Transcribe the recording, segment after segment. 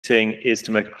meeting is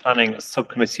to make planning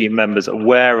subcommittee members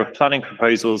aware of planning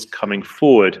proposals coming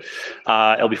forward.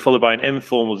 It'll be followed by an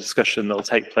informal discussion that will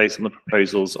take place on the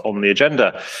proposals on the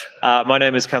agenda. My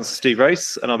name is Councillor Steve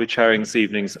Race, and I'll be chairing this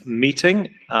evening's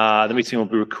meeting. The meeting will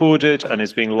be recorded and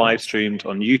is being live streamed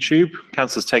on YouTube.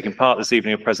 Councillors taking part this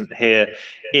evening are present here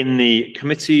in the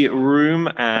committee room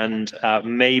and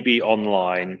maybe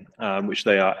online, which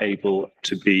they are able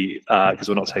to be because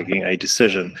we're not taking a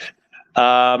decision.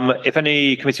 If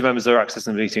any committee members are accessing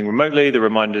the meeting remotely, they're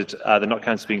reminded they're not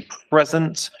counted as being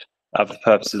present for the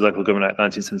purposes of Local Government Act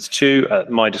 1972. At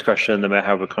my discretion, they may,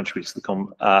 however, contribute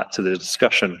to the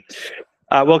discussion.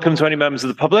 Welcome to any members of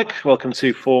the public. Welcome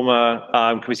to former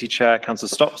committee chair, Councillor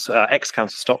Stopps,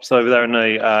 ex-Councillor Stopps over there in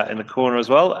the corner as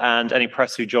well, and any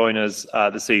press who join us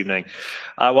this evening.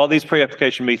 While these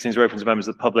pre-application meetings are open to members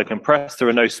of the public and press, there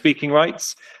are no speaking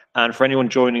rights. And for anyone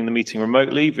joining the meeting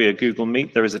remotely via Google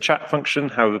Meet, there is a chat function.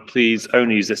 However, please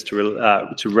only use this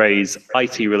to raise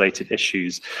IT-related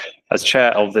issues. As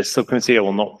chair of this subcommittee, I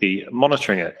will not be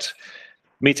monitoring it.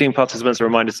 Meeting participants are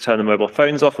reminded to turn their mobile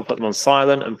phones off or put them on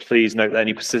silent, and please note that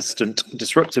any persistent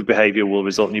disruptive behaviour will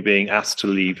result in you being asked to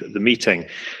leave the meeting.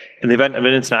 In the event of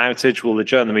an internet outage, we'll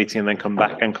adjourn the meeting and then come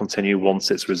back and continue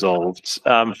once it's resolved.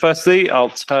 Firstly,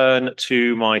 I'll turn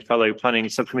to my fellow planning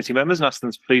subcommittee members and ask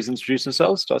them to please introduce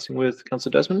themselves, starting with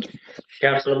Councillor Desmond.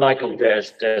 Councillor Michael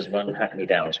Desmond, Hackney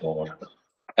Downsmore.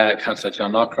 Councillor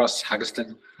John Norcross,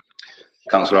 Haggerston.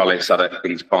 Councillor Alex Sadek,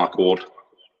 Queen's Park Ward.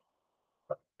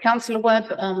 Councillor Webb,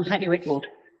 Hackney Wick Ward.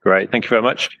 Great, thank you very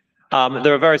much.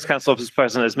 There are various council officers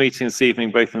present at this meeting this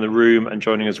evening, both in the room and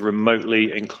joining us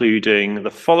remotely, including the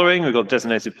following. We've got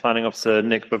designated planning officer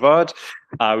Nick Bavard.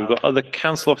 We've got other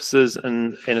council officers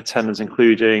in attendance,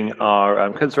 including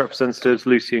our council representatives,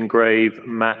 Lucian Grave,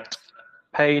 Matt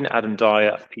Payne, Adam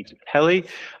Dyer, Peter Kelly.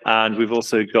 And we've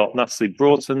also got Natalie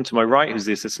Broughton to my right, who's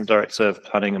the Assistant Director of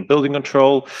Planning and Building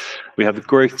Control. We have the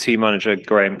Growth Team Manager,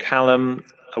 Graham Callum.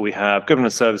 We have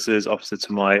Government Services Officer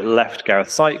to my left, Gareth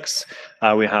Sykes.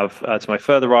 We have to my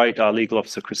further right, our Legal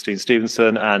Officer, Christine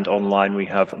Stevenson, and online we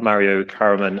have Mario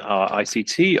Karaman, our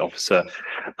ICT Officer.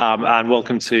 And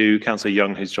welcome to Councillor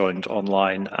Young, who's joined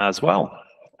online as well.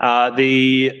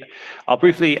 I'll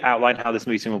briefly outline how this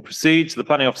meeting will proceed. So the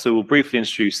planning officer will briefly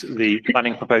introduce the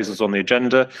planning proposals on the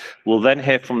agenda. We'll then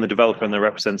hear from the developer and their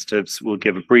representatives. We'll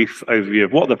give a brief overview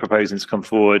of what they're proposing to come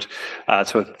forward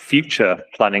to a future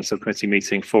planning subcommittee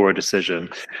meeting for a decision.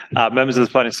 Members of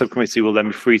the planning subcommittee will then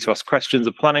be free to ask questions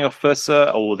of planning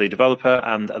officer or the developer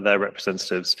and their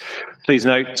representatives. Please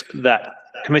note that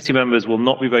committee members will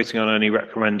not be voting on any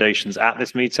recommendations at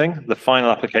this meeting. The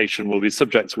final application will be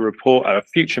subject to a report at a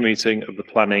future meeting of the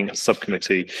planning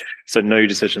subcommittee, so no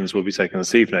decisions will be taken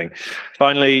this evening.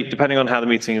 Finally, depending on how the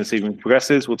meeting this evening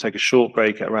progresses, we'll take a short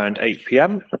break at around 8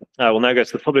 p.m. We'll now go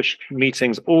to the published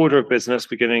meeting's order of business,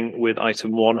 beginning with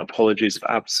item 1, apologies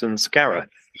for absence. Gareth.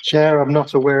 Chair, I'm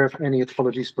not aware of any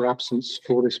apologies for absence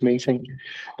for this meeting.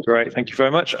 Great, thank you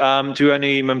very much. Do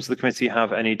any members of the committee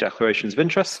have any declarations of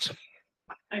interest?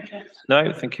 Okay.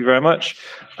 No, thank you very much.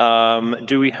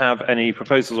 Do we have any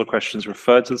proposals or questions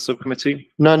referred to the subcommittee?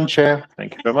 None, Chair.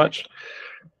 Thank you very much.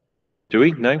 Do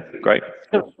we? No? Great.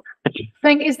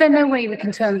 Is there no way we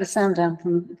can turn the sound down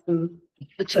from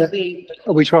the TV?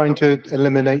 Are we trying to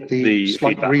eliminate the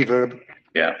slight feedback. reverb?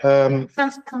 Yeah.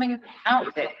 Sounds coming out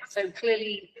of it, so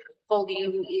clearly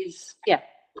volume is, yeah,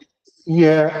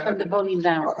 Yeah. turn the volume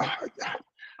down.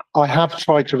 I have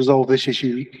tried to resolve this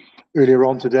issue earlier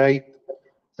on today.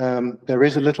 There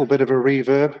is a little bit of a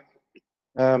reverb.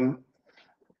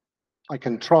 I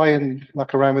can try and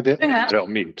muck around with it. Hang on. Is it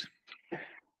on mute?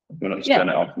 We're not just Yeah. turn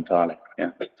it off entirely. Yeah.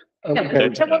 Okay.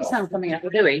 There won't sound coming out,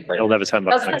 do we? It'll never turn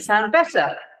back Doesn't on. it sound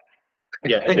better?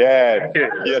 Yeah. Yeah.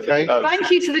 Okay.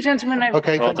 Thank you to the gentleman over.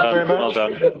 Okay, Well thank you very done. Well much.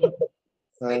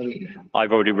 done.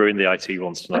 I've already ruined the IT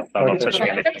ones tonight. I'm not touching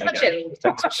Don't anything.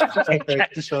 touch it.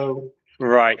 Okay, so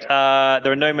Right.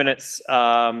 There are no minutes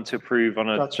to approve on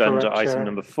That's agenda correct, item Chair.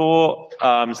 number 4.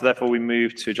 So therefore we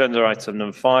move to agenda item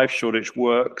number 5, Shoreditch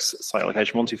Works, site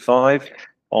location 125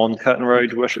 on Curtin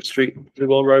Road, Worship Street,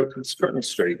 Bluewell Road and Stratton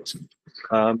Street.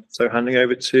 So handing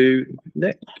over to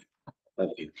Nick.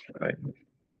 Thank you. Right.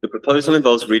 The proposal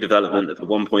involves redevelopment of a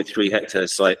 1.3 hectare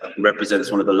site and represents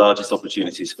one of the largest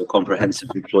opportunities for comprehensive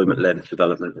employment-led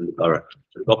development in the borough,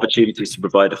 with opportunities to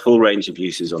provide a full range of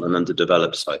uses on an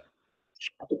underdeveloped site.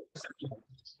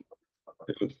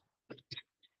 The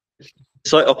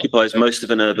site occupies most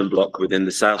of an urban block within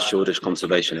the South Shoreditch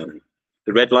Conservation Area.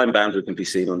 The red line boundary can be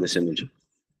seen on this image.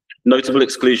 Notable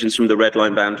exclusions from the red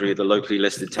line boundary are the locally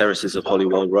listed terraces of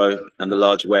Holywell Row and the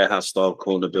large warehouse-style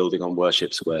corner building on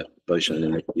Worship Square, both shown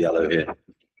in yellow here.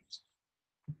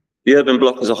 The urban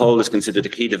block as a whole is considered a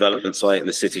key development site in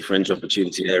the City Fringe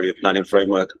Opportunity Area Planning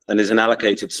Framework and is an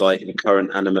allocated site in current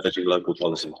and emerging local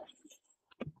policy.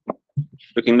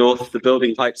 Looking north, the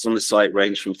building heights on the site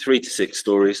range from 3 to 6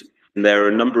 stories, and there are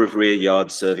a number of rear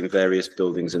yards serving various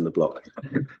buildings in the block.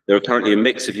 There are currently a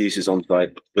mix of uses on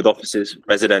site, with offices,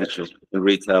 residential, and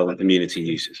retail and community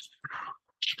uses.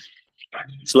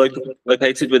 It's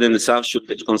located within the South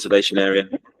Shoreditch Conservation Area,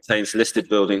 contains listed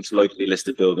buildings, locally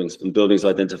listed buildings, and buildings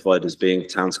identified as being of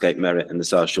townscape merit in the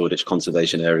South Shoreditch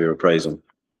Conservation Area appraisal.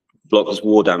 The block was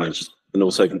war damaged and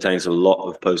also contains a lot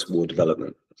of post-war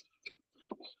development.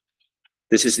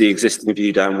 This is the existing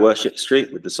view down Worship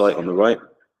Street with the site on the right.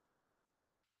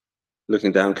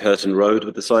 Looking down Curtin Road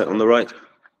with the site on the right.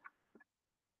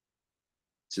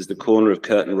 This is the corner of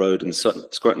Curtin Road and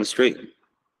Scrutton Street.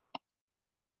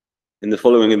 In the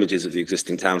following images of the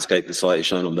existing townscape, the site is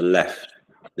shown on the left.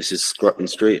 This is Scrutton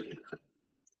Street.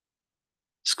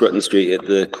 Scrutton Street at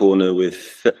the corner with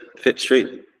Phipps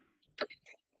Street.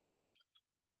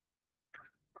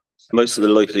 Most of the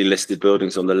locally listed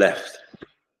buildings on the left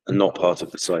are not part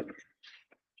of the site.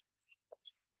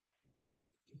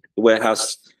 The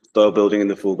warehouse style building in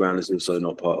the foreground is also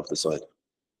not part of the site.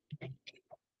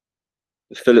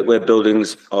 The Philip Webb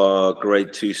buildings are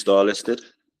grade 2 star listed.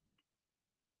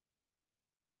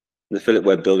 The Philip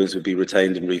Webb buildings would be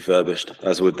retained and refurbished,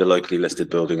 as would the locally listed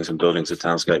buildings and buildings of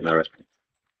townscape merit.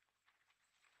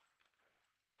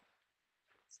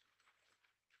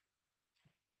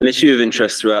 An issue of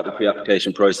interest throughout the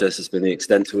pre-application process has been the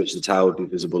extent to which the tower would be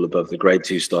visible above the grade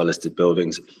 2 star listed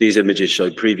buildings. These images show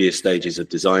previous stages of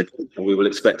design, and we will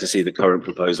expect to see the current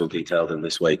proposal detailed in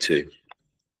this way too.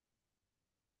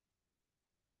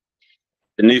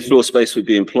 The new floor space would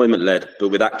be employment-led, but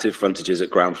with active frontages at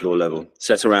ground floor level,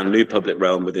 set around new public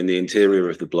realm within the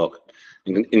interior of the block,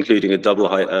 including a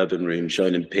double-height urban room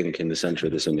shown in pink in the centre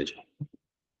of this image.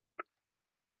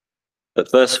 At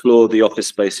first floor, the office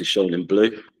space is shown in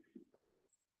blue.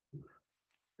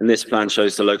 And this plan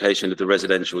shows the location of the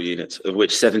residential units, of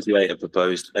which 78 are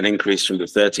proposed, an increase from the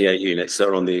 38 units that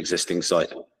are on the existing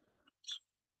site.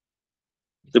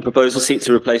 The proposal seeks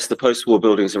to replace the post-war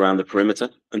buildings around the perimeter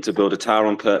and to build a tower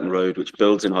on Curtin Road, which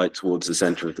builds in height towards the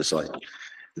centre of the site.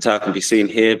 The tower can be seen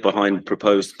here behind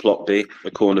proposed Plot B,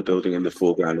 a corner building in the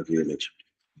foreground of the image.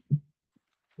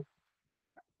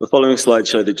 The following slides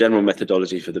show the general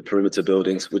methodology for the perimeter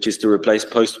buildings, which is to replace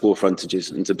post-war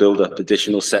frontages and to build up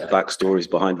additional setback stories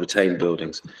behind retained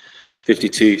buildings.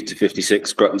 52 to 56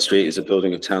 Scrutton Street is a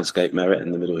building of townscape merit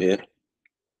in the middle here.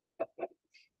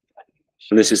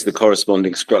 And this is the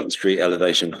corresponding Scrutton Street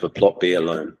elevation for Plot B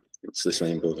alone. It's the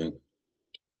same building.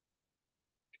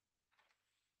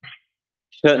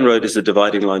 Curtin Road is the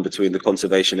dividing line between the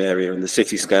conservation area and the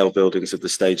city scale buildings of the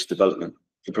staged development.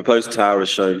 The proposed tower is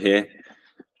shown here,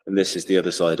 and this is the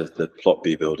other side of the Plot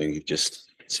B building you've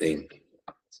just seen.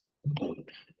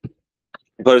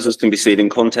 Proposals can be seen in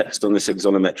context on this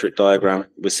axonometric diagram,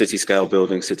 with city scale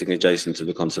buildings sitting adjacent to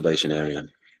the conservation area.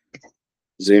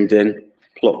 Zoomed in,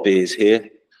 Plot B is here,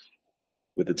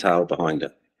 with the tower behind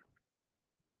it.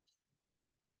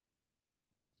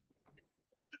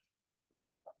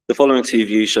 The following two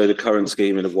views show the current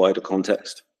scheme in a wider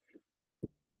context.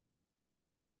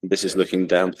 This is looking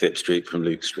down Phipps Street from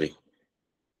Luke Street.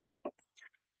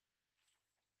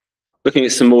 Looking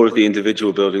at some more of the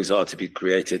individual buildings that are to be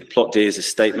created, Plot D is a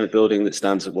statement building that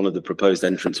stands at one of the proposed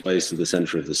entranceways to the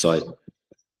centre of the site.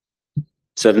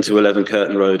 7 to 11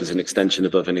 Curtin Road is an extension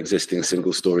above an existing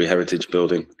single-storey heritage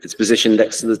building. It's positioned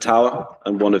next to the tower,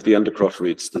 and one of the Undercroft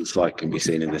routes to the site can be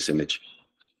seen in this image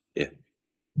here.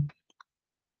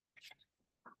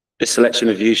 This selection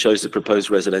of view shows the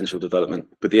proposed residential development,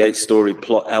 with the 8-storey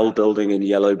Plot L building in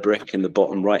yellow brick in the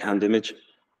bottom right-hand image,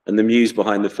 and the mews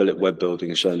behind the Philip Webb building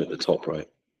is shown at the top right.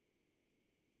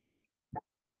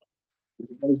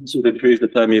 This would improve the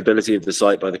permeability of the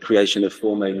site by the creation of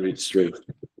 4 main routes through.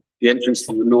 The entrance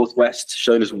to the northwest,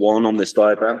 shown as 1 on this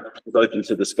diagram, is open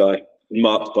to the sky,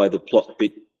 marked by the Plot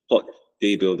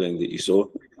B building that you saw,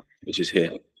 which is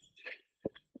here.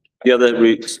 The other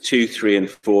routes 2, 3, and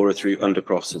 4 are through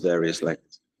undercrofts of various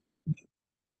lengths.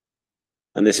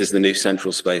 And this is the new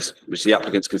central space, which the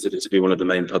applicants consider to be one of the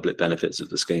main public benefits of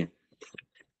the scheme.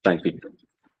 Thank you.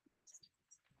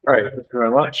 Great, thank you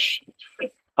very much.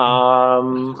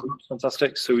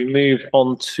 Fantastic. So we move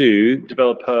on to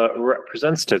developer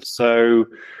representatives. So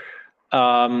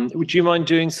would you mind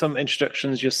doing some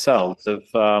introductions yourselves of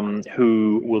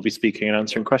who will be speaking and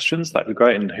answering questions? That'd be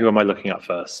great. And who am I looking at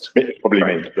first? Probably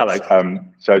me. Hello.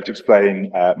 So to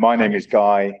explain, my name is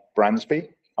Guy Bransby.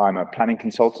 I'm a planning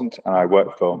consultant and I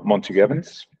work for Montague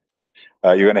Evans.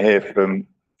 You're going to hear from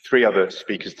three other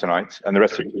speakers tonight, and the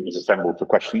rest of the team is assembled for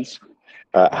questions.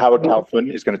 Howard Kaufman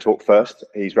is going to talk first.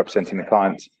 He's representing the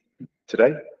client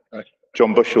today.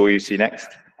 John Bushell, you see next,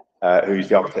 who's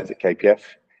the architect at KPF.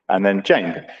 And then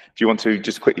Jane, do you want to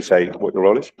just quickly say what your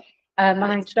role is? My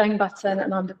name's Jane Button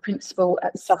and I'm the principal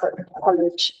at Southwark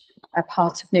College, a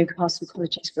part of Newcastle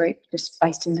Colleges Group, just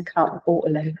based in the car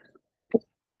Waterloo.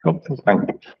 Cool. Thank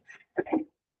you.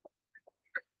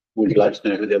 Would you like to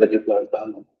know who the other people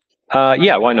are?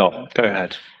 Yeah, why not? Go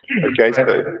ahead. Okay,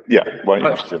 so, yeah, why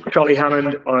don't you? Charlie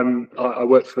Hammond. I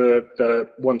work for the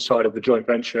one side of the joint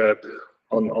venture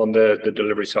on the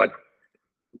delivery side.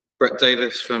 Brett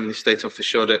Davis from the Estate Office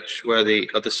Shoreditch. We're the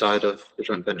other side of the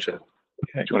joint venture.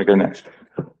 Okay, do you want to go next?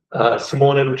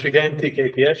 Simone Luciganti,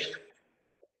 KPF.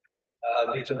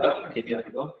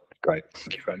 Great,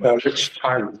 thank you very much. It's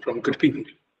time from Good People.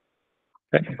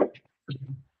 Okay.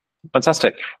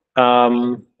 Fantastic.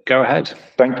 Go ahead.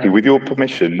 Thank you. With your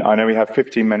permission, I know we have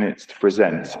 15 minutes to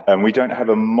present, and we don't have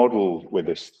a model with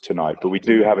us tonight, but we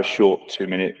do have a short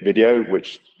 2-minute video,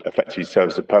 which effectively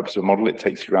serves the purpose of a model. It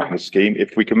takes you around the scheme.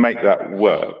 If we can make that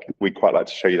work, we'd quite like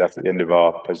to show you that at the end of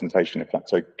our presentation, if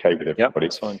that's okay with everybody. Yep,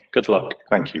 it's fine. Good luck.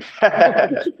 Thank you.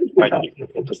 Thank you.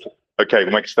 Okay,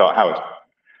 we'll make a start.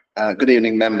 Howard. Good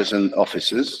evening, members and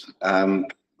officers.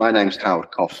 My name's Howard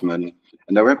Kaufman,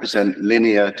 and I represent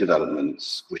Linear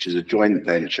Developments, which is a joint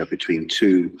venture between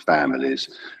two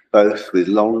families, both with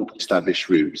long established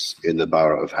roots in the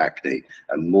borough of Hackney,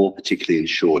 and more particularly in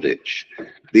Shoreditch.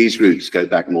 These roots go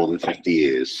back more than 50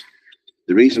 years.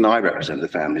 The reason I represent the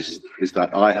families is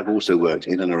that I have also worked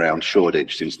in and around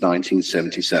Shoreditch since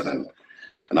 1977,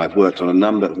 and I've worked on a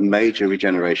number of major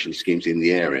regeneration schemes in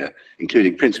the area,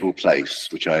 including Principal Place,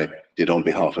 which I did on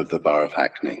behalf of the borough of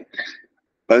Hackney.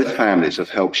 Both families have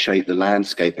helped shape the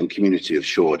landscape and community of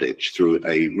Shoreditch through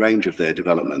a range of their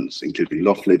developments, including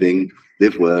loft living,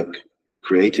 live work,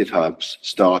 creative hubs,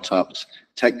 startups,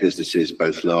 tech businesses,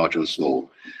 both large and small.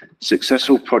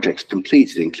 Successful projects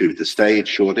completed include the Stage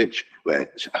Shoreditch, where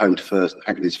home to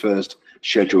Hackney's first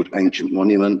scheduled ancient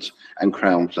monument, and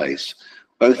Crown Place,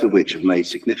 both of which have made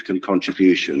significant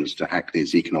contributions to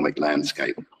Hackney's economic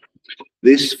landscape.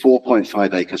 This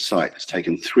 4.5-acre site has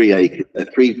taken 3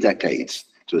 decades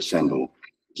to assemble.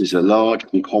 It is a large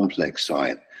and complex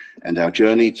site, and our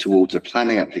journey towards a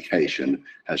planning application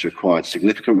has required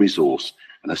significant resource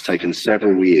and has taken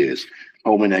several years,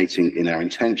 culminating in our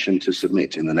intention to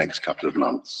submit in the next couple of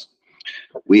months.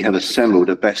 We have assembled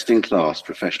a best-in-class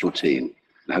professional team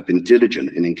and have been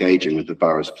diligent in engaging with the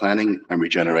borough's planning and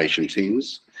regeneration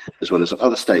teams, as well as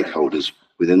other stakeholders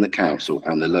within the council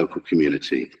and the local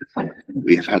community.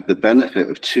 We have had the benefit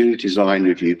of 2 design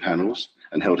review panels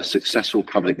and held a successful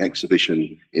public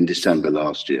exhibition in December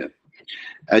last year.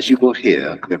 As you will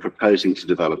hear, we're proposing to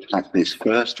develop Hackney's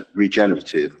first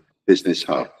regenerative business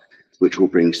hub, which will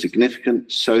bring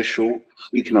significant social,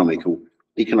 economic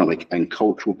and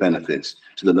cultural benefits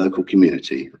to the local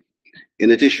community.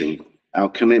 In addition, our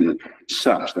commitment is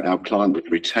such that our client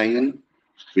will retain,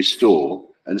 restore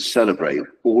and celebrate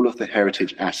all of the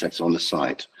heritage assets on the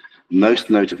site, most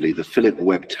notably the Philip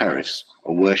Webb Terrace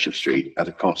on Worship Street at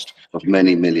a cost of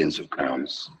many millions of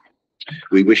pounds.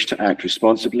 We wish to act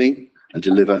responsibly and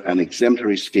deliver an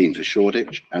exemplary scheme for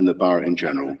Shoreditch and the borough in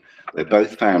general, where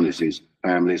both families'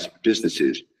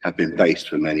 businesses have been based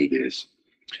for many years.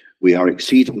 We are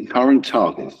exceeding current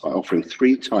targets by offering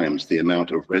 3 times the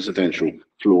amount of residential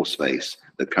floor space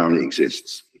that currently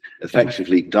exists,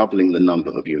 effectively doubling the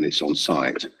number of units on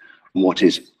site, on what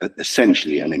is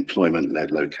essentially an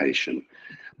employment-led location.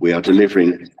 We are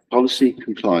delivering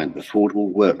policy-compliant,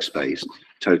 affordable workspace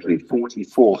totaling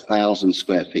 44,000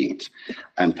 square feet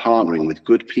and partnering with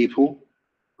Good People,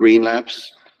 Green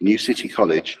Labs, New City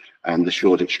College and the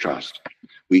Shoreditch Trust.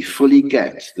 We fully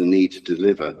get the need to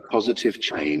deliver positive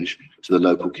change to the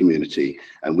local community,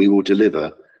 and we will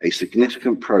deliver a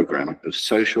significant programme of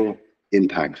social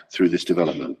impact through this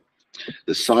development.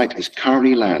 The site is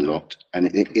currently landlocked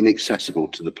and inaccessible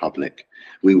to the public.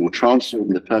 We will transform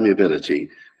the permeability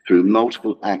through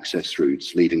multiple access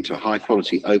routes leading to high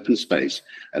quality open space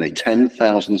and a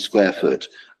 10,000 square foot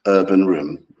urban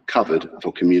room covered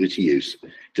for community use,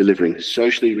 delivering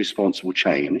socially responsible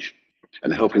change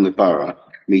and helping the borough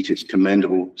meet its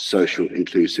commendable social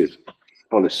inclusive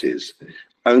policies.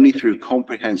 Only through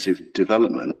comprehensive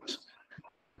development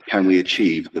can we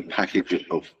achieve the package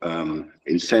of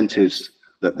incentives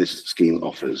that this scheme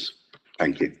offers.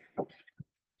 Thank you.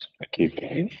 Thank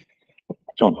you.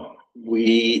 John.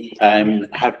 We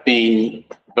have been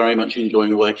very much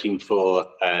enjoying working for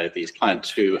these clients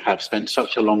who have spent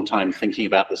such a long time thinking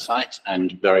about the site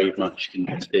and very much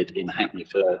invested in Hackney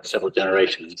for several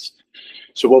generations.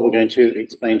 So what we're going to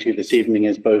explain to you this evening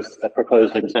is both a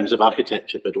proposal in terms of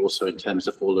architecture, but also in terms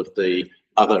of all of the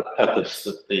other purpose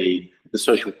that the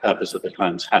social purpose that the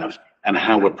clients have, and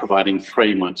how we're providing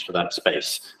frameworks for that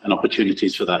space and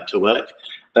opportunities for that to work.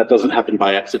 That doesn't happen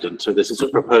by accident. So this is a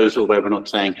proposal where we're not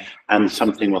saying, and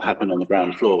something will happen on the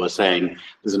ground floor. We're saying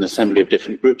there's an assembly of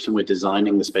different groups and we're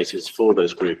designing the spaces for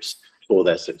those groups for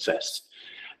their success.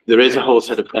 There is a whole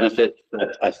set of benefits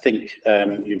that I think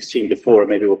you've seen before, and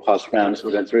maybe we'll pass around as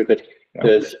we're going through, but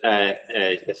there's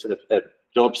sort of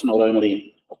jobs not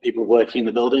only of people working in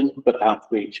the building, but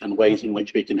outreach and ways in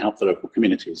which we can help the local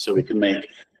communities. So we can make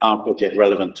our project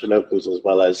relevant to locals as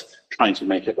well as trying to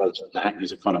make it relevant to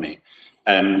Hackney's economy.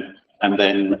 And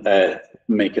then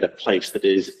make it a place that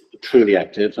is truly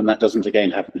active, and that doesn't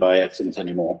again happen by accident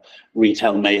anymore.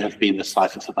 Retail may have been the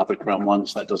site of the public realm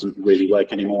once, that doesn't really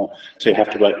work anymore. So you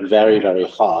have to work very, very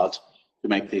hard to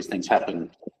make these things happen.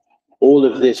 All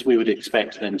of this we would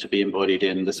expect then to be embodied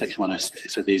in the Section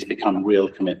 106. So these become real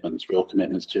commitments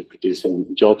to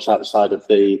producing jobs outside of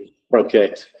the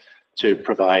project, to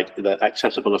provide the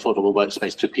accessible, affordable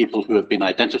workspace to people who have been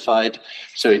identified.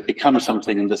 So it becomes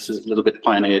something, and this is a little bit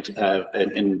pioneered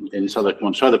in Southwark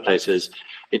and other places,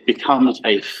 it becomes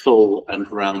a full and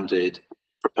rounded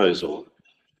proposal.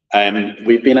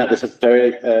 We've been at this a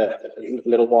very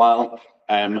little while,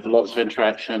 lots of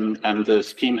interaction, and the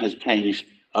scheme has changed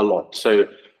a lot. So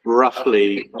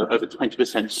roughly over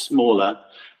 20% smaller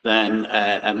than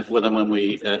when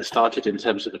we started in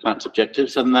terms of the client's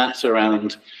objectives, and that's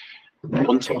around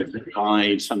wanting to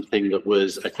provide something that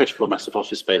was a critical mass of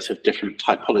office space of different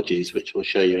typologies, which we'll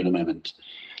show you in a moment.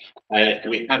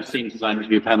 We have seen design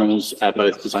review panels,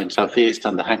 both Design Southeast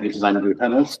and the Hackney Design Review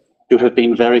panels, who have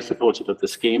been very supportive of the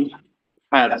scheme.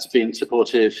 Has been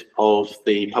supportive of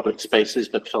the public spaces,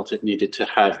 but felt it needed to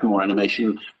have more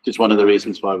animation, which is one of the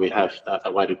reasons why we have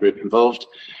a wider group involved.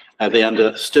 They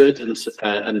understood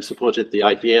and supported the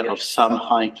idea of some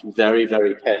height very,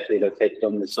 very carefully located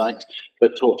on the site,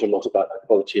 but talked a lot about the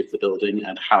quality of the building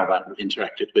and how that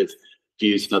interacted with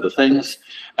views and other things.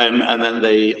 And then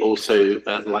they also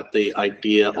liked the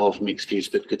idea of mixed use,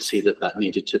 but could see that that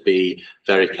needed to be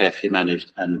very carefully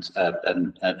managed and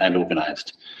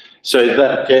organised. So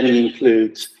that journey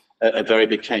includes a very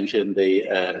big change in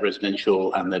the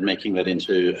residential, and then making that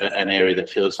into an area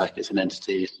that feels like it's an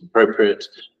entity appropriate.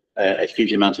 A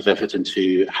huge amount of effort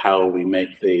into how we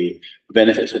make the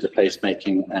benefits of the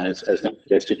placemaking as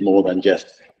suggested more than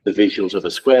just the visuals of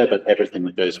a square, but everything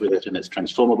that goes with it, and it's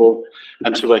transformable.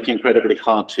 And to work incredibly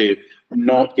hard to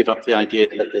not give up the idea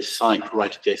that this site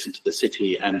right adjacent to the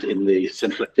city and in the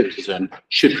central activity zone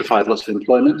should provide lots of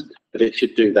employment, but it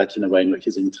should do that in a way in which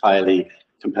is entirely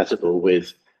compatible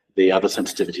with the other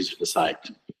sensitivities of the site.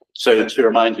 So to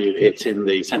remind you, it's in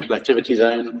the central activity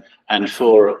zone, and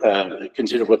for a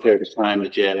considerable period of time, the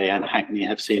GLA and Hackney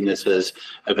have seen this as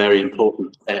a very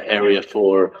important area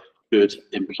for good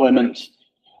employment.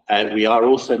 We are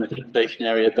also in the conservation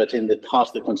area, but in the part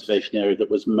of the conservation area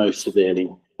that was most severely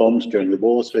bombed during the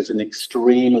war. So it's an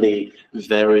extremely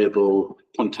variable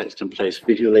context and place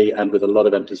visually, and with a lot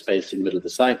of empty space in the middle of the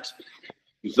site.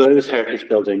 Those heritage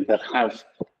buildings that have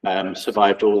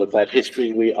survived all of that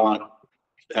history, we are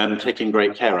taking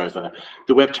great care over.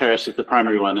 The Webb Terrace is the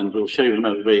primary one, and we'll show you in a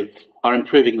moment. We are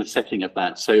improving the setting of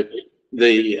that. So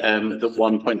the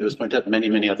one point that was pointed out,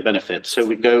 many other benefits. So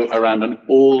we go around on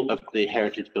all of the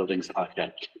heritage buildings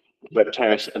architect. Webb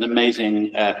Terrace, an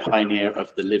amazing pioneer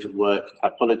of the live and work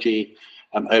typology.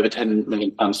 Over £10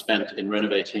 million spent in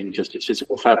renovating just its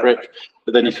physical fabric.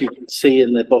 But then if you can see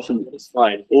in the bottom of the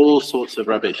slide, all sorts of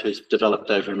rubbish has developed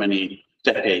over many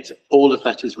decades. All of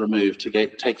that is removed to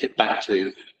take it back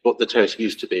to what the terrace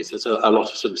used to be. So there's a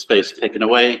lot of sort of space taken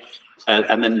away.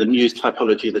 And then the new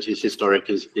typology that is historic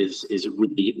is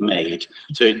remade.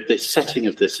 So the setting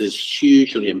of this is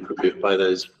hugely improved by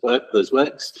those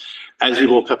works. As you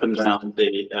walk up and down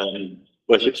the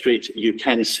Worship Street, you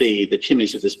can see the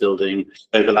chimneys of this building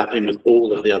overlapping with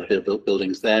all of the other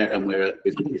buildings there, and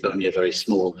we've only a very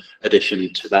small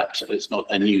addition to that. So it's not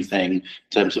a new thing in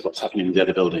terms of what's happening in the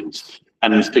other buildings.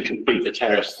 And to complete the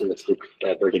terrace, so that's the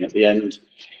building at the end.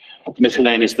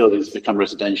 Miscellaneous buildings become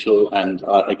residential and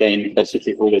are again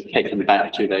basically always taken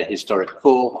back to their historic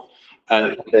core.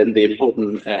 Then the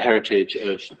important heritage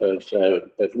of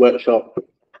workshop,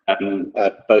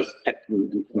 both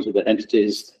in terms of the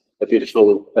entities, the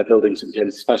beautiful buildings in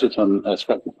James Passage on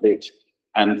Scrap Street,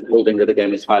 and building that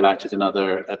again is highlighted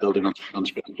another building on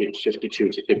Scrap Street 52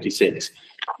 to 56.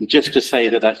 Just to say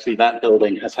that actually that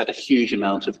building has had a huge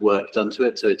amount of work done to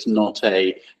it, so it's not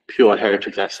a pure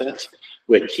heritage asset.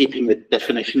 We're keeping the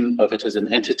definition of it as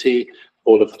an entity,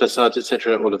 all of the facades,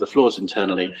 etc., all of the floors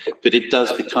internally, but it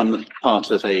does become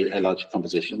part of a larger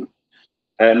composition.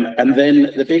 And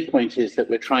then the big point is that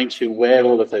we're trying to wear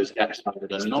all of those gaps out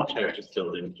that are not heritage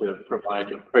buildings to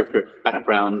provide appropriate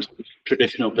background,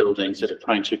 traditional buildings that are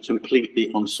trying to complete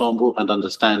the ensemble and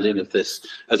understanding of this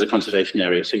as a conservation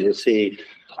area. So you'll see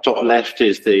top left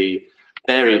is the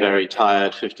very, very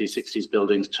tired 50s, 60s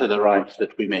buildings. To the right,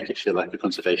 that we make it feel like a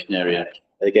conservation area.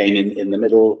 Again, in the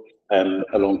middle,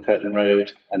 along Curtin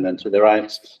Road, and then to the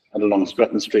right, and along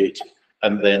Stratton Street,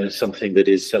 and then something that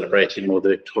is celebrating more the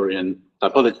Victorian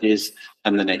typologies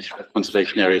and the nature of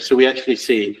conservation area. So we actually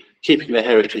see keeping the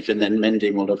heritage and then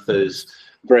mending all of those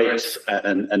breaks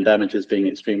and damages being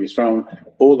extremely strong.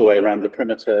 All the way around the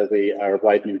perimeter, we are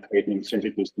widening pavements,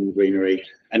 introducing greenery,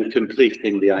 and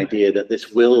completing the idea that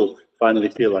this will finally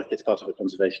feel like it's part of a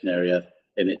conservation area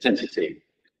in its entity.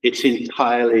 It's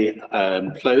entirely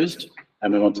closed,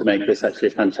 and we want to make this actually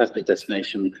a fantastic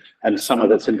destination, and summer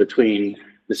that's in between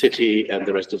the city and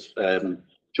the rest of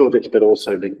Shoreditch, but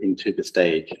also linking to the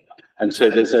stage. And so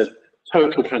there's a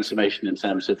total transformation in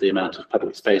terms of the amount of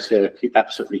public space here,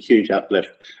 absolutely huge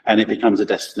uplift, and it becomes a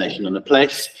destination and a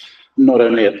place, not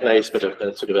only a place, but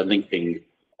a sort of a linking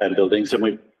buildings. And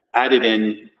we've added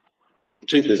in,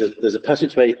 there's a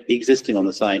passageway existing on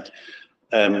the site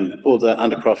for the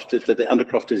Undercroft. The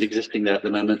Undercroft is existing there at the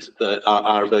moment.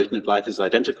 Our version of light is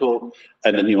identical,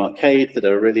 and a new arcade that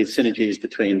are really synergies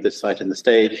between this site and the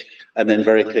stage, and then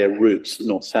very clear routes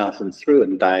north-south and through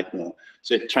and diagonal.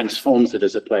 So it transforms it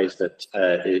as a place that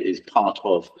is part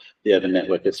of the urban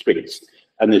network of streets.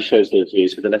 And this shows those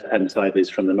views. So the left-hand side is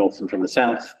from the north and from the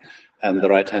south, and the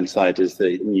right-hand side is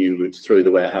the new routes through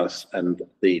the warehouse and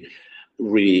the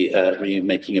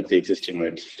remaking of the existing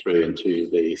routes through into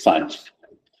the site.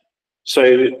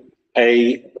 So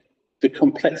the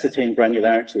complexity and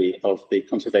granularity of the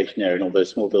conservation area and all those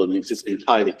small buildings is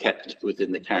entirely kept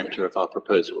within the character of our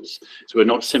proposals. So we're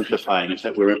not simplifying, in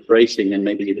fact, we're embracing and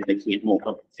maybe even making it more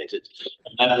complicated.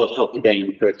 And that will help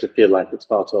again for it to feel like it's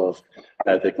part of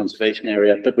the conservation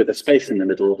area, but with a space in the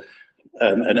middle,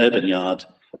 an urban yard,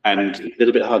 and a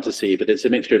little bit hard to see, but it's a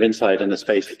mixture of inside and a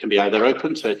space that can be either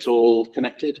open, so it's all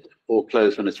connected, or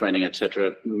closed when it's raining,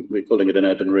 etc. We're calling it an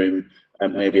urban room,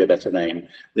 maybe a better name.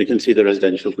 You can see the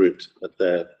residential groups at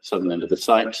the southern end of the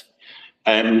site.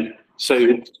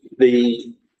 So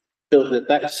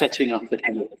that's setting up the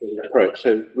kind of approach.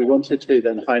 So we wanted to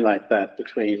then highlight that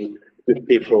between Good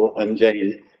People and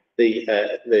Jane.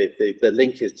 The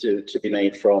link is to be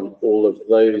made from all of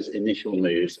those initial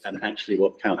moves and actually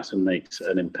what counts and makes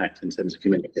an impact in terms of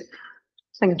community.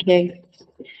 Thank you.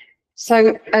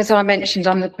 So, as I mentioned,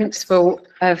 I'm the principal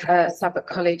of Southwark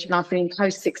College, and I've been in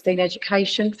post-16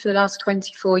 education for the last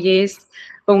 24 years,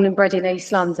 born and bred in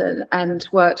East London, and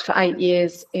worked for 8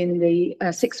 years in the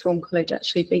sixth form college,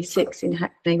 actually B6 in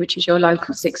Hackney, which is your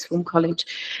local sixth form college,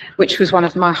 which was one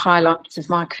of my highlights of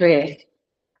my career.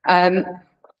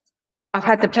 I've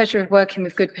had the pleasure of working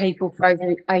with Good People for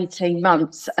over 18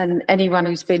 months, and anyone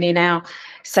who's been in our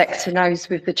sector knows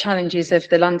with the challenges of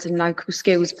the London local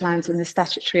skills plans and the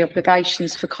statutory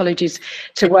obligations for colleges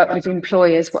to work with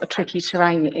employers, what a tricky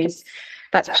terrain it is.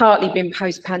 That's partly been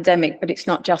post-pandemic, but it's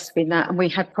not just been that, and we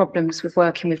had problems with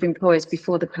working with employers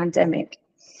before the pandemic.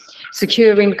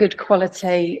 Securing good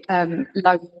quality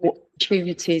local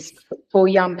opportunities for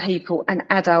young people and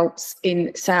adults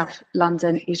in South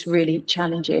London is really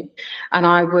challenging. And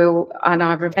I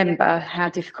remember how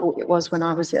difficult it was when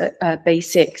I was at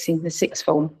B6 in the sixth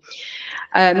form.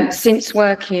 Since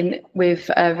working with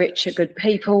Rich at Good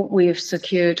People, we have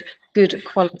secured good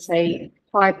quality,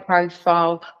 high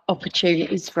profile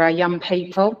opportunities for our young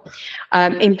people,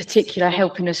 in particular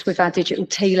helping us with our digital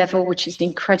T-level, which is an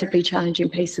incredibly challenging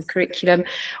piece of curriculum,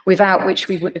 without which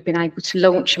we wouldn't have been able to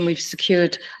launch. And we've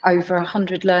secured over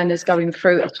 100 learners going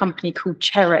through a company called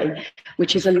Cherry,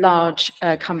 which is a large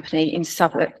company in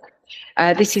Southwark.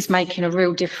 This is making a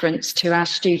real difference to our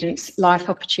students' life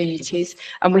opportunities,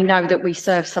 and we know that we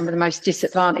serve some of the most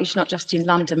disadvantaged, not just in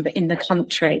London, but in the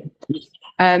country.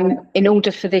 In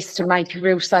order for this to make a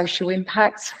real social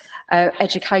impact,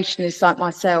 educationists like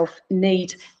myself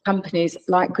need companies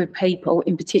like Good People,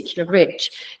 in particular Rich,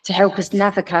 to help us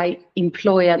navigate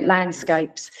employer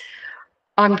landscapes.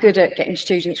 I'm good at getting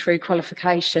students through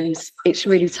qualifications. It's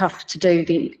really tough to do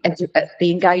the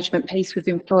engagement piece with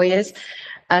employers,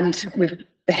 and with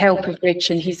the help of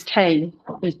Rich and his team,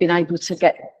 we've been able to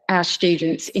get our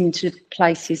students into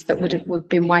places that would have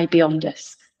been way beyond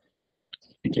us.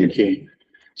 Thank you.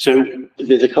 So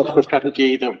there's a cultural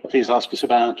strategy that please ask us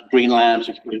about. Green Labs,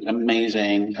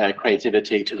 amazing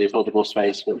creativity to the affordable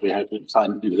space that we hope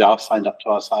they are signed up to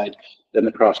our side. Then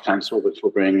the Crafts Council, which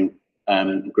will bring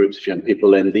groups of young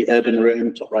people in the urban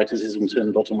room. Top right is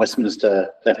Islington, bottom Westminster,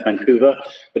 left Vancouver.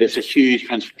 But it's a huge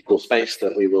transferable space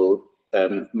that we will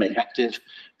make active.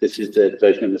 This is the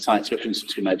version of the site, so for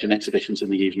instance, we imagine exhibitions in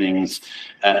the evenings,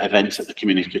 events that the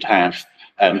community could have,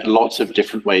 lots of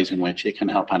different ways in which it can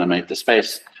help animate the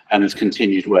space. And there's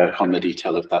continued work on the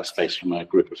detail of that space from a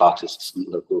group of artists and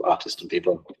local artists and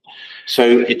people.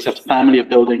 So it's a family of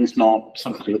buildings, not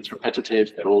something that's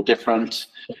repetitive. They're all different.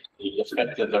 They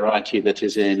reflect the variety that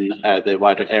is in the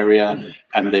wider area,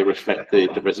 and they reflect the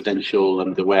residential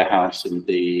and the warehouse and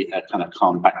the kind of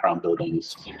calm background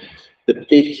buildings. The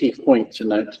big key point to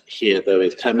note here, though,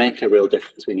 is to make a real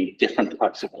difference. We need different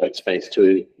types of workspace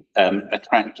to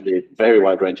attract the very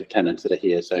wide range of tenants that are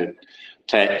here. So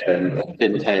tech and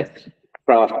fintech,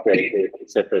 craft creative,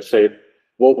 etc. So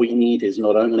what we need is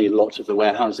not only lots of the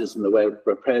warehouses and the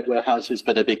repaired warehouses,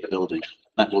 but a big building.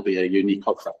 That will be a unique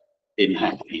offer in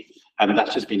Hackney. And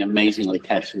that has been amazingly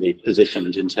carefully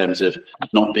positioned in terms of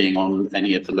not being on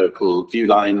any of the local view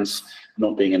lines,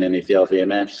 not being in any of the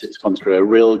LVMFs. It's gone through a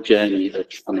real journey of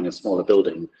becoming a smaller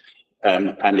building.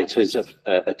 And it is of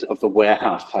the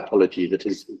warehouse typology that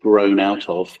is grown out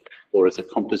of, or as a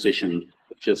composition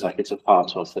that feels like it's a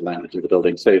part of the language of the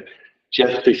building. So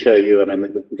just to show you, and we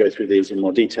can go through these in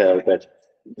more detail, but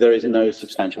there is no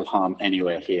substantial harm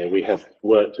anywhere here. We have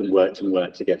worked and worked and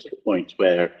worked to get to the point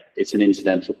where it's an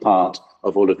incidental part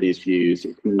of all of these views.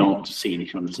 It's not seen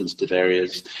from the sensitive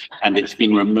areas, and it's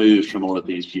been removed from all of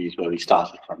these views where we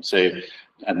started from. So,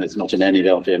 and it's not in any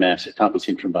of the LVMFs, it can't be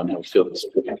seen from Bunhill Fields.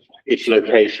 Its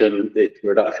location, its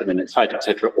reduction in its height,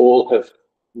 etc., all have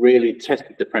really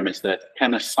tested the premise that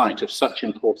can a site of such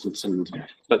importance and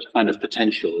such kind of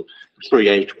potential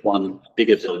create one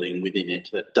bigger building within it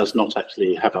that does not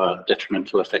actually have a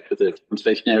detrimental effect with the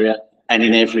conservation area, and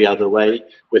in every other way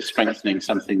we're strengthening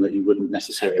something that you wouldn't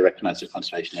necessarily recognize as a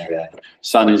conservation area.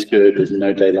 Sun is good, there's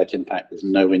no daylight impact, there's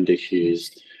no wind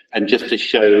issues. And just to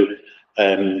show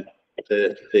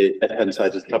the left-hand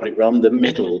side of the public realm, the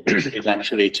middle is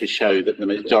actually to show that the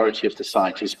majority of the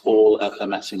site is all at the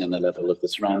massing and the level of the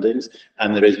surroundings,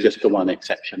 and there is just the one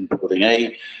exception, building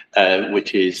A,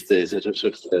 which is the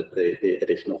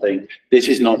additional thing. This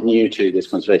is not new to this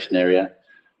conservation area.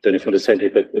 Don't know if you want to say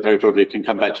it, but very probably can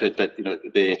come back to it. But you know,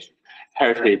 the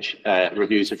heritage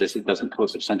reviews of this, it doesn't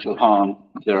cause substantial harm.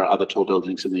 There are other tall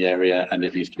buildings in the area, and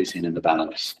it needs to be seen in the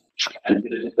balance.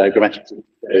 And diagrammatically,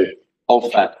 of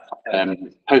that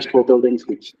post-war buildings,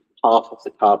 which half of the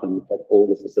carbon of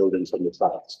all of the buildings on the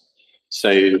site.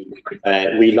 So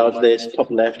we love this. Top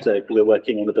left, we're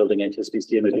working on the building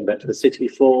HSBC, moving back to the city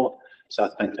for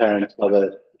South Bank Parent,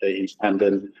 other East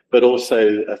Camden, but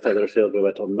also further afield, we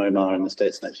went on MoMA in the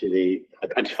States, and actually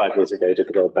 25 years ago did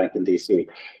the World Bank in DC.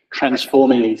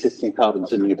 Transforming existing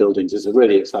carbons in new buildings is a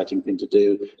really exciting thing to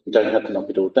do. You don't have to knock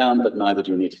it all down, but neither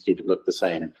do you need to keep it look the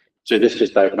same. So this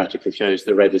just diagrammatically shows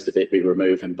the red is the bit we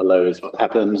remove and below is what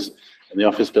happens in the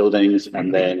office buildings,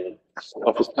 and then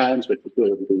office plans, which have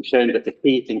already been shown. But the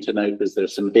key thing to note is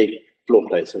there's some big floor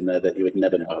plates in there that you would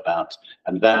never know about,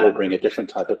 and that will bring a different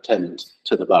type of tenant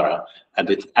to the borough.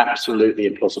 And it's absolutely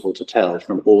impossible to tell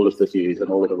from all of the views and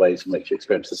all of the ways in which you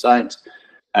experience the site.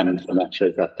 And that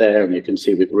shows that there, and you can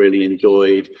see we've really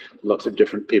enjoyed lots of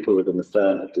different people within the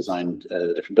firm have designed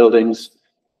different buildings.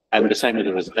 And the same with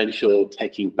the residential,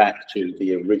 taking back to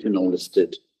the original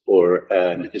listed or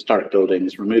historic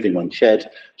buildings, removing one shed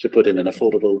to put in an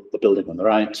affordable building on the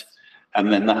right.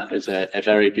 And then that is a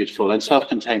very beautiful and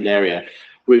self-contained area.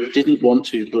 We didn't want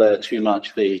to blur too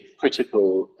much the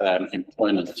critical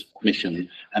employment mission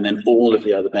and then all of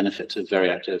the other benefits of very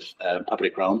active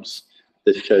public realms.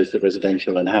 This shows the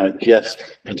residential and how it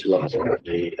just interlocks with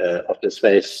the office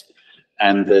space,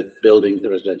 and the building, the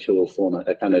residential will form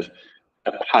a kind of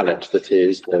a palette that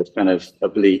is the kind of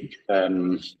oblique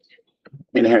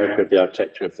inherited of the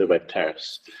architecture of the Webb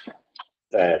Terrace.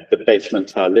 The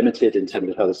basements are limited in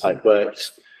terms of how the site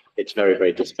works. It's very,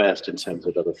 very dispersed in terms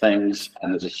of other things,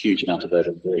 and there's a huge amount of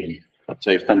urban green.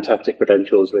 So fantastic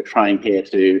credentials. We're trying here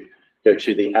to go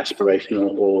to the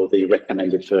aspirational or the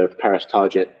recommended for Paris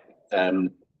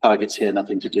targets here,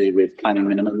 nothing to do with planning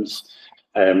minimums.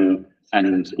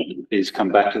 And please come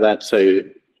back to that. So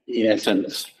in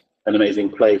essence, an amazing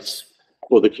place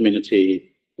for the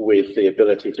community with the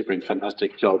ability to bring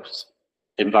fantastic jobs.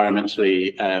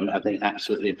 Environmentally, I think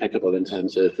absolutely impeccable in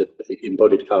terms of the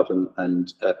embodied carbon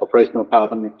and operational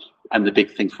carbon. And the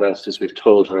big thing for us is we've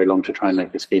toiled very long to try and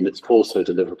make a scheme that's also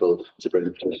deliverable to bring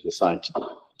them to the site.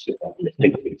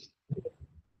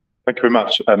 Thank you very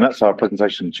much. That's our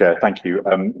presentation, Chair. Thank you.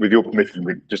 With your permission,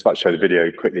 we'd just like to show the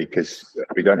video quickly because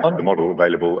we don't have the model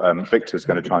available. Victor's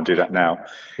going to try and do that now.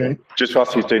 Okay. Just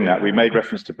whilst he's doing that, we made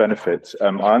reference to benefits. I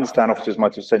understand officers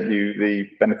might have sent you the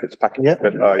benefits package. Yeah.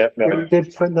 But, We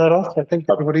did print that off. I think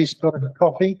everybody's got a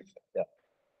copy.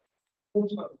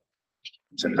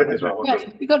 send it as well. Yes,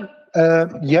 you got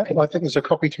Yeah, I think there's a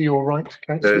copy to your right,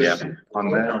 councillor. There's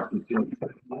one there.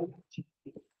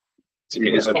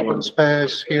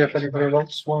 Spares here if anybody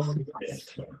wants one.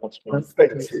 Can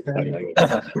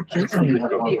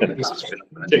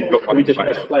we just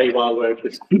press play while we're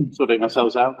just sorting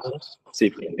ourselves out? See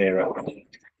if we can hear it.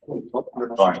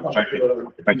 Fine, thank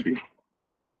you. Thank you.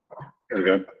 There we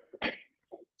go.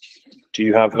 Do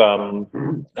you have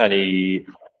any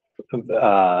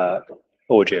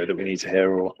audio that we need to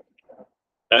hear or?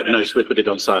 No, so we put it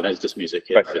on silent, it's just music.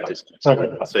 Yeah,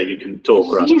 Right. so you can talk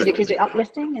or ask. music, is it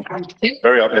uplifting?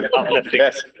 Very uplifting.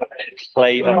 Yes.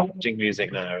 Play uplifting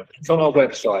music now. It's on our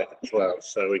website as well,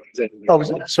 so we can. Oh,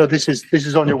 is it? So this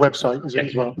is on your website, is it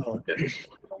as well? Oh,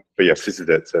 But yes, this is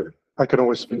it. So I can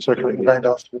always circulate the round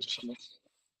afterwards.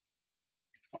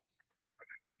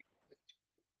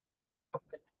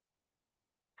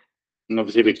 And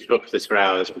obviously we could talk this for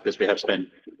hours because we have spent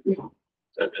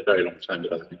a very long time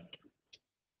developing.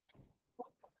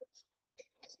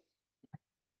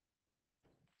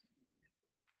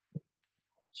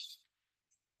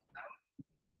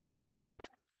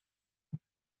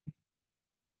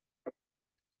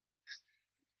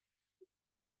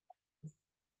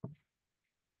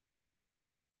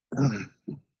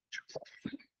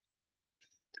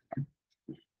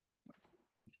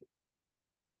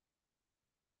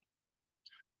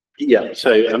 Yeah,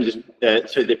 so I'm just,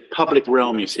 so the public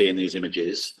realm you see in these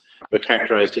images were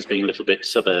characterized as being a little bit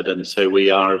suburban, so we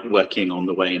are working on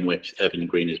the way in which urban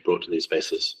green is brought to these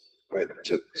spaces. Right,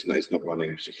 so it's not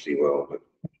running particularly well,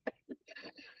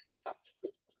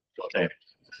 but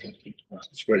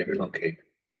It's really clunky.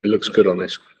 It looks good on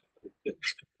this.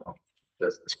 Yeah.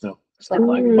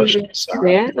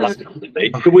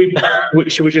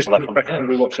 Should we just recommend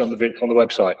we watch it on the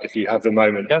website if you have the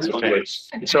moment? Yes, okay.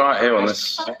 It's all right here on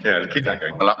this. yeah, keep that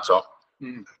going. The laptop.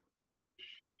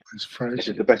 It's frozen. this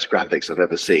is the best graphics I've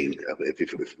ever seen.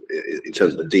 In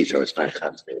terms of the detail, it's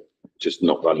fantastic. Just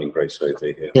not running very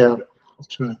smoothly here. Yeah.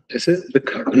 Sure. Is it? The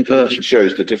current version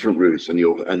shows the different routes and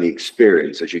the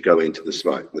experience as you go into the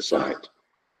site.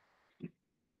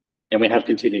 And we have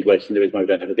continued working, the reason why we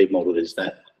don't have a big model is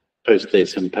that post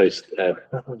this and post,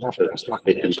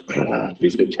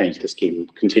 these will change the scheme,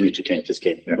 continue to change the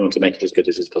scheme. We want to make it as good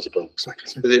as is possible.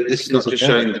 But this is not just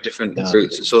showing the different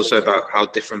routes, it's also about how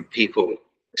different people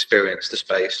experience the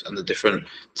space and the different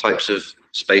types of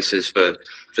spaces for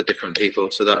different people.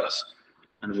 So that's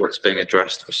and what's being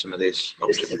addressed for some of these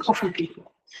options.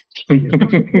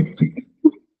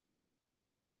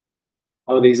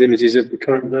 Are these images of the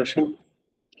current version?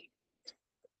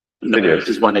 No, this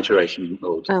is one iteration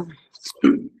old. Oh.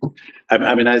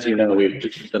 I mean, as you know, we've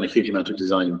done a huge amount of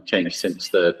design change since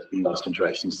the last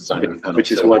interactions design.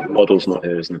 Which is why the model's not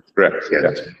here, isn't it? Correct, yeah.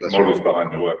 The model's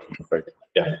behind the work.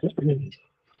 Yeah.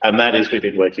 And that is, we've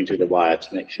been working through the wire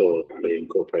to make sure we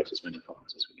incorporate as many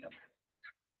parts as we can.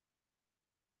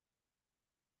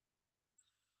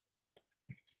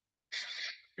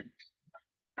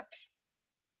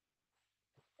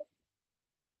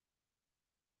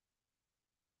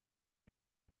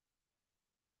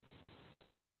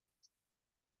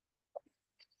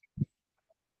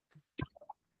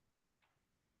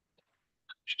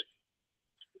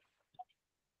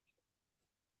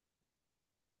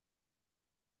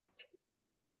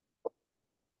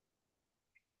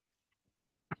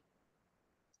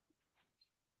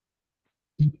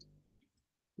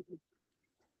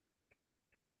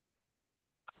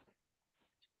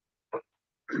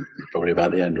 Probably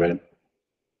about the end, right?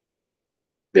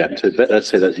 Yeah, so let's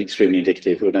say that's extremely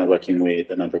indicative. We're now working with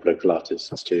a number of local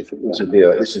artists too.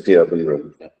 This is the urban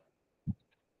room.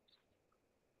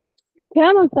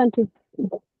 Piano centre.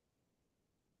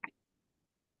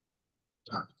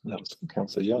 That was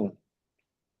Councillor Young.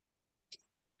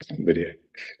 Video.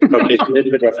 Probably a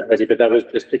little bit rough and ready, but that was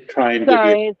just to try and give you.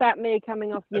 Sorry, is that me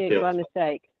coming off mute by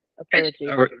mistake? Apologies.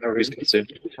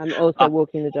 I'm also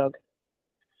walking the dog.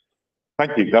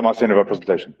 Thank you. That marks the end of our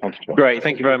presentation. Thank you, John. Great,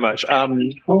 thank you very much. I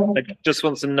just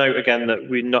want to note again that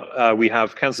we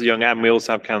have Councillor Young and we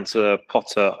also have Councillor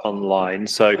Potter online.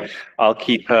 So I'll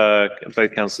keep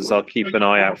both councillors. I'll keep an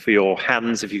eye out for your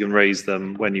hands if you can raise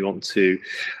them when you want to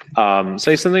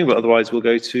say something. But otherwise, we'll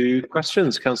go to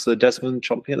questions. Councillor Desmond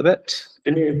chomping at the bit.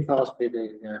 Can you pass me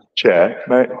the, Chair,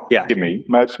 Yeah. may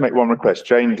I just make one request?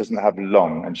 Jane doesn't have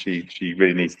long and she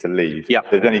really needs to leave. Yeah.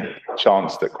 If there's any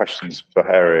chance that questions for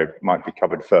her area might be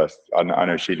covered first, I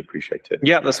know she'd appreciate it.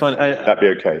 Yeah, that's fine. That'd be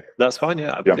okay. That's fine.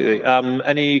 Yeah, absolutely.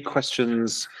 Any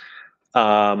questions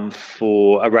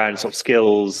for around sort of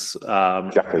skills,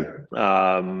 Exactly.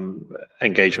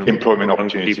 engagement, Employment young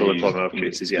opportunities. people, employment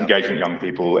opportunities? Yeah. Engagement, young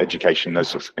people, education, those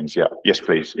sorts of things. Yeah. Yes,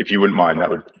 please. If you wouldn't mind, that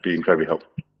would be incredibly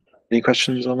helpful. Any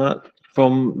questions on that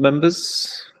from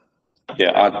members?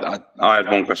 Yeah, I had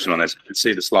one question on this. I can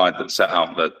see the slide that set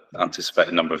out the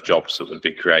anticipated number of jobs that would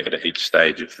be created at each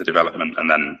stage of the development and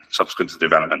then subsequent to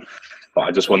development. But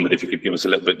I just wondered if you could give us a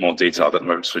little bit more detail, that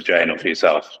whether it's for Jane or for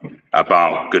yourself,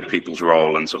 about Good People's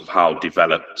role and sort of how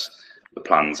developed the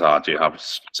plans are. Do you have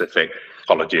specific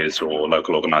colleges or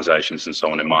local organisations and so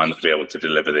on in mind that be able to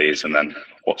deliver these, and then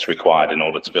what's required in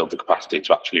order to build the capacity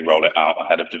to actually roll it out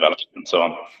ahead of development and so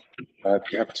on?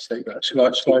 Be happy to take that.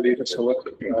 Shall I leave it to work?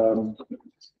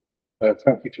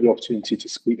 Thank you for the opportunity to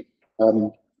speak.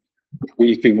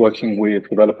 We've been working with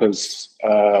developers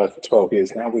for 12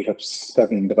 years now. We have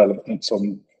 7 developments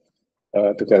on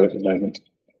the go at the moment.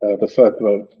 The first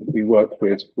development we worked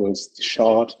with was the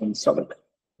Shard in Southwark,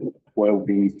 where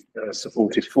we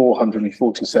supported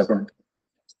 447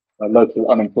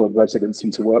 local unemployed residents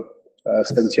into work,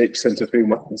 78% of whom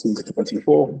were under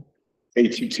 24.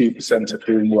 82% of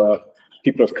whom were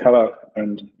people of colour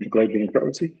and grade being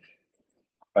priority.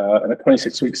 And at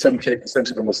 26 weeks, 78%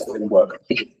 of them were still in work.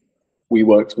 We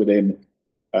worked within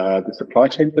the supply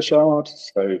chain of the Shard,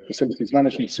 so facilities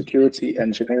management, security,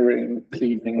 engineering,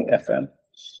 cleaning, FM.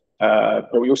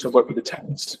 But we also worked with the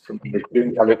tenants, from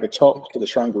Doon Valley at the top to the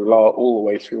Shangri-La, all the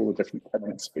way through all the different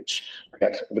tenants, which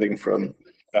get everything from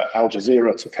Al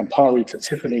Jazeera to Campari to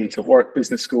Tiffany to Warwick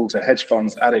Business School to hedge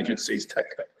funds, ad agencies, tech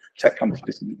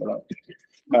companies.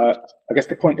 I guess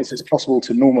the point is it's possible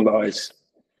to normalise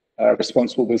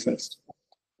responsible business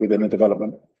within a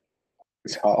development.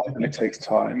 It's hard and it takes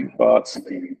time, but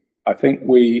I think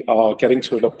we are getting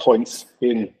to a point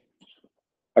in,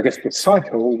 I guess, the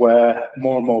cycle where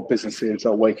more and more businesses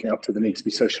are waking up to the need to be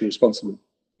socially responsible.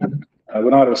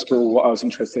 When I was at school, what I was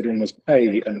interested in was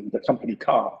pay and the company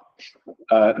car.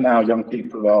 Now young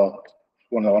people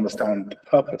want to understand the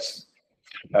purpose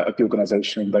of the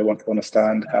organisation. They want to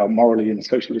understand how morally and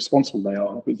socially responsible they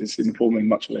are, because it's informing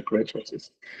much of their career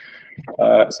choices.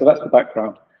 So that's the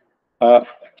background.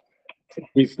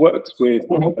 We've worked with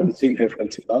the team here for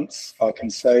 18 months. I can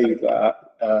say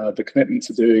that the commitment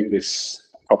to doing this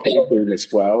properly, doing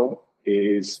this well,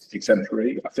 is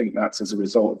exemplary. I think that's as a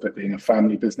result of it being a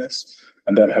family business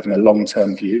and them having a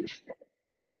long-term view.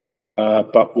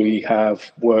 But we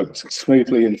have worked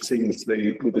smoothly and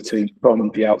seamlessly with the team from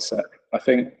the outset. I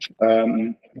think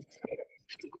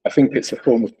it's a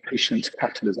form of patient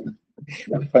capitalism.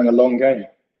 We're playing a long game.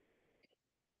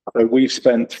 So we've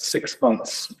spent 6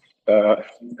 months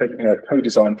taking a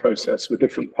co-design process with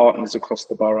different partners across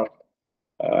the borough.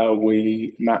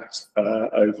 We mapped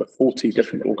over 40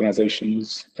 different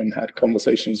organisations and had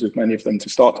conversations with many of them to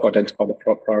start to identify the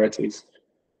priorities.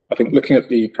 I think looking at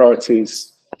the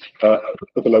priorities for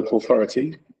the local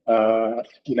authority,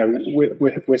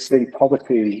 we're seeing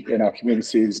poverty in our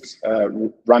communities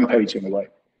rampaging away.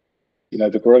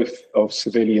 The growth of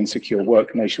civilly insecure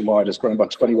work nationwide has grown by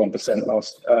 21%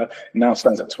 now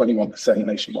stands at 21%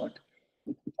 nationwide.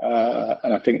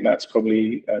 And I think that's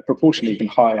probably proportionally even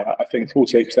higher. I think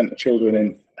 48% of children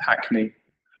in Hackney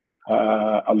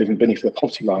are living beneath the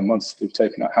poverty line once we've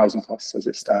taken out housing costs as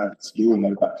it stands. You all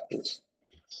know that, of course.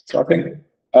 So I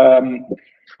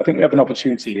think we have an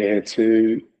opportunity here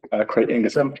to create an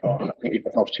exemplar. I think we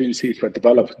have an opportunity for a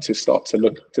developer to start to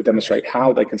look to demonstrate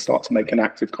how they can start to make an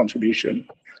active contribution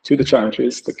to the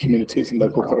challenges that communities and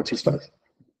local authorities face.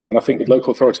 And I think with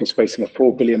local authorities facing a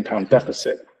 £4 billion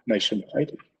deficit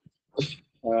nationwide,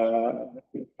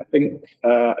 I think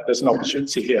there's an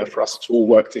opportunity here for us to all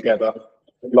work together,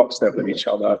 lockstep with each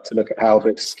other, to look at how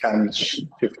this can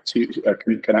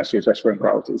actually address our own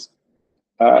priorities.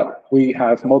 We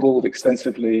have modelled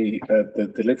extensively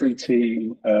the delivery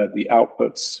team, the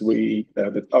outputs.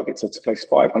 The targets are to place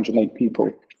 508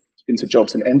 people into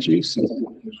jobs in end use and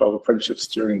 12 apprenticeships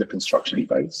during the construction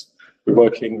phase. We're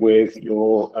working with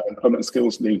your employment and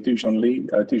skills lead,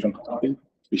 Dujan Hadi,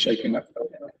 be shaping that.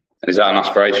 Is that an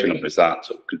aspiration, or is that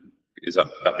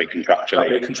be contractual?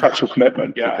 That'd be a contractual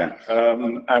commitment, yeah.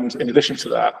 Okay. And in addition to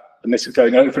that, and this is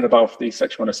going over and above the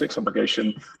Section 106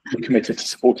 obligation, we're committed to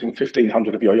supporting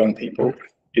 1,500 of your young people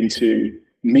into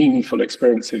meaningful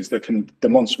experiences that can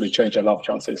demonstrably change their life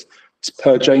chances.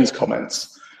 Per Jane's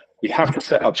comments, we have to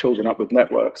set our children up with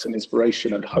networks and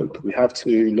inspiration and hope. We have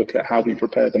to look at how we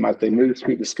prepare them as they move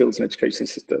through the skills and education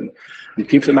system and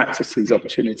give them access to these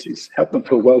opportunities, help them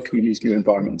feel welcome in these new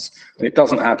environments. And it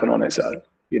doesn't happen on its own.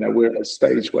 You know, we're at a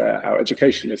stage where our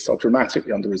educationists are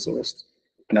dramatically under-resourced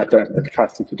and don't have the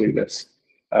capacity to do this.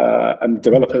 And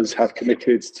developers have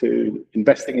committed to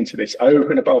investing into this over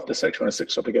and above the Section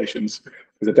 106 obligations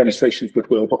as a demonstration of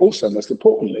goodwill, but also, most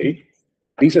importantly,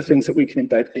 these are things that we can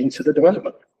embed into the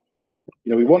development.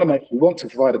 You know, we want to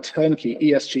provide a turnkey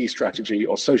ESG strategy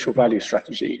or social value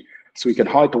strategy so we can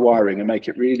hide the wiring and make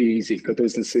it really easy for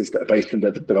businesses that are based in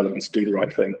the development to do the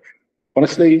right thing.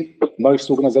 Honestly, most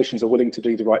organizations are willing to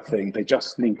do the right thing. They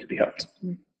just need to be helped.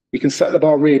 We can set the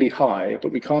bar really high,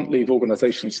 but we can't leave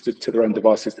organizations to their own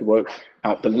devices to work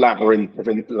out the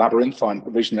labyrinthine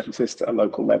provision that exists at a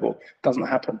local level. It doesn't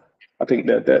happen. I think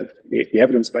that the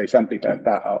evidence base amply back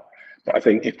that up. But I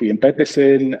think if we embed this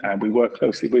in and we work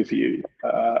closely with you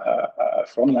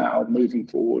from now moving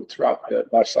forward throughout the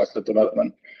life cycle of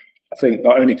development, I think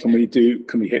not only can we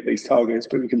hit these targets,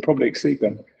 but we can probably exceed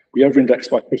them. We over-index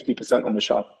by 50% on the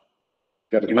Shard.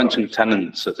 You mentioned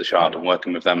tenants at the Shard and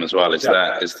working with them as well.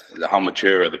 How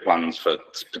mature are the plans for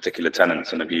particular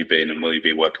tenants, and have you been and will you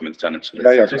be working with tenants? We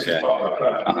are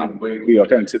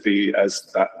going to be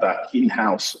as that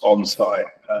in-house, on-site,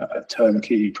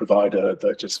 turnkey provider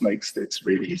that just makes it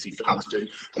really easy for them to do.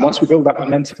 And once we build that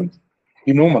momentum,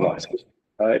 you normalise it.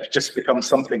 It just becomes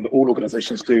something that all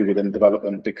organisations do within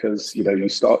development, because you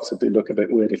start to look a bit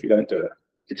weird if you don't do it.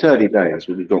 It's early days,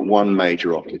 but we've got one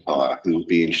major occupier who would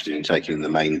be interested in taking the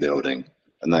main building,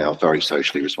 and they are very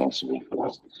socially responsible.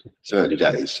 It's early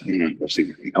days.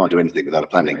 Obviously, you can't do anything without a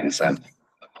planning consent.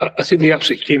 I think the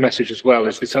absolute key message as well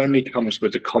is this only comes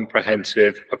with a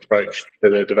comprehensive approach to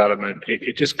the development.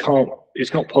 It just can't,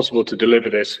 it's not possible to deliver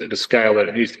this at a scale that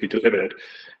it needs to be delivered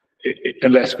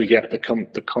unless we get the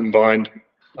combined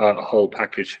whole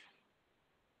package.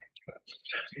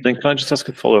 Then can I just ask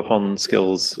a follow-up on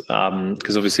skills?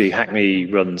 Because obviously Hackney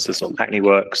runs this sort of Hackney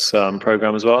Works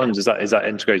program as well, and is that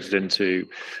integrated into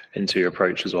your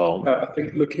approach as well? I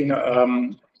think looking at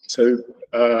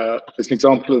there's an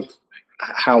example of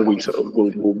how we sort of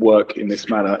will work in this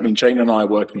manner. I mean, Jane and I are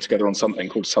working together on something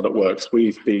called Southwark Works.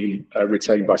 We've been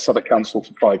retained by Southwark Council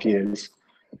for 5 years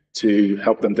to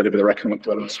help them deliver their economic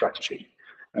development strategy,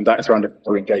 and that is around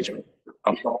our engagement.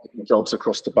 Jobs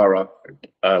across the borough,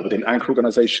 within anchor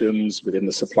organisations, within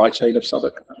the supply chain of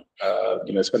Southwark,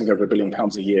 spending over £1 billion a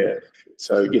year.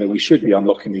 So, we should be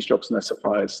unlocking these jobs and their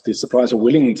suppliers. The suppliers are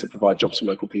willing to provide jobs for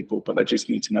local people, but they just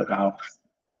need to know how.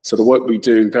 So the work we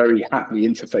do very happily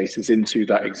interfaces into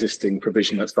that existing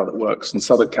provision at Southwark Works, and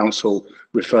Southwark Council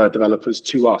refer developers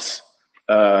to us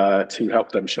to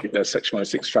help them shape their Section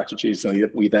 106 strategies,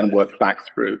 and we then work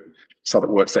back through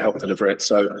Southwark Works to help deliver it.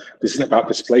 So this isn't about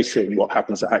displacing what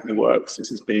happens at Hackney Works.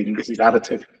 This is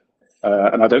additive,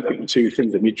 and I don't think the two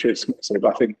things are mutually exclusive.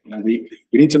 I think we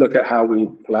need to look at how we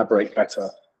collaborate better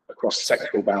across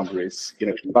sectoral boundaries.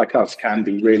 Like us can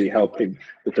be really helping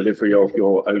the delivery of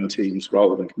your own teams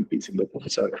rather than competing with them.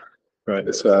 So right,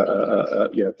 it's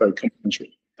very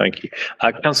complementary. Thank you.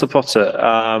 Councillor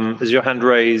Potter, is your hand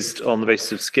raised on the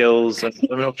basis of skills and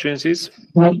employment opportunities?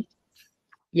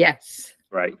 Yes.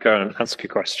 Right, go on and ask your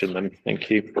question then. Thank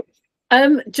you.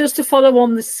 Just to follow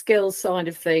on the skills side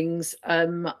of things,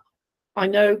 I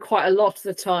know quite a lot of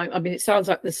the time, I mean, it sounds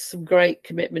like there's some great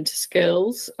commitment to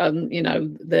skills.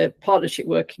 The partnership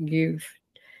working you've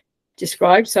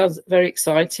described sounds very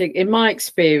exciting. In my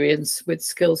experience with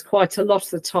skills, quite a lot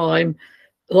of the time,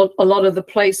 a lot of the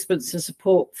placements and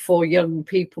support for young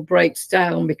people breaks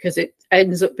down because it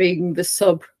ends up being the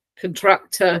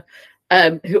subcontractor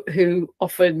who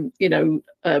often,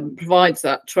 provides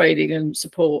that training and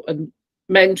support and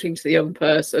mentoring to the young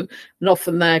person, and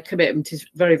often their commitment is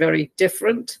very, very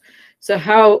different. So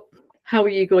how are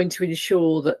you going to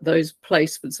ensure that those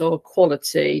placements are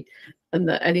quality and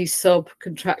that any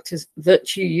subcontractors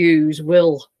that you use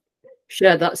will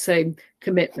share that same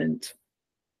commitment?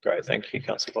 Great, thank you,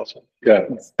 Councillor Potter. Yeah,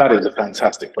 that is a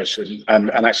fantastic question,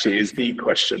 and actually is the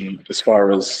question as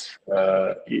far as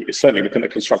certainly within the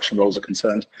construction roles are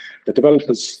concerned. The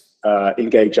developers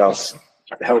engage us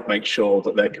to help make sure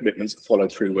that their commitments are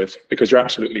followed through with, because you're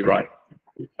absolutely right.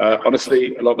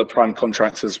 Honestly, a lot of the prime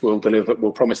contractors will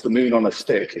promise the moon on a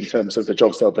stick in terms of the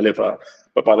jobs they'll deliver,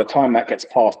 but by the time that gets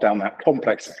passed down that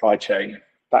complex supply chain,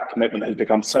 that commitment has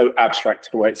become so abstract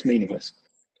to the way it's meaningless.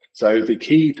 So the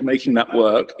key to making that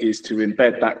work is to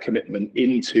embed that commitment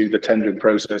into the tendering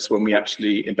process when we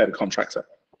actually embed a contractor.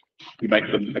 We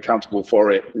make them accountable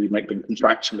for it. We make them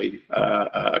contractually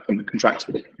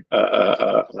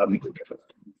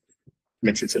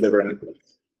committed to delivering.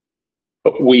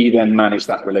 But we then manage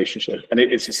that relationship. And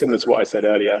it's similar to what I said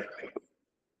earlier.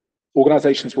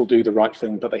 Organisations will do the right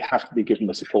thing, but they have to be given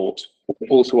the support.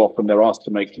 All too often they're asked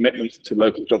to make commitments to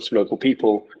local jobs for local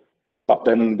people, but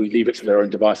then we leave it to their own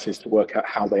devices to work out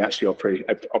how they actually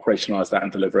operationalise that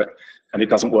and deliver it. And it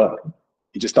doesn't work.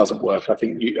 It just doesn't work. I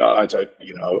think, I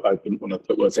wouldn't want to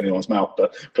put words in anyone's mouth,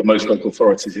 but for most local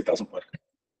authorities, it doesn't work.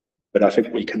 But I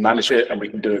think we can manage it and we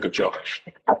can do a good job,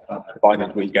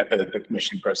 provided we get the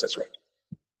commissioning process right.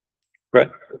 Great.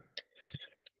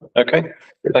 Okay,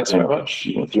 thanks very much.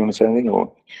 Do you want to say anything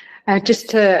or? Just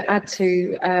to add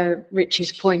to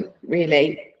Rich's point,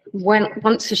 really,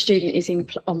 once a student is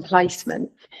on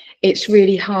placement, it's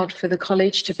really hard for the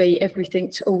college to be everything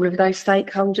to all of those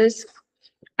stakeholders.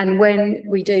 And when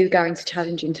we do go into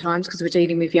challenging times, because we're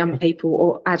dealing with young people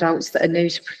or adults that are new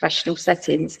to professional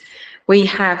settings, we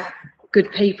have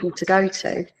good people to go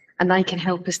to, and they can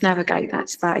help us navigate that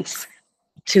space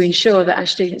to ensure that our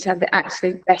students have the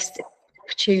absolute best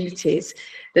opportunities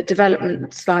that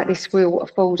developments like this will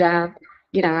afford our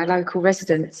local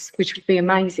residents, which would be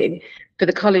amazing for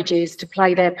the colleges to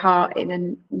play their part in.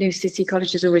 And New City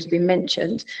College has already been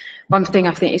mentioned. One thing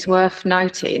I think is worth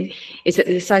noting is that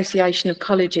the Association of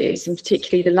Colleges, and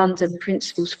particularly the London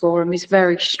Principals Forum, is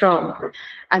very strong.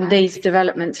 And these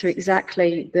developments are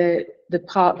exactly the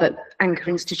part that anchor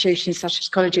institutions such as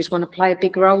colleges want to play a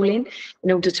big role in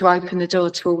order to open the door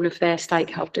to all of their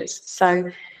stakeholders. So,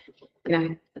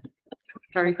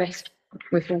 very best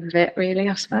with all of it, really,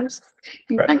 I suppose.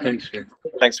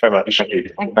 Thanks very much.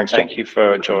 Thank you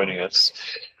for joining us.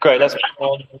 Great, let's move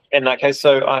on in that case.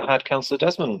 So I had Councillor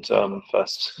Desmond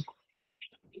first.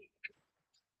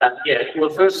 Well,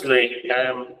 firstly,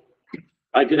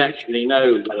 I did actually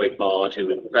know Lloyd Bard, who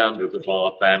was the founder of the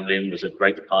Bard family and was a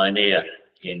great pioneer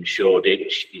in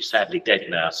Shoreditch. He's sadly dead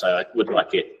now, so I would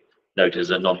like it noted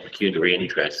as a non-pecuniary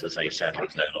interest, as they sadly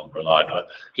is no longer alive. But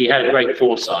he had great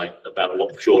foresight about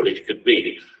what Shoreditch could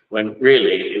be, when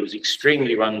really it was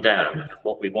extremely run down.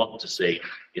 What we want to see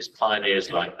is pioneers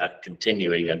like that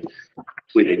continuing and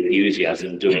with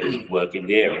enthusiasm doing work in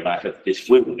the area. And I hope this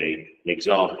will be an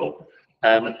example.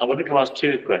 I wanted to ask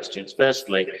two questions.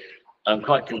 Firstly, I'm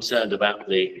quite concerned about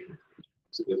the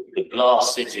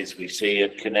glass cities we see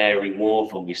at Canary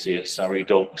Wharf and we see at Surrey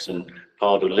Docks and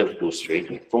part of Liverpool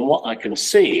Street. From what I can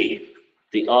see,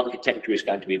 the architecture is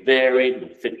going to be varied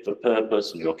and fit for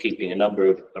purpose, and you're keeping a number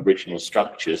of original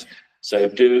structures. So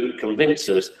do convince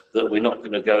us that we're not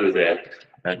going to go there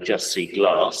and just see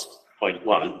glass, point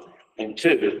one. And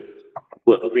two,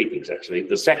 well, three things actually.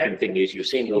 The second thing is you've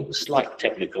seen the slight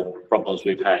technical problems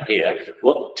we've had here.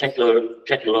 What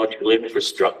technological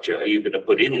infrastructure are you going to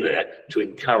put in there to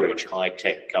encourage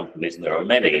high-tech companies? And there are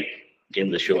many in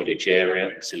the Shoreditch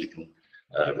area, Silicon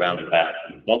roundabout,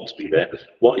 want to be there.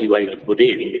 What are you able to put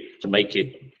in to make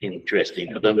it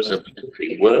interesting for those that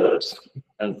are worse?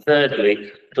 And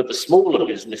thirdly, for the smaller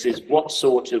businesses, what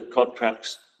sort of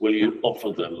contracts will you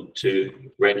offer them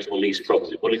to rent or lease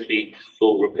property? Will it be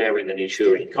for repairing and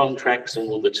insuring contracts, and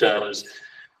will the terms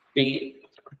be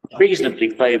reasonably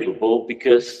favourable?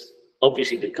 Because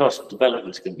obviously the cost of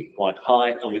development can be quite high,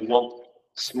 and we want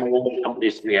small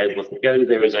companies to be able to go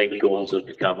there as acorns and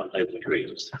become open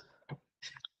trees.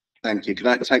 Thank you. Can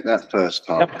I take that first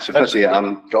part? Yep. So firstly,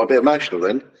 got a bit emotional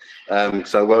then.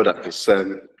 So well done, because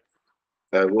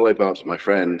Roy Bart's my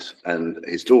friend, and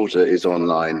his daughter is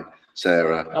online,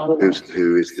 Sarah,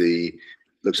 who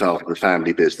looks after the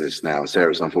family business now.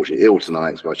 Sarah's unfortunately ill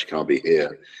tonight, so she can't be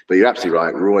here. But you're absolutely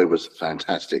right. Roy was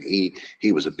fantastic.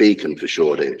 He was a beacon for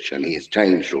Shoreditch, and he has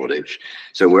changed Shoreditch.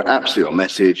 So we're absolutely on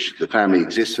message. The family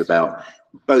exists about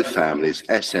both families,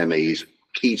 SMEs,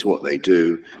 key to what they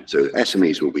do. So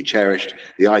SMEs will be cherished.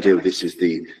 The idea of this is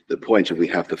the point of we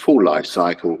have the full life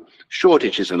cycle.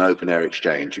 Shoreditch is an open air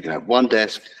exchange. You can have one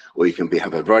desk, or you can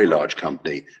have a very large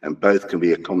company, and both can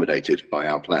be accommodated by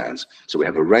our plans. So we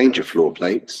have a range of floor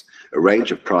plates, a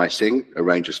range of pricing, a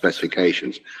range of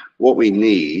specifications. What we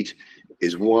need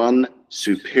is one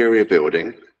superior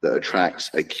building that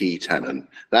attracts a key tenant.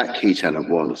 That key tenant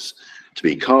wants to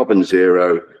be carbon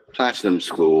zero, platinum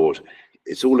scored.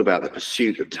 It's all about the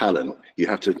pursuit of talent. You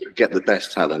have to get the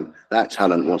best talent. That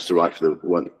talent wants to work for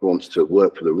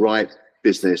the right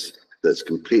business that's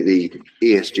completely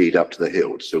ESG'd up to the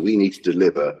hilt. So we need to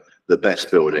deliver the best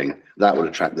building that will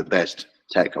attract the best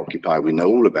tech occupier. We know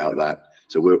all about that,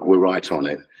 so we're right on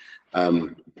it.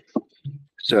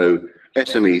 So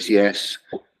SMEs, yes,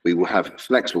 we will have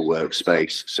flexible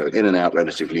workspace, so in and out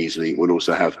relatively easily. We'll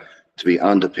also have to be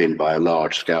underpinned by a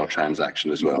large scale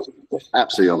transaction as well.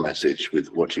 Absolutely on message with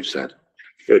what you've said.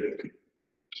 Good.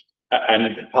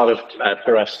 And part of,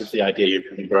 for us, is the idea you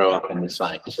can grow up in the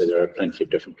site. So there are plenty of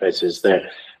different places there.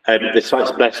 The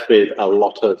site's blessed with a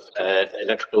lot of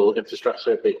electrical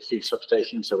infrastructure, big, huge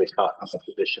substations. So we start from a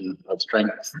position of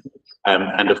strength.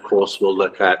 And of course, we'll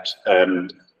look at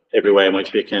every way in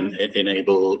which we can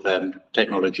enable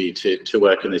technology to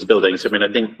work in these buildings. I mean,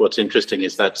 I think what's interesting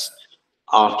is that's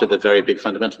after the very big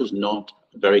fundamentals, not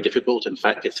very difficult. In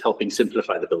fact, it's helping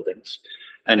simplify the buildings.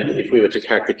 And if we were to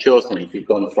caricature things, we've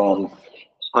gone from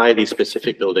highly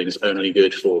specific buildings only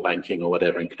good for banking or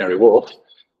whatever in Canary Wharf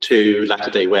to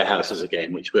latter-day warehouses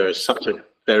again, which were such a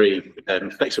very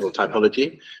flexible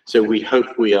typology. So we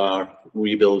hope we are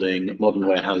rebuilding modern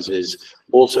warehouses,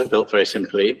 also built very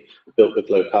simply, built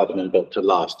with low carbon and built to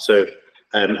last. So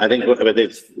I think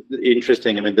it's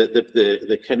interesting. I mean,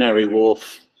 the Canary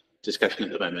Wharf discussion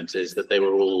at the moment is that they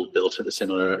were all built at a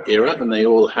similar era, and they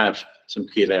all have some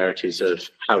peculiarities of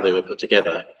how they were put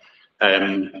together.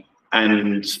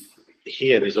 And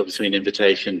here there's obviously an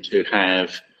invitation to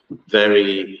have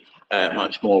very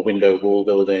much more window wall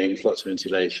buildings, lots of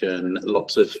insulation,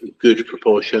 lots of good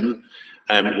proportion.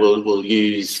 We'll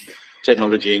use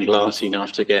technology in glass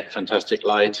enough to get fantastic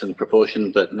light and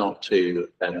proportion, but not to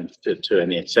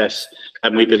any excess.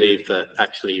 And we believe that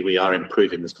actually we are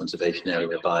improving this conservation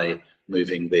area by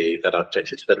moving that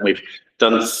architecture to that. And we've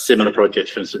done similar projects,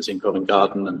 for instance, in Covent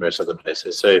Garden and various other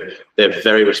places. So they're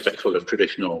very respectful of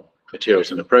traditional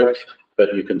materials and approach,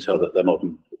 but you can tell that they're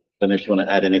modern. And if you want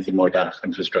to add anything more about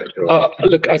infrastructure.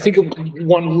 Look, I think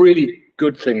one really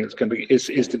good thing that's going to be is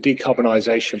the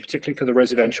decarbonisation, particularly for the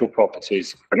residential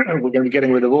properties. We're going to be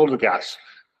getting rid of all the gas,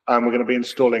 and we're going to be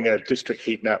installing a district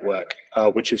heat network,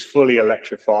 which is fully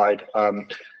electrified.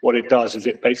 What it does is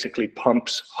it basically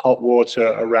pumps hot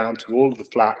water around to all of the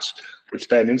flats, which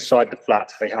then inside the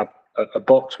flats they have a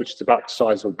box which is about the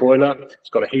size of a boiler. It's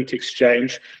got a heat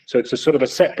exchange, so it's a sort of a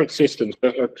separate system.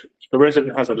 If the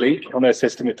resident has a leak on their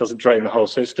system, it doesn't drain the whole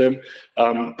system,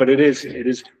 but it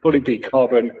is fully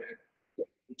decarbon.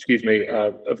 Excuse me,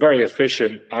 very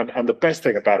efficient. And the best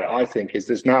thing about it, I think, is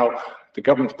there's now the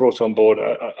government's brought on board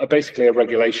basically a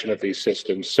regulation of these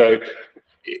systems. So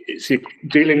it's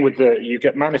dealing with you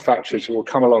get manufacturers who will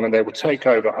come along and they will take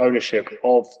over ownership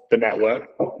of the network.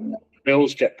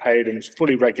 Bills get paid and it's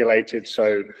fully regulated,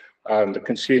 so the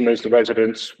consumers, the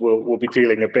residents will be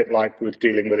dealing a bit like we're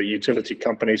dealing with a utility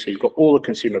company. So you've got all the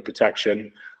consumer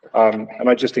protection, and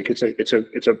I just think it's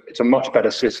a much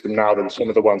better system now than some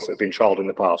of the ones that have been trialled in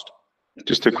the past.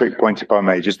 Just a quick point, if I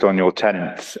may, just on your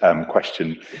tenants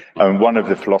question. One of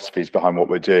the philosophies behind what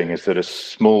we're doing is that a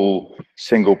small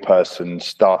single-person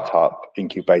startup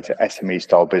incubator SME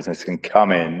style business can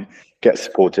come in, get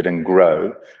supported and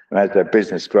grow. And as their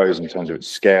business grows in terms of its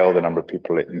scale, the number of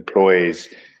people it employs,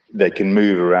 they can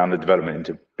move around the development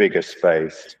into bigger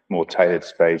space, more tailored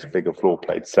space, bigger floor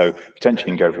plates. So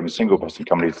potentially you can go from a single person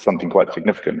company to something quite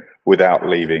significant without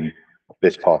leaving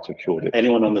this part of Shoreditch.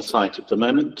 Anyone on the site at the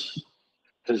moment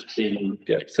has been...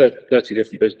 Yeah, 30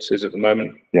 different businesses at the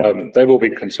moment. Yeah. They've all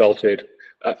been consulted.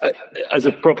 As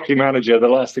a property manager, the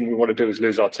last thing we want to do is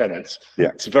lose our tenants. Yeah.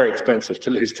 It's very expensive to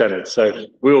lose tenants. So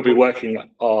we will be working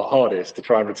our hardest to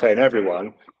try and retain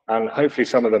everyone. And hopefully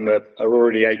some of them are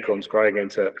already acorns growing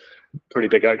into pretty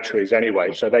big oak trees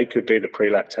anyway. So they could be the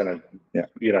pre-let tenant. Yeah.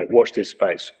 You know, watch this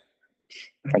space.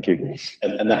 Thank you.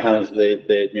 And the house,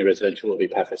 the new residential will be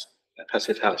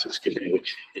passive house, excuse me,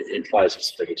 which implies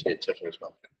stability, etc. as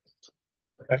well.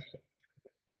 Okay.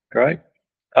 Great.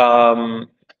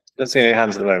 Don't see any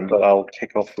hands at the moment, but I'll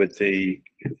kick off with the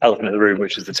elephant in the room,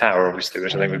 which is the tower, obviously,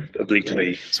 which I think we've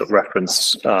obliquely sort of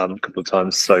referenced a couple of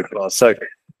times so far. So,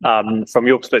 from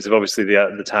your perspective, obviously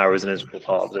the tower is an integral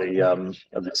part of the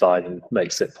design and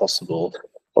makes it possible.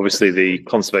 Obviously, the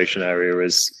conservation area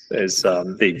is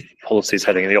the policy is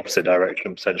heading in the opposite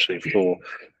direction potentially for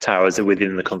towers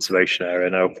within the conservation area.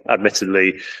 Now,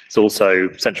 admittedly, it's also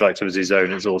central activity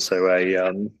zone is also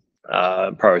a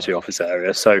priority office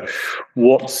area. So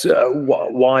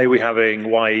why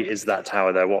is that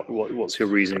tower there? What's your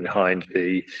reason behind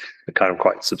the kind of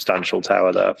quite substantial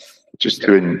tower there? Just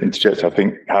to interject, I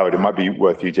think, Howard, it might be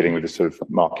worth you dealing with the sort of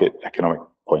market economic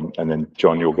point, and then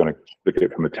John, you're going to look at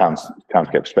it from a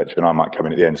townscape perspective, and I might come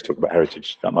in at the end to talk about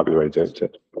heritage. That might be the way to do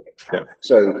it. Yeah.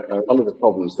 So one of the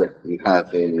problems that you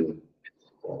have in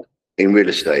real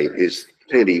estate is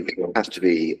clearly there has to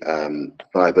be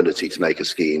viability to make a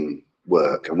scheme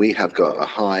work, and we have got a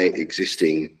high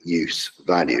existing use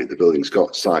value. The building's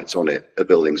got sites on it,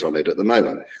 buildings on it at the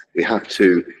moment. We have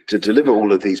to deliver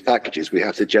all of these packages, we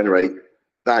have to generate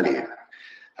value.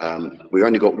 We've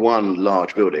only got one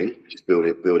large building, which is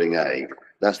building A.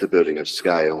 That's the building of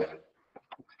scale.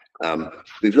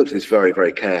 We've looked at this very,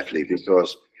 very carefully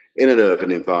because in an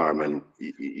urban environment,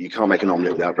 you can't make an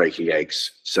omelette without breaking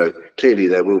eggs. So clearly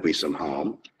there will be some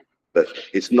harm, but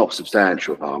it's not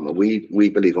substantial harm. And we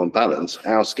believe on balance,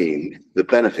 our scheme, the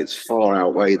benefits far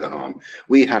outweigh the harm.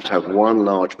 We have to have one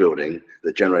large building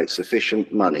that generates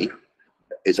sufficient money,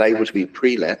 is able to be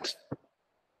pre-let,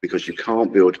 because you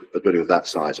can't build a building of that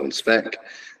size on spec.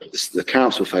 The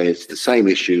council faced the same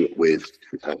issue with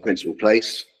Principal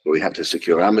Place, where we had to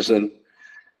secure Amazon.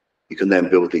 You can then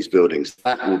build these buildings.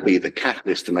 That will be the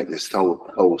catalyst to make this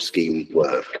whole scheme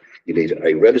work. You need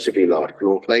a relatively large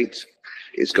floor plate.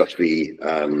 It's got to be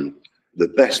the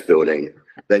best building.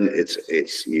 Then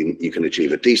you can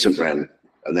achieve a decent rent,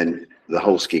 and then the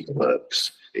whole scheme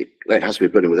works. It has to be a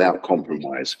building without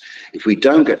compromise. If we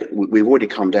don't get, we've already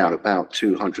come down about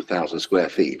 200,000 square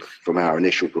feet from our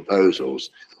initial proposals.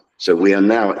 So we are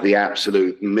now at the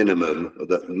absolute minimum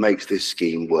that makes this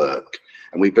scheme work.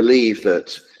 And we believe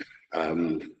that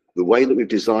the way that we've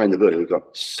designed the building, we've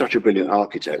got such a brilliant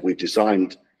architect. We've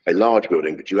designed a large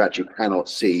building, but you actually cannot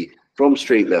see from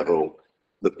street level.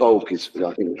 The bulk is,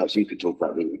 I think perhaps you could talk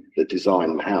about the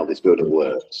design and how this building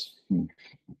works.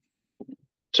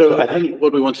 So I think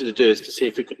what we wanted to do is to see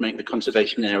if we could make the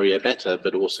conservation area better,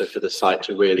 but also for the site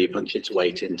to really punch its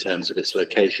weight in terms of its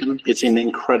location. It's an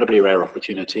incredibly rare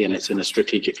opportunity and it's in a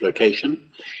strategic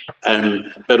location.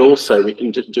 But also we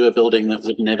can do a building that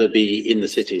would never be in the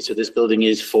city. So this building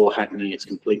is for Hackney. It's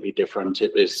completely different.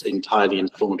 It is entirely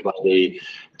informed by the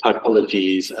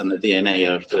typologies and the DNA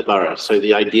of the borough. So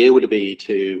the idea would be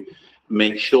to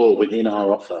make sure within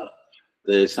our offer,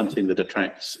 there's something that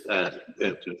attracts a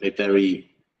very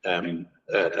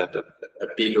a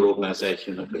bigger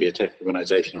organisation, that could be a tech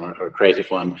organisation or a creative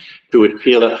one, who would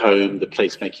feel at home. The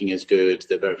placemaking is good.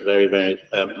 They're very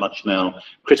much now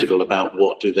critical about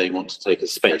what do they want to take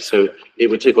as space. So it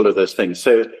would take all of those things.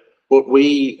 So what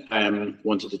we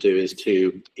wanted to do is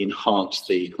to enhance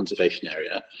the conservation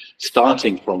area,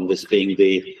 starting from this being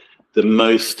the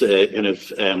most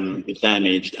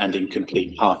damaged and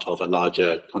incomplete part of a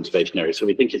larger conservation area. So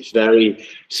we think it's very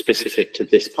specific to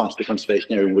this part of the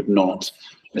conservation area and would not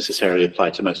necessarily apply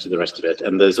to most of the rest of it.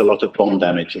 And there's a lot of bomb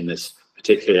damage in this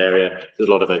particular area. There's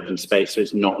a lot of open space, so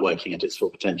it's not working at its full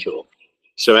potential.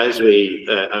 So as we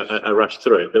rush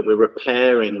through it, but we're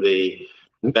repairing the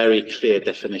very clear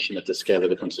definition of the scale of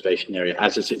the conservation area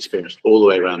as it's experienced all the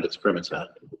way around its perimeter.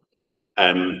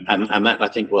 And that I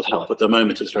think will help. At the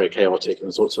moment it's very chaotic and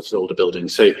there's all sorts of older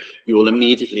buildings. So you will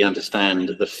immediately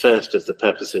understand the first of the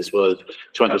purposes was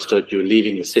to understand you're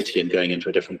leaving the city and going into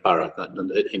a different borough.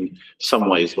 And in some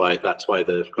ways that's why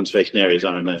the conservation areas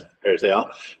are in the areas they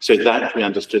are. So that we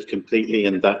understood completely,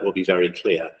 and that will be very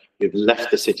clear. We've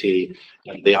left the city,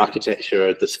 the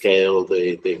architecture, the scale,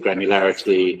 the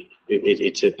granularity.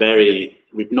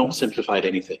 We've not simplified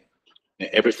anything.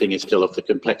 Everything is still of the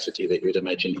complexity that you would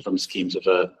imagine from schemes of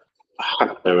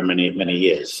over many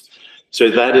years. So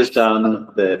that is done,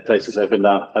 the place is opened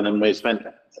up, and then we spent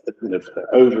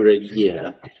over a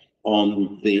year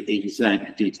on the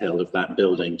exact detail of that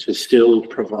building to still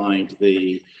provide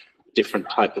the different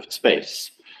type of space,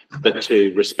 but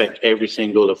to respect every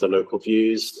single of the local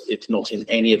views. It's not in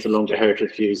any of the longer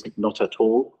heritage views, not at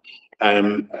all.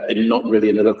 And not really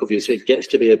in the local view. So it gets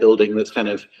to be a building that's kind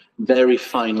of very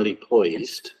finely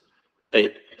poised.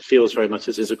 It feels very much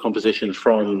as is a composition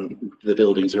from the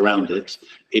buildings around it.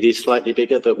 It is slightly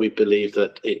bigger, but we believe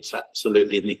that it's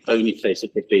absolutely the only place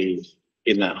it could be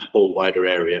in that whole wider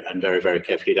area, and very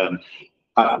carefully done.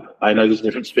 I know there's a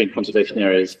difference between conservation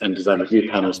areas and design review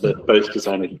panels, but both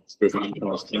design review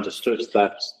panels understood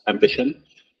that ambition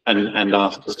and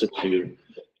asked us to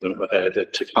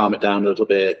calm it down a little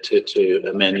bit, to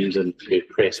amend and to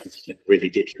create something really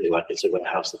digitally like it's a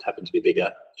warehouse that happened to be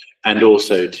bigger, and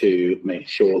also to make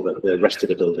sure that the rest of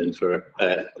the buildings were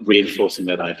reinforcing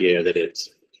that idea that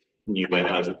it's new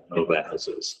warehouses, old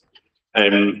warehouses.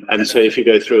 And so if you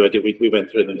go through it, we went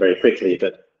through them very quickly,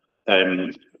 but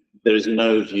there is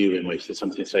no view in which there's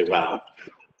something to say, wow.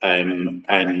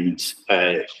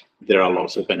 There are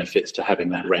lots of benefits to having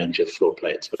that range of floor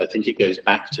plates, but I think it goes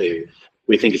back to,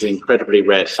 we think it's an incredibly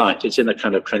rare site. It's in a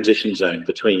kind of transition zone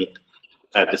between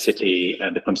the city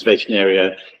and the conservation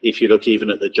area. If you look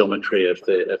even at the geometry of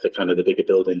the kind of the bigger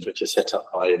buildings, which are set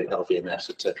up by the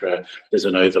LVMS, etc., there's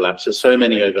an overlap. So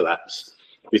many overlaps.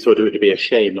 We thought it would be a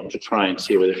shame not to try and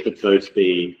see whether it could both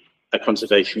be a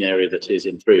conservation area that is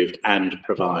improved and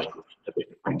provide a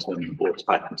bit of quantum or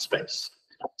type of space.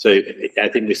 So I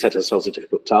think we set ourselves a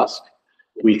difficult task.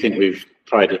 We think we've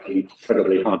tried it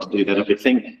incredibly hard to do that. And we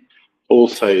think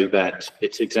also that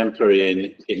it's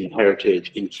exemplary in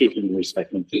heritage, in keeping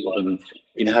respect and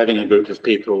in having a group of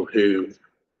people who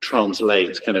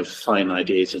translate kind of fine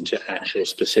ideas into actual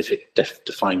specific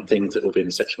defined things that will be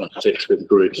in Section 106 with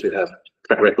groups who have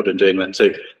track record in doing that. So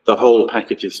the whole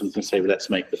package is something to say, let's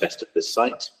make the best of this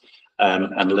site,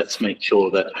 and let's make sure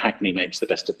that Hackney makes the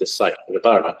best of this site for the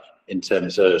borough in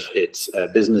terms of its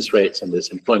business rates and its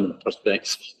employment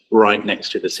prospects right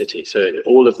next to the city. So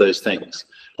all of those things,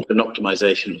 an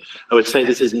optimization. I would say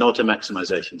this is not a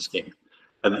maximization scheme.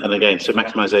 And again, so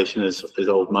maximization is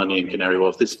old money in Canary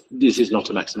Wharf. This is not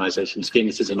a maximization scheme.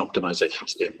 This is an optimization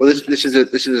scheme. Well, this is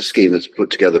a scheme that's put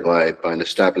together by an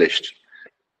established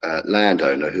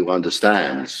landowner who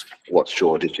understands what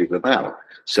Shoreditch is about.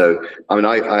 So, I mean,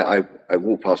 I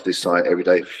walk past this site every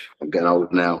day. I'm getting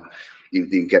old now.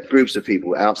 You get groups of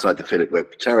people outside the Philip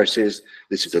Webb terraces.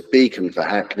 This is a beacon for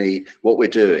Hackney. What we're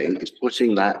doing is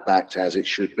putting that back to as it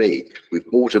should be. We've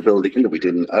bought a building that we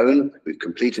didn't own. We've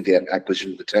completed the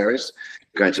acquisition of the terrace.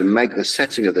 We're going to make the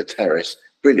setting of the terrace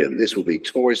brilliant. This will be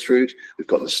tourist route. We've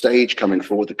got the stage coming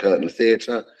forward, the Curtain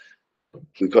Theatre.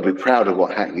 We've got to be proud of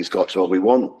what Hackney's got to. We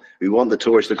want the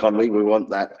tourist economy. We want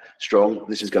that strong.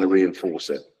 This is going to reinforce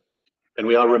it. And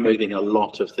we are removing a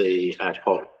lot of the ad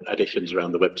hoc additions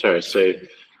around the Webb Terrace. So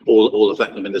all of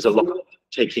that, I mean, there's a lot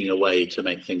taking away to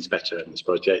make things better in this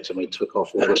project. And we took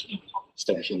off all the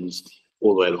extensions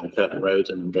all the way along Curtain Road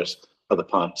and just other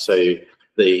parts. So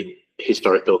the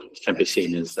historic buildings can be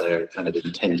seen as their kind of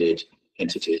intended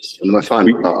entities. And my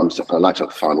final, I like to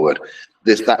have the final word.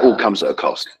 That all comes at a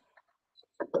cost.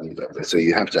 So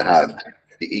you have to have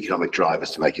the economic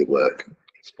drivers to make it work.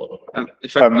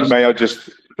 May I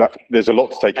just, there's a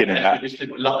lot to take in that. Is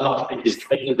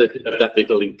making that big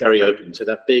building very open. So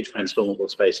that big transformable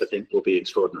space, I think, will be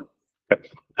extraordinary.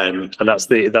 And that's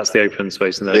the open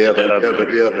space in there. The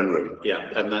urban room. Yeah,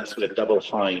 and that's with a double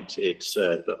height. It's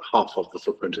half of the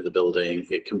footprint of the building.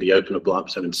 It can be openable up.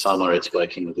 So in summer, it's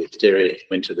working with the exterior. In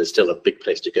winter, there's still a big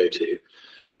place to go to.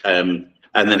 And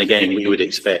then again, we would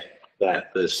expect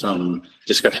that there's some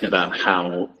discussion about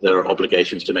how there are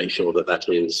obligations to make sure that that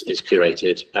is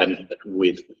curated, and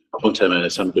with long-term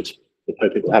owners, some good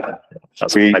hope it will happen.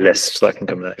 That's on my list, so that can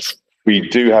come next. We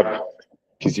do have,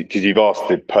 because you've asked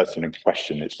the person in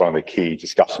question, it's one of the key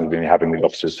discussions we've been having with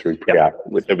officers through pre-app.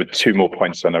 There were two more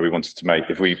points I know we wanted to make.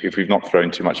 If we've not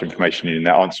thrown too much information in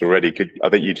that answer already, I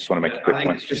think you just want to make a quick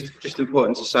point. It's just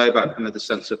important to say about kind of the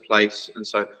sense of place. And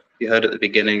so you heard at the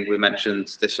beginning, we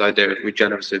mentioned this idea of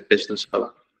regenerative business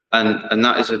hub. And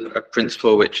that is a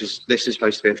principle which is, this is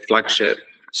supposed to be a flagship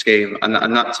scheme. And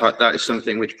that is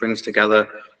something which brings together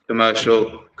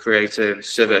commercial, creative,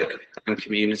 civic and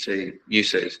community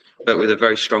uses, but with a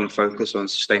very strong focus on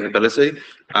sustainability.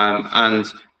 And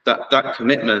that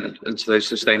commitment into those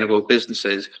sustainable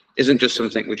businesses isn't just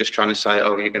something we're just trying to say,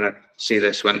 oh, you're going to see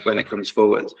this when it comes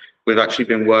forward. We've actually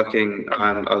been working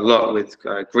a lot with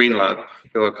Green Lab,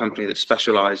 who are a company that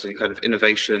specialises in kind of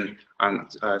innovation and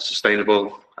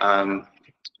sustainable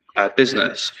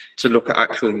business, to look at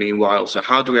actual meanwhile. So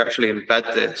how do we actually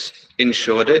embed this in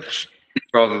Shoreditch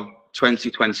from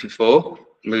 2024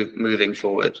 moving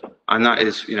forward? And that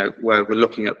is, where we're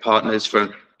looking at partners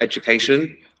from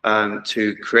education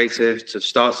to creative to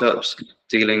startups,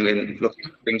 dealing in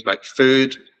things like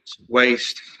food,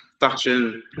 waste,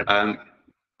 fashion,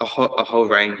 a whole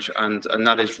range. And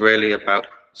that is really about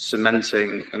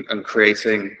cementing and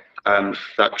creating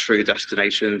that true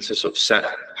destination to sort of set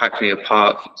Hackney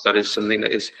apart. That is something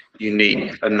that is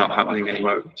unique and not happening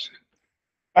anywhere else.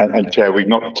 And Chair, we've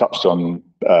not touched on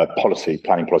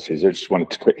planning policies. I just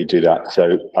wanted to quickly do that.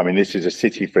 So, I mean, this is a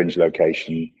city fringe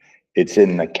location. It's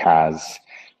in the CAS.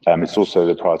 It's also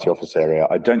the priority office area.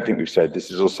 I don't think we've said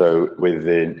this is also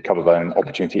within covered by an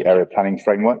opportunity area planning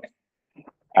framework.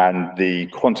 And the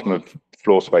quantum of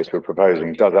floor space we're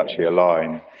proposing does actually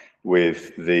align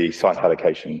with the site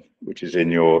allocation, which is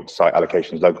in your site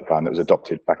allocations local plan that was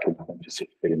adopted back in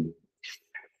 2016.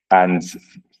 And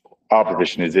our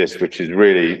position is this, which is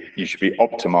really, you should be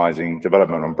optimizing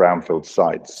development on brownfield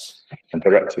sites and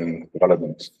directing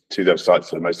development to those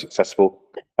sites that are most accessible.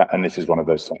 And this is one of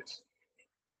those sites.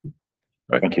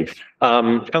 Right. Thank you.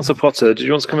 Councillor Potter, did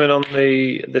you want to come in on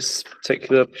this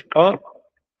particular part?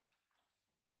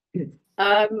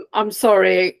 I'm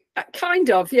sorry, kind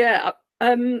of, yeah.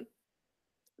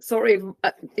 Sorry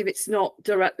if it's not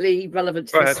directly relevant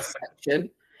to this section.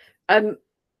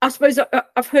 I suppose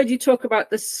I've heard you talk about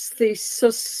the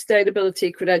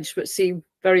sustainability credentials, which seem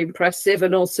very impressive,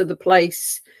 and also the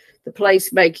place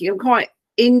making. I'm quite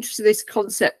into this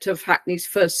concept of Hackney's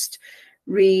first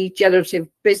regenerative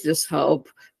business hub,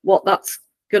 what that's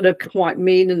going to quite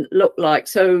mean and look like.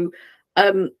 So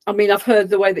I mean, I've heard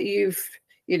the way that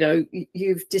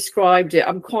you've described it.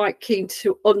 I'm quite keen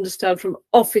to understand from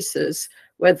officers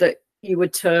whether you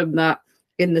would term that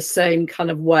in the same kind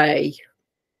of way.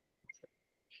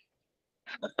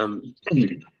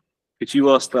 Could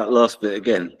you ask that last bit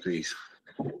again, please?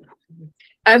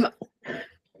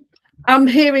 I'm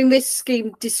hearing this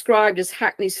scheme described as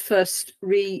Hackney's first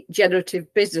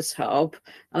regenerative business hub,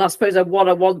 and I suppose what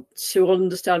I want to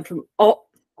understand from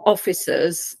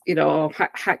officers,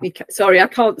 Hackney. Sorry, I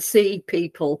can't see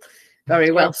people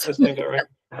very well.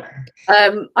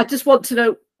 I just want to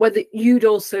know whether you'd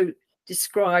also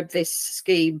describe this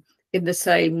scheme in the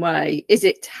same way. Is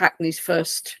it Hackney's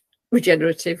first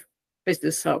regenerative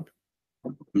business hub?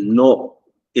 I'm not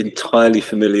entirely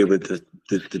familiar with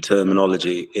the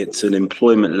terminology. It's an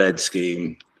employment-led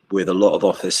scheme with a lot of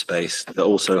office space that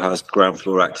also has ground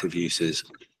floor active uses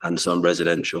and some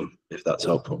residential, if that's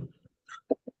helpful.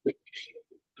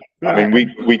 I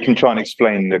mean, we can try and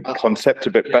explain the concept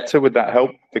a bit better. Would that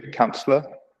help the councillor?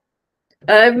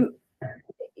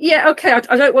 Yeah, okay.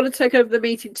 I don't want to take over the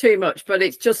meeting too much, but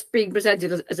it's just being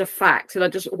presented as a fact, and I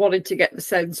just wanted to get the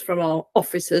sense from our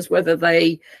officers whether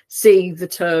they see the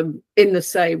term in the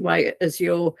same way as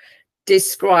you're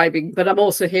describing. But I'm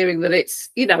also hearing that it's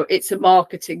a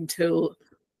marketing tool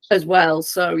as well.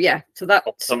 So yeah, so that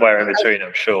somewhere in between,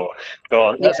 I'm sure. Go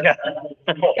on. Let's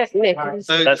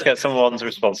get someone's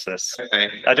response to this. Okay.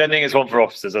 I don't think it's one for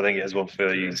officers. I think it's one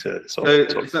for you to sort of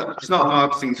talk. It's not a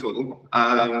marketing tool,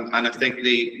 and I think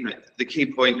the key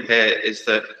point here is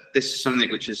that this is something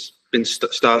which has been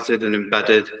started and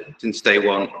embedded since day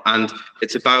one, and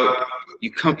it's about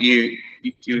you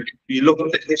look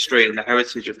at the history and the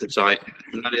heritage of the site,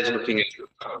 and that is looking at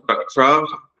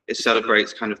craft. It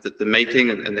celebrates kind of the making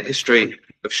and the history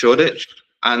of Shoreditch.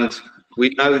 And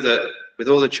we know that with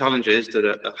all the challenges that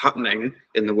are happening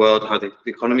in the world, how the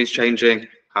economy is changing,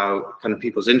 how kind of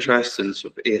people's interests and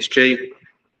sort of ESG,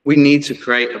 we need to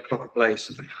create a proper place.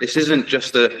 This isn't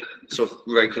just a sort of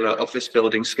regular office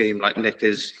building scheme like Nick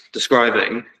is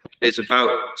describing. It's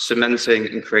about cementing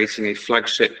and creating a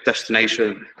flagship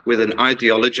destination with an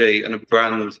ideology and a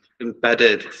brand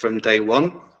embedded from day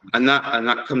one. And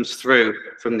that comes through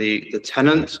from the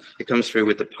tenants. It comes through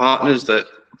with the partners that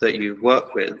you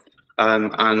work with,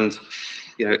 and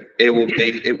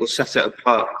it will set it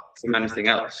apart from anything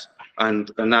else, and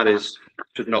that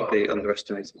should not be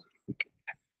underestimated.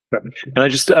 Can I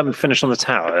just finish on the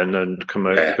tower and then come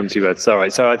to you both?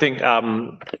 Sorry. So I think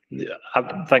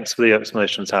thanks for the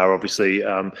explanation of the tower. Obviously,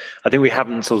 I think we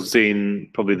haven't sort of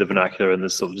seen probably the vernacular and the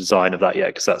sort of design of that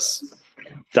yet, because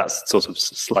that's sort of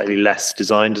slightly less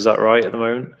designed. Is that right at the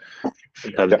moment?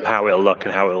 In terms of how it'll look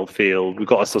and how it'll feel. We've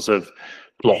got a sort of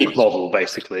block model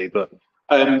basically, but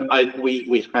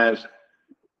we have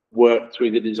worked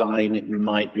through the design. It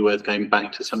might be worth going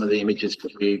back to some of the images for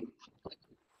you.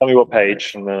 Tell me what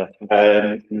page.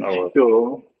 And,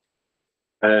 sure.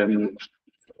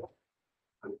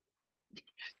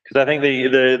 Because I think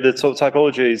the sort of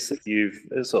typologies that you've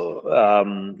sort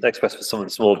of expressed for some of the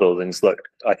small buildings look,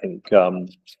 I think,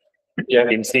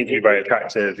 seem to be very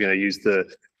attractive. Use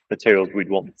the materials we'd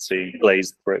want to see,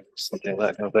 glazed bricks, something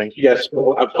like that kind of thing. Yes,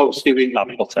 well, obviously so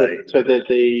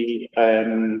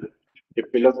if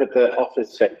we look at the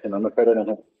office section, I'm afraid I don't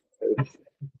have.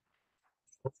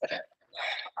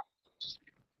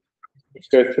 Let's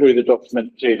go through the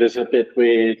document too. There's a bit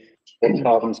with what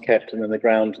carbon's kept, and then the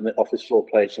ground and the office floor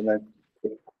plate, and then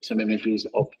some images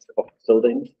of the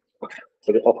building,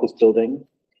 for the office building.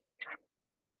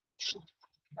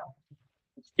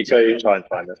 So you try and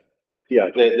find it. Yeah,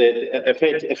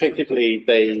 effectively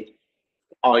they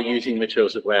are using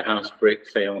materials of warehouse, brick,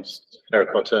 faience,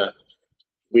 terracotta.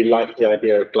 We like the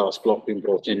idea of glass block being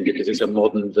brought in because it's a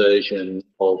modern version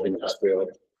of industrial.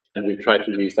 And we've tried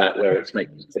to use that where it's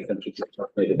making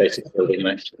the basic building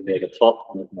actually near the top,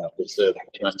 and with the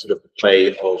sort of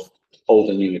play of old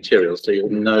and new materials. So you'll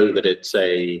know that it's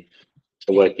a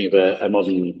working of a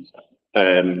modern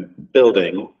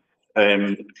building.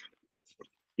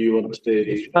 You want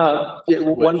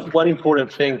to one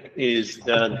important thing is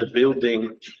that the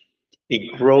building,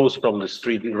 it grows from the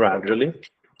street gradually.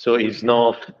 So it's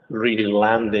not really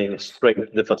landing straight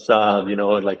at the facade,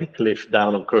 like a cliff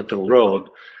down on Curtin Road.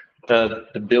 The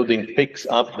building picks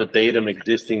up the datum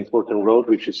existing Curtin Road,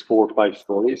 which is 4 or 5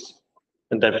 stories.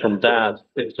 And then from that,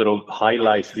 it sort of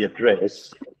highlights the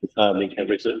address, making a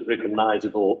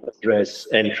recognizable address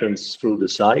entrance through the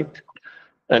site.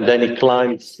 And then it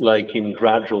climbs like in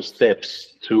gradual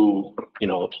steps to,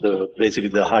 basically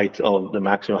the height of the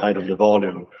maximum height of the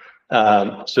volume.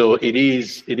 So it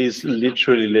is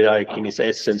literally like in its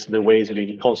essence, the way it's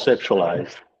really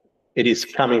conceptualized it is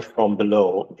coming from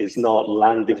below, it's not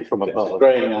landing from above.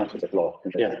 Growing out of the block.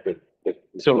 Yeah.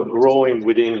 So growing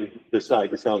within the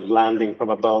site, it's not landing from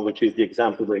above, which is the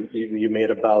example that you made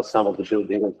about some of the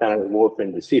buildings in Canada Wharf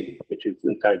in the city, which is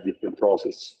an entirely different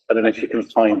process. I don't know if you can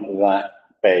find that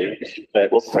page,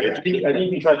 but. I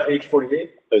think you tried page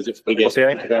 48. Is it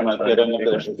 48? I don't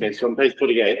know, okay, so on page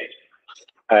 48,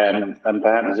 and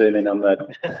perhaps zoom in on the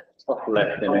top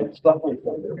left image.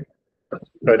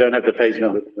 I don't have the page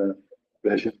number.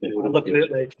 I'll look at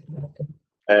it later.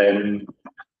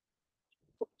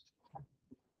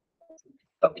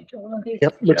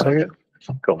 Yep, looks like it.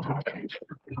 Cool.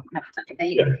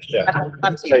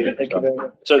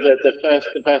 So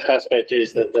the first aspect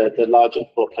is that the larger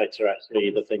floor plates are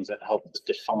actually the things that help us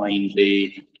define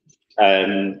the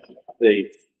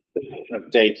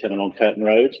day terminal on Curtin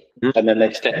Road, and then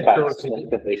they step back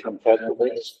significantly from Curtin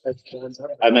Road.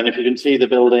 And then if you can see the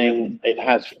building, it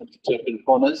has open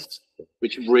corners,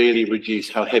 which really reduce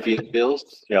how heavy it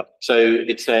feels. Yeah. So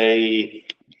it's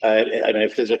I don't know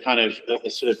if there's a kind of a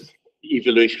sort of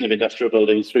evolution of industrial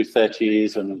buildings through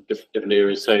 30s and different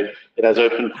areas. So it has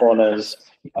open corners,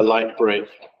 a light brick,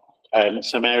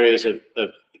 some areas of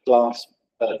glass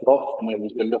block, and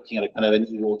we're looking at a kind of an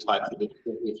E-wall type that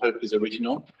we hope is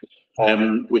original,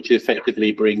 which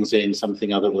effectively brings in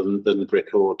something other than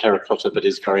brick or terracotta, but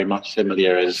is very much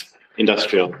familiar as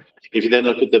industrial. If you then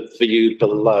look at the view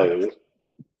below,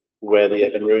 where the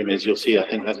open room is, you'll see, I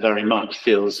think that very much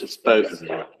feels it's both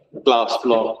glass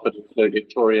block, but also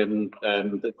Victorian,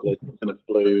 the kind of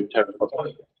blue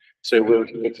terracotta. So we're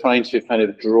trying to kind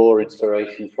of draw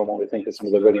inspiration from what we think are some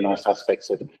of the really nice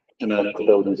aspects of commercial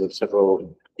buildings of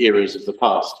several eras of the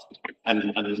past,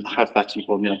 and have that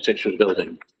inform the architecture of the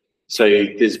building. So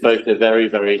there's both a very,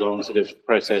 very long sort of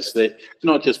process that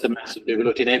not just a massive, if we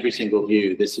look in every single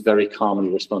view, this is a very calmly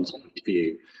responsive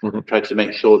view. Try to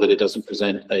make sure that it doesn't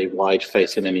present a wide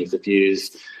face in any of the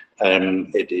views.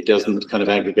 It doesn't kind of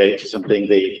aggregate to something.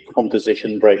 The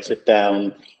composition breaks it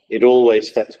down. It always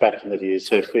steps back in the view.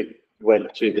 So if we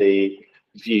went to the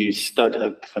view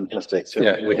study, fantastic. So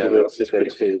yeah, we have to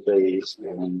the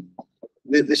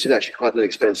This is actually quite an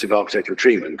expensive architectural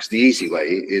treatment, because the easy way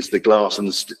is the glass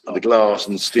and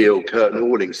steel curtain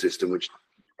awning system, which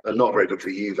are not very good for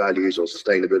U values or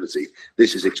sustainability.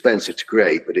 This is expensive to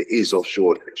create, but it is off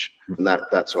Shoreditch, and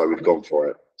that's why we've gone for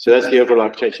it. So that's the overall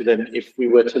architecture. Then if we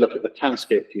were to look at the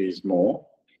landscape views more,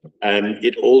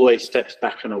 it always steps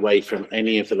back and away from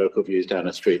any of the local views down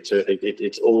the street. So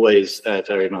it's always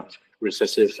very much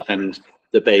recessive, and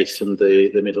the base and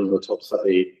the middle and the top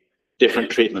slightly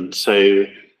different treatment. So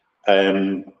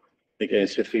again,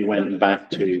 so if we went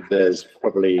back to, there's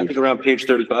probably, I think around page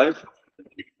 35.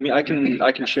 I mean,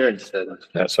 I can share instead.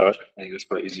 That's all right. I think it's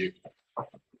quite easier.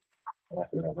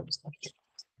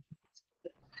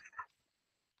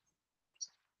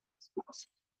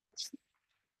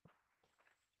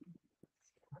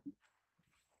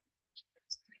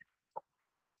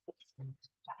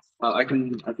 I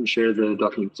can share the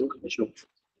document too. Sure.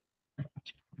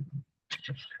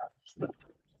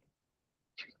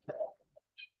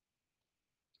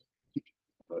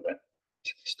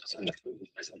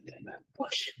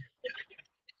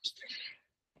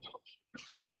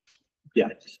 Yeah.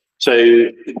 So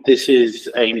this is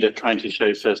aimed at trying to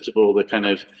show, first of all, the kind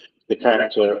of the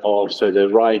character of, so the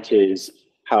right is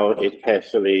how it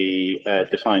carefully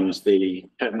defines the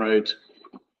Curtin Road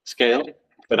scale,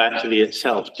 but actually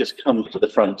itself just comes to the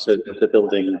front, so that the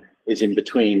building is in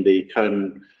between the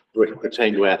cone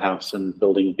retained warehouse and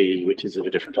building B, which is of a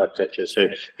different architecture. So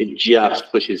it just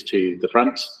pushes to the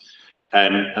front,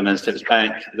 and then steps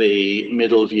back. The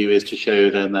middle view is to show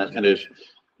then that kind of,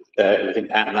 I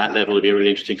think at that level it'd be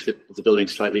really interesting because the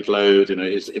building's slightly glowed, you know,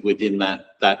 is within that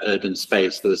urban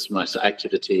space. There's some nice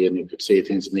activity, and you could see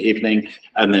things in the evening,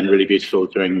 and then really beautiful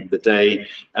during the day.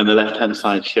 And the left-hand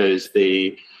side shows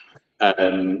the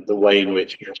way in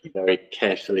which very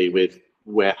carefully with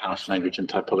warehouse language and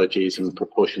typologies and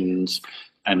proportions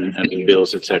and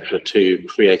bills, etc., to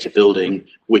create a building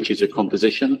which is a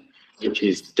composition, which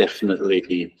is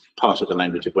definitely part of the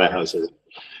language of warehouses.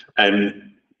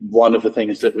 One of the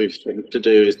things that we've tried to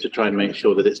do is to try and make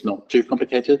sure that it's not too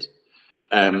complicated.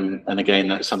 And again,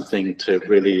 that's something to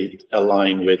really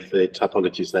align with the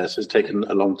typologies there. So it's taken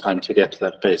a long time to get to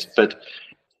that place. But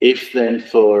if then,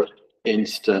 for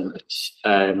instance,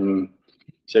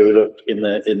 so we look in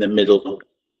the middle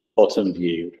bottom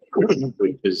view,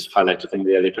 which is highlighted in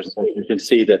the earlier presentation, you can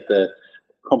see that the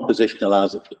composition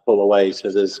allows it to pull away.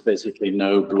 So there's basically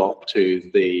no block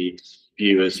to the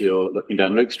view as you're looking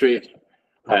down Luke Street.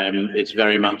 It's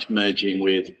very much merging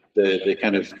with the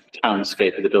kind of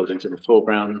townscape of the buildings in the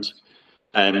foreground.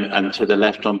 And to the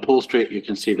left on Paul Street, you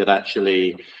can see that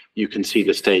actually you can see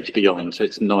the stage beyond. So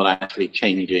it's not actually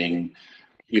changing.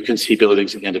 You can see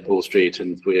buildings at the end of Paul Street,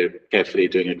 and we're carefully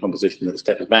doing a composition that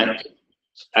steps back.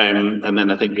 And then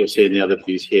I think you'll see in the other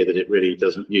views here that it really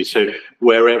doesn't use. So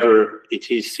wherever it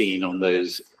is seen on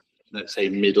those, let's say,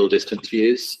 middle distance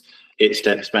views, it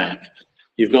steps back.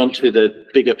 You've gone to the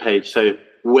bigger page. So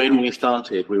when we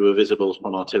started, we were visible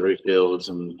on artillery fields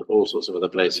and all sorts of other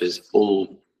places,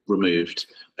 all removed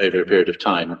over a period of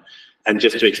time. And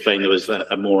just to explain, there was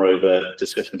a moreover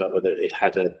discussion about whether it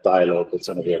had a dialogue with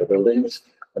some of the other buildings,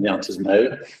 and the answer is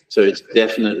no. So it's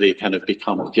definitely kind of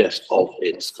become just of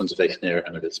its conservation area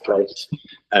and of its place.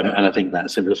 And I think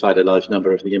that simplified a large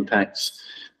number of the impacts.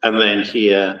 And then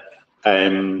here,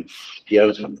 the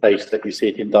open place that you see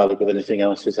it in dialogue with anything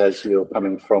else is as you're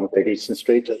coming from Great Eastern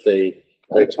Street at the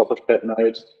very top of Curtin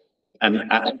Road. And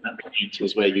at that point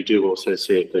is where you do also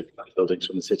see the buildings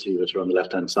from the city, which are on the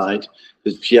left-hand side.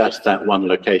 There's just that one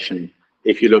location.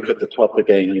 If you look at the top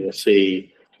again, you will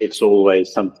see it's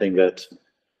always something that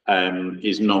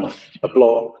is not a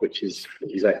block, which is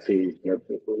exactly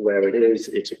where it is.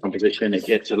 It's a composition. It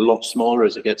gets a lot smaller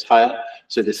as it gets higher.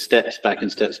 So this steps back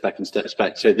and steps back and steps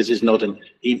back. So this is not in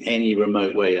any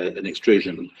remote way an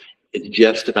extrusion. It's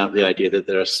just about the idea that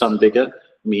there are some bigger,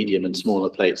 medium and smaller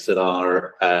plates that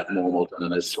are more modern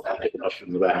and as taken off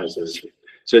from the warehouses.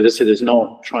 So this is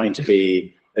not trying to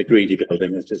be a greedy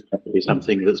building. It's just going to be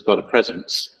something that's got a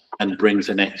presence and brings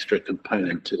an extra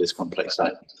component to this complex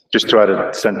site. Just to add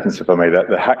a sentence, if I may, that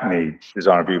the Hackney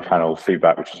Design Review Panel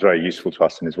feedback, which was very useful to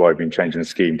us and is why we've been changing the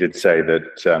scheme, did say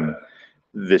that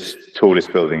this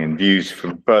tallest building, in views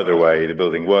from further away, the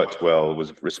building worked well,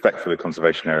 was respect for the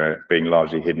conservation area being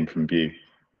largely hidden from view.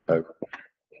 So,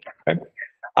 okay.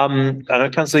 I know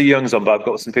Councillor Young's on, but I've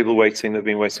got some people waiting that have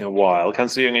been waiting a while.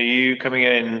 Councillor Young, are you coming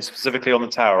in specifically on the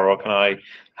tower, or can I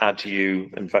add to you?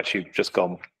 In fact, you've just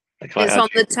gone. It's on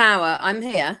the tower. I'm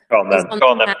here. Go on then. Go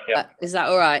on then. Yeah. Is that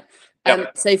all right?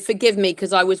 Yep. So forgive me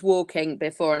because I was walking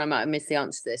before and I might have missed the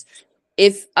answer to this.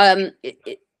 If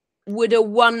would a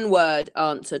one-word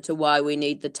answer to why we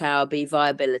need the tower be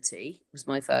viability? Was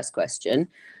my first question.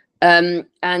 And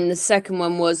the second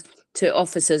one was to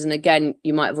officers, and again,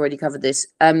 you might have already covered this.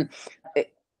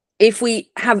 If we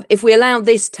allow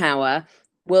this tower,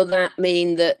 will that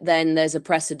mean that then there's a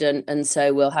precedent, and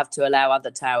so we'll have to allow other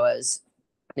towers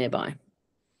nearby?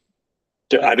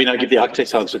 I mean, I'll give the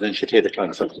architect's answer, then should hear the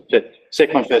client's answer. The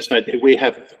second one first, no, we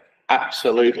have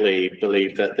absolutely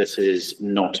believed that this is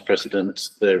not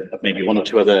precedent. There are maybe one or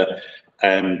two other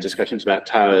discussions about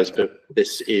towers, but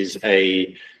this is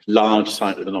a large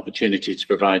site with an opportunity to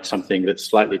provide something that's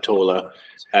slightly taller.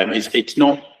 It's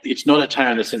not a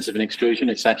tower in the sense of an extrusion.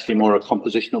 It's actually more a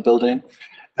compositional building.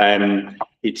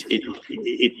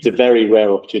 It's a very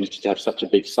rare opportunity to have such a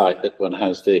big site that one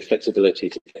has the flexibility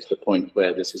to get to the point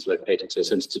where this is located so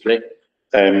sensitively.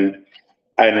 And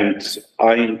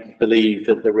I believe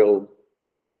that the real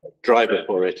driver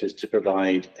for it is to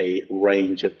provide a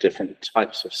range of different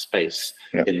types of space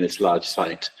in this large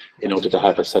site in order to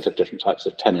have a set of different types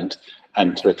of tenant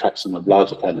and to attract some of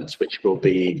larger tenants, which will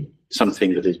be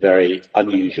something that is very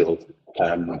unusual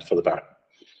for the borough.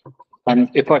 And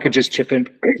if I could just chip in,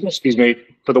 excuse me,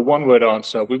 for the one-word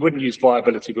answer, we wouldn't use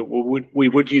viability, but we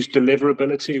would use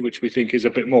deliverability, which we think is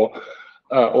a bit more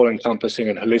all-encompassing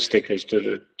and holistic as to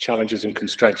the challenges and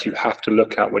constraints you have to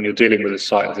look at when you're dealing with a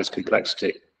site of this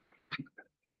complexity.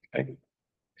 Okay.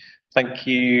 Thank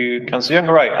you, Councillor Young.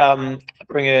 All right,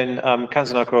 bring in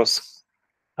Councillor Norcross,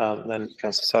 then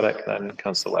Councillor Sadek, then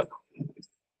Councillor Webb.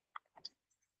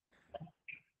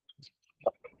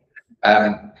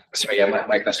 So yeah,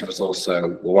 my question was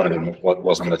also, well, one of them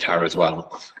was on the tower as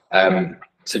well.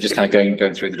 So just kind of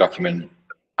going through the document,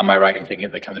 am I right in thinking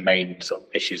that kind of the main sort of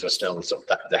issues are still sort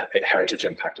of the heritage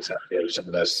impact of some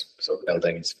of those sort of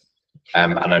buildings?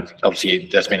 And obviously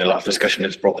there's been a lot of discussion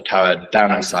that's brought the tower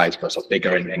down in size, but sort of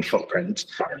bigger in footprint.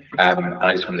 And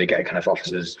I just wanted to get kind of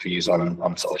officers' views on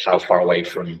sort of how far away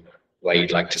from where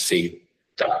you'd like to see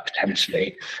that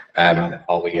potentially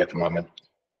are we at the moment?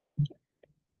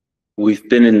 We've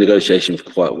been in negotiation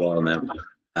for quite a while now,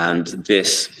 and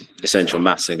this essential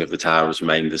massing of the tower has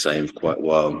remained the same for quite a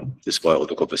while, despite all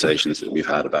the conversations that we've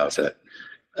had about it.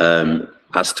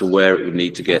 As to where it would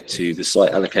need to get to, the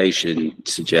site allocation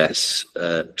suggests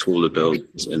taller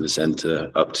builds in the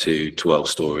centre up to 12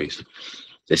 stories.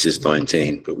 This is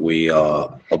 19, but we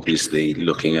are obviously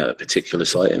looking at a particular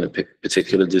site and a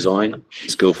particular design,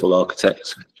 skillful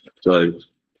architects. So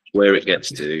where it gets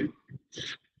to,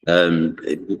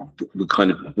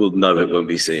 we'll know it when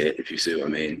we see it, if you see what I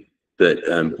mean. But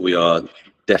we are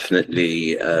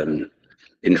definitely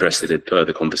interested in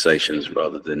further conversations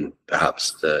rather than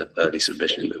perhaps the early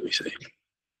submission that we see.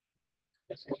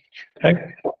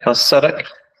 Okay, Councillor Sadek.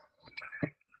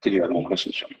 Did you have more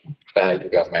questions, John? You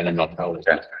go, man, and not Howard.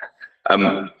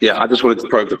 Yeah, I just wanted to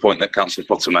probe the point that Councillor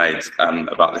Potter made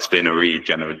about this being a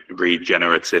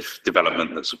regenerative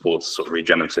development that supports sort of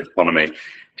regenerative economy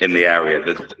in the area.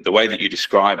 The way that you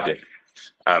described it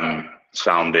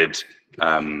sounded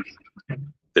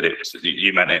that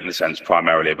you meant it in the sense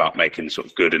primarily about making sort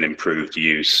of good and improved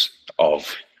use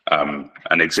of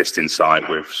an existing site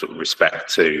with sort of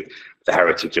respect to the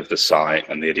heritage of the site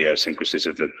and the idiosyncrasies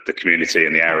of the community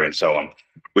and the area and so on,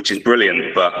 which is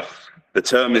brilliant. But the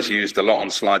term is used a lot on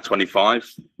slide 25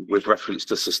 with reference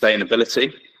to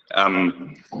sustainability.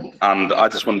 And I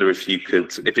just wonder if you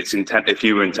could, if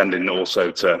you were intending also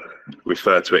to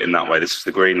refer to it in that way. This is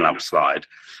the Green Lab slide.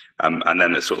 And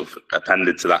then it's sort of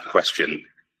appended to that question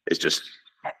is just,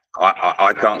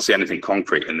 I can't see anything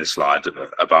concrete in this slide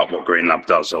about what Green Lab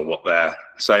does or what they're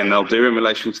saying they'll do in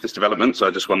relation to this development. So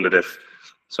I just wondered if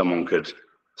someone could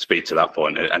speak to that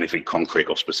point, anything concrete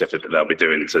or specific that they'll be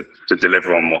doing to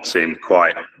deliver on what seem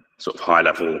quite sort of high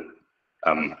level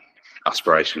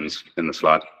aspirations in the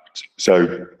slide.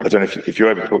 So I don't know if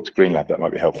you're able to talk to Green Lab, that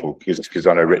might be helpful, because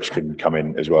I know Rich can come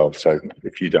in as well. So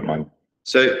if you don't mind.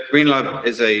 So Green Lab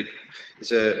is a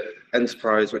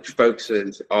enterprise which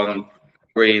focuses on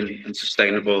green and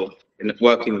sustainable, in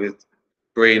working with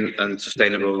green and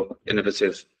sustainable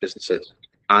innovative businesses.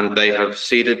 And they have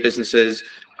seeded businesses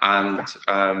and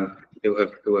who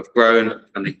have grown,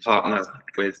 and they partner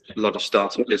with a lot of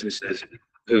startup businesses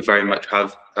who very much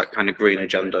have that kind of green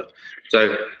agenda.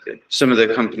 So some of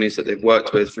the companies that they've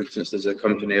worked with, for instance, there's a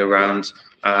company around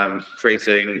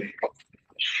creating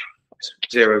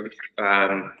zero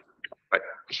like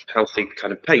healthy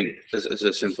kind of paint as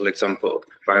a simple example,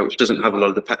 right, which doesn't have a lot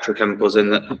of the petrochemicals in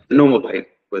that the normal paint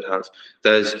would have.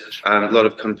 There's a lot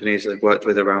of companies they've worked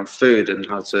with around food and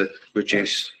how to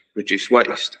reduce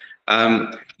waste.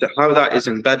 How that is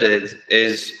embedded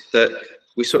is that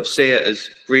we sort of see it as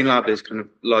Green Lab is kind of a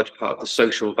large part of the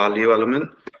social value element,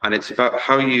 and it's about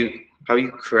how you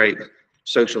create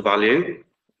social value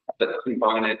but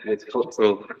combine it with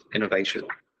cultural innovation.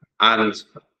 And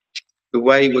the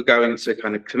way we're going to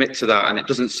kind of commit to that, and it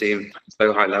doesn't seem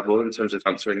so high level in terms of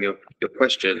answering your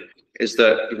question, is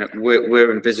that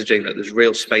we're envisaging that there's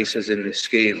real spaces in this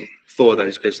scheme for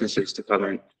those businesses to come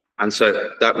in. And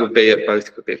so that would be at both,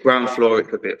 it could be at ground floor, it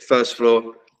could be at first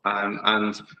floor,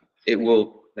 and it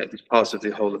will be part of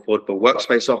the whole affordable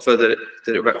workspace offer that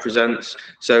it represents.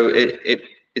 So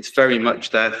it's very much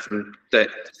there from day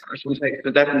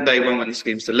one when the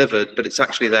scheme's delivered, but it's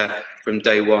actually there from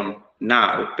day one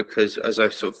now, because as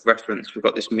I've sort of referenced, we've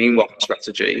got this meanwhile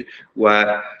strategy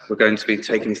where we're going to be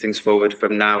taking things forward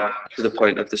from now to the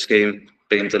point of the scheme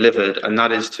being delivered, and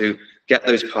that is to get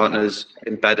those partners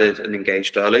embedded and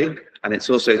engaged early. And it's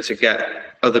also to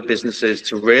get other businesses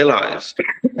to realize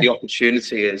the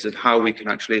opportunity is and how we can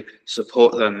actually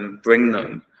support them, bring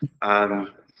them,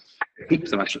 keep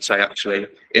them, I should say, actually,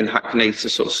 in Hackney to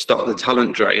sort of stop the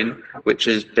talent drain, which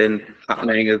has been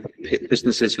happening of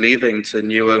businesses leaving to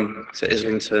Newham, to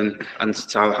Islington and to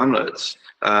Tower Hamlets.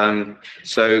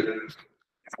 So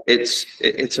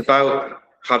it's about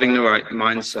having the right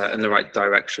mindset and the right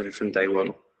direction from day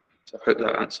one. So I hope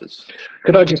that answers.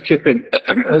 Could I just chip in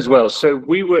as well? So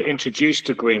we were introduced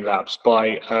to Green Labs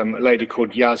by a lady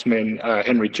called Yasmin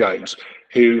Henry Jones,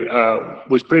 who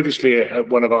was previously at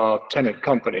one of our tenant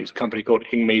companies, a company called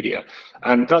Ing Media.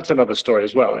 And that's another story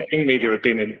as well. Ing Media have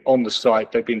been on the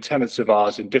site. They've been tenants of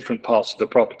ours in different parts of the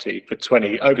property for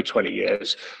over 20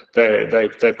 years.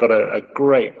 They've got a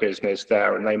great business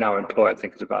there, and they now employ, I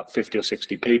think it's about 50 or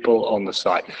 60 people on the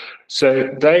site.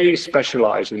 So they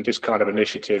specialize in this kind of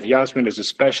initiative. Yasmin is a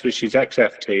specialist, she's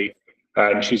ex-FT,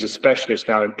 and she's a specialist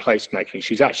now in placemaking.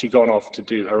 She's actually gone off to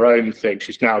do her own thing.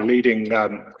 She's now leading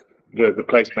the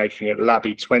placemaking at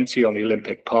Labby 20 on the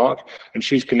Olympic Park, and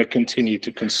she's going to continue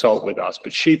to consult with us.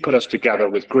 But she put us together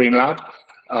with Green Lab.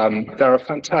 They're a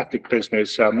fantastic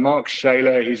business. Mark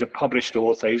Shaler, he's a published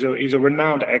author. He's a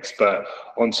renowned expert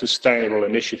on sustainable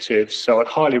initiatives. So I'd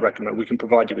highly recommend, we can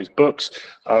provide you with books.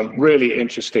 Really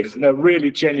interesting, no,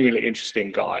 really genuinely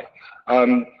interesting guy.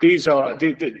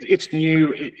 It's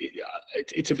new.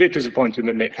 It's a bit disappointing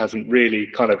that Nick hasn't really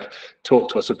kind of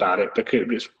talked to us about it,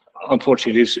 because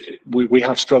unfortunately, we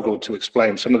have struggled to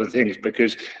explain some of the things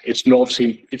because it's not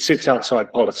obviously, it sits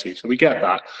outside policy, so we get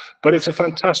that. But it's a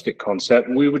fantastic concept.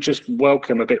 We would just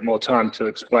welcome a bit more time to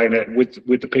explain it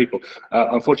with the people.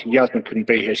 Unfortunately, Yasmin couldn't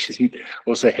be here. She's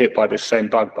also hit by this same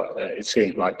bug, but it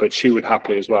seemed like, but she would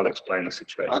happily as well explain the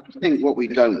situation. I think what we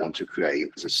don't want to create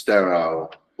is a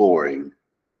sterile, boring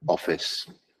office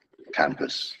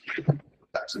campus.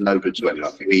 That's no good to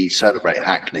anyone. We celebrate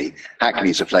Hackney.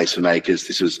 Hackney is a place for makers.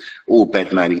 This was all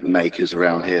bed makers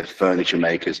around here, furniture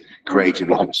makers,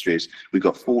 creative industries. We've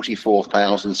got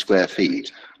 44,000 square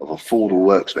feet of affordable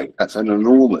workspace. That's an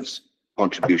enormous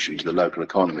contribution to the local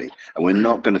economy. And we're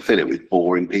not going to fill it with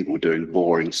boring people doing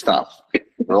boring stuff.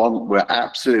 We're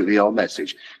absolutely on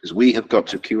message because we have got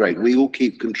to curate. We will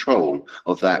keep control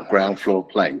of that ground floor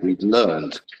plane. We've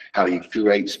learned how you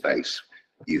curate space.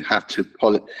 You have to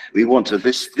we want to,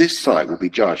 this site will be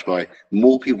judged by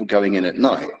more people going in at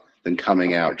night than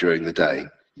coming out during the day.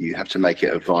 You have to make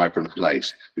it a vibrant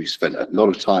place. We've spent a lot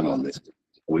of time on this.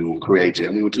 We will create it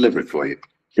and we will deliver it for you.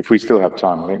 If we still have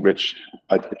time, I think Rich,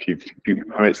 if you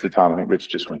permit the time, I think Rich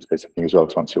just wants to say something as well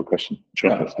to answer your question.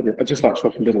 Sure. I'd just like to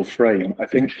offer a little frame. I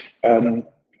think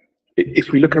if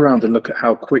we look around and look at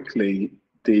how quickly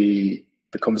the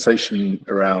conversation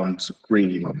around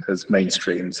green has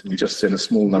mainstreamed, and just in a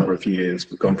small number of years,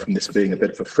 we've gone from this being a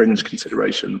bit of a fringe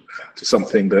consideration to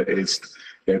something that is,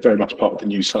 you know, very much part of the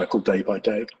news cycle day by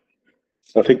day.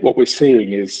 So I think what we're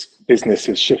seeing is business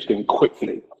is shifting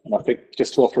quickly. And I think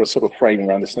just to offer a sort of frame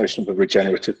around this notion of a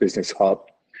regenerative business hub,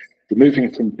 we're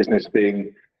moving from business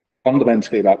being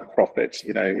fundamentally about profit.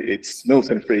 You know, it's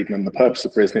Milton Friedman, the purpose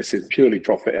of business is purely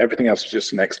profit. Everything else is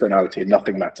just an externality and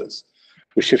nothing matters.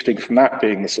 We're shifting from that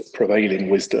being the sort of prevailing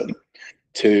wisdom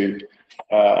to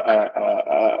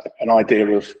an idea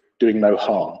of doing no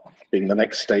harm being the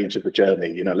next stage of the journey.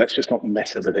 You know, let's just not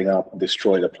mess everything up and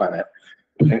destroy the planet.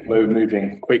 I think we're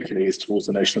moving quickly is towards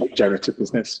the notion of regenerative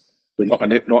business. We're not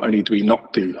only do we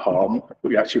not do harm, but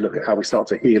we actually look at how we start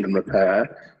to heal and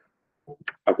repair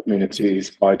our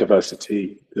communities,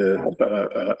 biodiversity,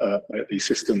 these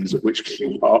systems of which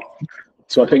we are.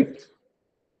 So I think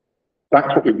that's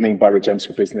what we mean by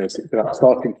regenerative business. It's about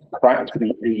starting to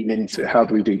practically lean into how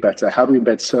do we do better? How do we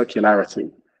embed circularity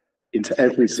into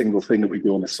every single thing that we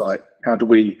do on the site? How do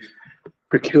we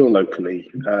procure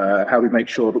locally? How do we make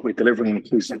sure that we're delivering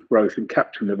inclusive growth and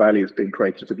capturing the value that's being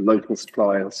created with local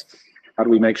suppliers? How do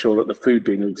we make sure that the food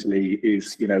being eaten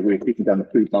is, you know, we're keeping down the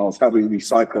food miles? How do we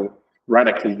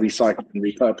radically recycle and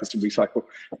repurpose and recycle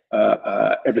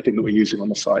everything that we're using on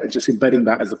the site? And just embedding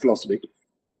that as a philosophy.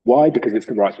 Why? Because it's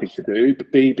the right thing to do,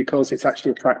 but B, because it's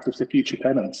actually attractive to future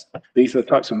tenants. These are the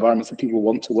types of environments that people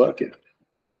want to work in.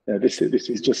 You know, this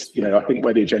is just, you know, I think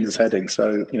where the agenda's heading.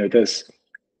 So, you know, there's,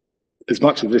 as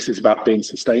much as this is about being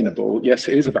sustainable, yes,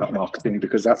 it is about marketing,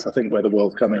 because that's, I think, where the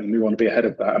world's coming. We want to be ahead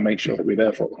of that and make sure that we're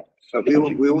there for it.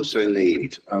 We also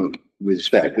need, with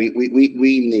respect, we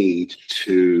need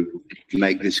to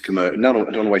make this commercial. I don't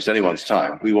want to waste anyone's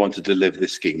time. We want to deliver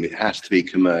this scheme. It has to be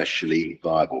commercially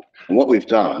viable. And what we've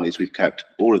done is we've kept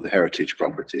all of the heritage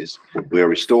properties. We're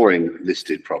restoring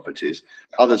listed properties.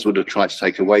 Others would have tried to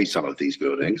take away some of these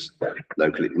buildings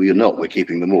locally. We are not. We're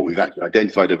keeping them all. We've actually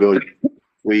identified a building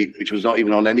which was not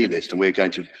even on any list, and we're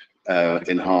going to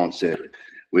enhance it.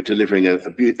 We're delivering a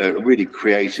really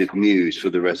creative muse for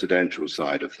the residential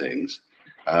side of things.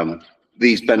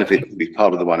 These benefits will be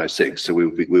part of the 106, so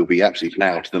we'll be absolutely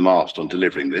loud to the mast on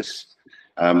delivering this.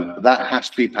 That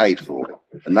has to be paid for,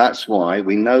 and that's why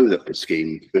we know that the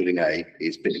scheme Building A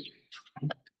is big.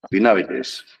 We know it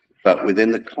is, but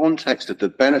within the context of the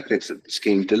benefits that the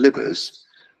scheme delivers,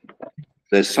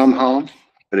 there's some harm,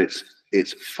 but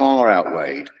it's far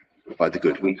outweighed by the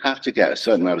good. We have to get a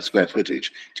certain amount of square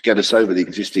footage to get us over the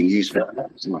existing use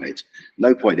site.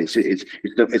 No point. I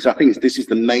think this is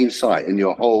the main site in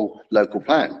your whole local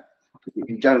plan.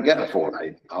 You don't get a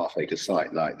 4.5 acre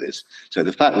site like this. So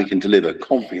the fact we can deliver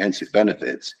comprehensive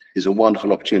benefits is a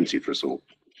wonderful opportunity for us all.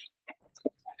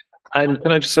 And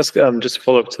can I just ask, just to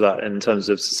follow up to that in terms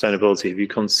of sustainability, have you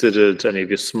considered any of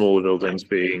your smaller buildings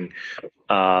being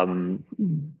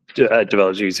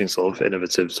developed using sort of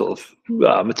innovative sort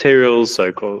of materials, so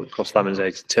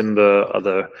cross-laminated timber,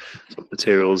 other sort of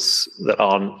materials that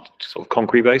aren't sort of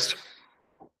concrete based?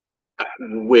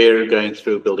 We're going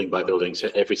through building by building, so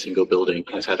every single building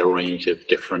has had a range of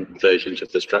different versions of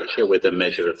the structure with a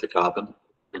measure of the carbon.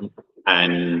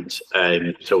 And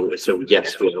so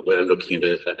yes, we're looking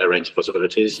at a range of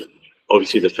possibilities.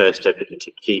 Obviously, the first step is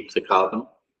to keep the carbon.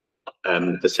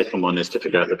 The second one is to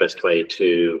figure out the best way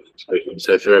to,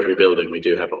 so for every building, we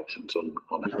do have options on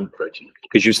how we're approaching it.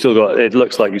 Because you've still got, it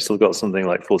looks like you've still got something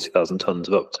like 40,000 tons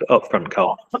of upfront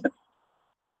car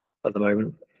at the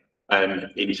moment. In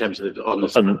terms of in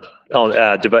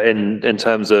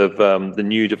terms of the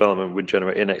new development would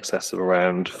generate in excess of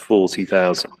around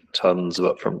 40,000 tons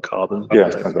of upfront carbon. Yeah,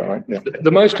 that's about right. Yeah.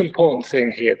 The most important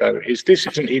thing here, though, is this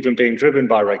isn't even being driven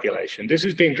by regulation. This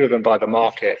is being driven by the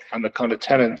market and the kind of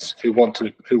tenants who want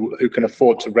to, who can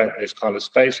afford to rent this kind of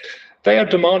space. They are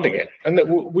demanding it, and that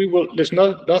we will. There's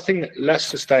nothing less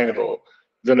sustainable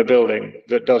than a building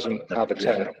that doesn't have a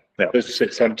tenant. That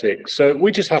sits empty. So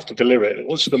we just have to deliver it.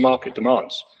 What's the market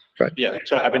demands? Right. Yeah.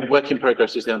 So I mean, work in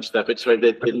progress is the answer to that. But sorry,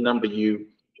 the number you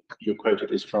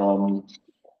quoted is from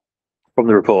the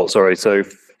report. Sorry, so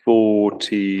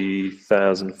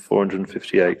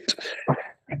 40,458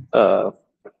 plus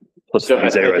so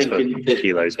zeros for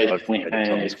kilos. I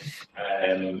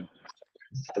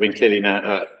mean, clearly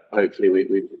now, hopefully, I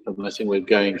think we're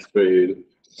going through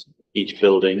each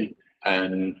building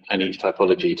and each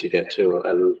typology to get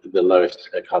to the lowest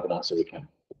carbon answer we can.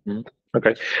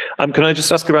 Okay. Can I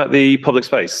just ask about the public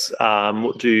space?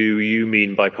 What do you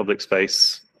mean by public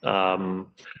space?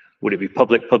 Would it be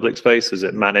public space? Is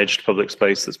it managed public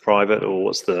space that's private, or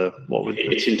what would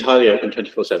it's entirely open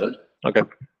 24/7. Okay.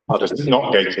 It's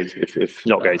not gated. If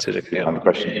not gated, yeah.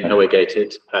 No, we're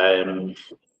gated. The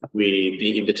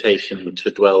invitation to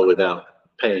dwell without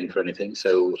paying for anything.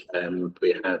 So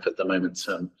we have at the moment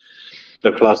some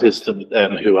local artists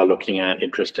who are looking at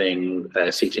interesting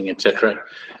seating, etc.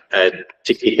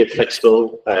 To keep it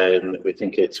flexible, we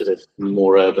think it's sort of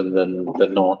more urban than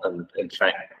not. And in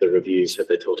fact, the reviews said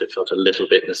they thought it felt a little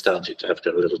bit nostalgic to have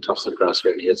got a little tufts of grass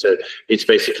over here. So it's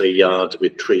basically a yard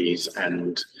with trees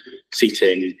and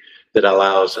seating that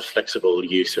allows a flexible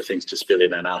use of things to spill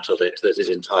in and out of it that is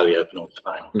entirely open all the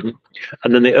time.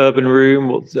 And then the urban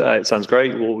room, it sounds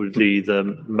great. What would be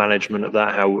the management of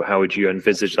that? How would you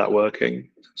envisage that working?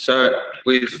 So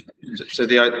there's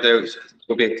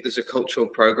a cultural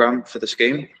program for the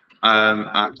scheme.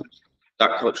 And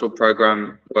that cultural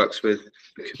program works with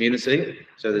the community.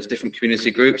 So there's different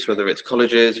community groups, whether it's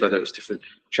colleges, whether it's different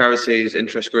charities,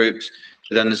 interest groups.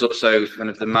 But then there's also kind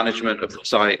of the management of the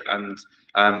site, and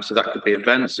so that could be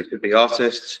events, it could be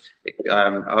artists,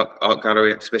 art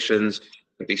gallery exhibitions, it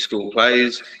could be school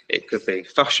plays, it could be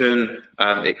fashion.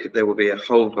 There will be a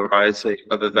whole variety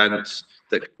of events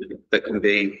that can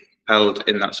be held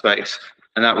in that space,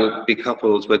 and that will be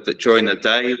coupled with that during the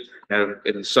day.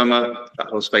 In the summer, that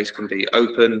whole space can be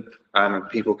open, and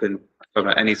people can come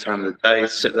at any time of the day,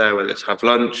 sit there, whether it's have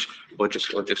lunch or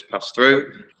just pass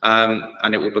through,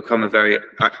 and it will become a very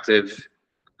active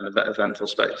eventual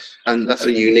space. And that's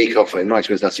a unique offer. In my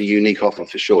experience, that's a unique offer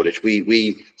for Shoreditch.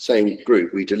 We same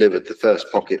group, we delivered the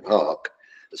first Pocket Park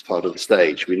as part of the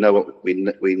stage. We know what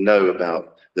we know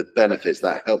about the benefits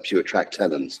that helps you attract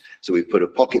tenants. So we put a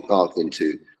Pocket Park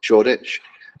into Shoreditch.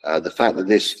 The fact that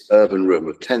this urban room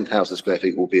of 10,000 square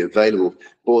feet will be available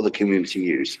for the community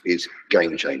use is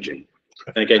game changing.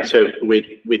 And again, so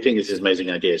we think this is an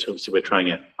amazing idea. So obviously we're trying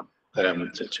it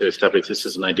to establish this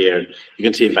as an idea. And you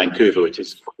can see in Vancouver, which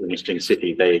is an interesting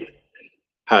city, they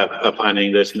are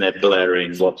pioneering this and they're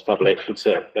blaring what's public. It's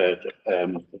very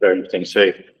interesting.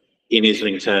 So in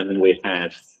Islington, we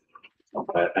have,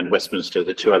 and Westminster,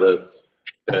 the two other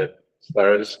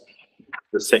boroughs,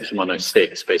 the Section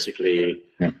 106 basically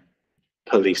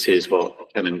polices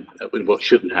what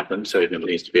shouldn't happen. So it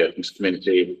needs to be open to the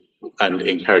community and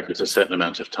encourages a certain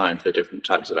amount of time for different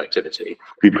types of activity.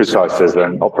 To be precise, there's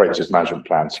an operator's management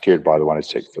plan secured by the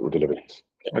 106 that will deliver this.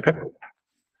 Okay.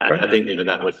 And I think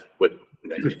that would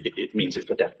it means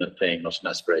it's a definite thing, not an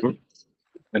aspiration.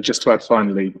 And just to add,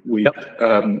 finally, we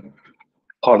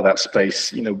part of that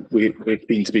space, we've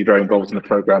been to be very involved in the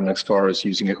program as far as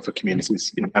using it for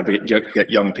communities, get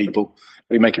young people.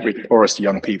 We make it really porous to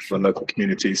young people and local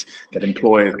communities, get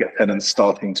employers, get tenants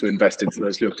starting to invest into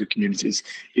those local communities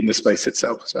in the space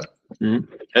itself. So, and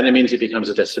it means it becomes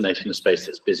a destination, a space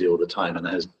that's busy all the time and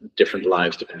has different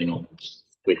lives depending on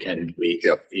weekend, week,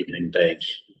 evening, day.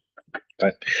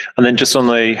 Right. And then just on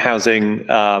the housing,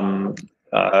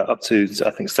 up to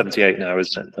I think 78 now,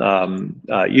 isn't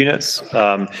it? Units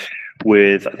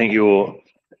with I think you're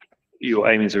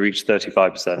aiming to reach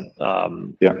 35%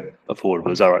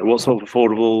 affordable. Is that right? What sort of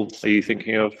affordable are you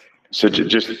thinking of? So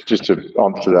just to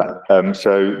answer that,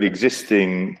 so the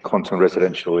existing Quantum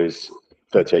residential is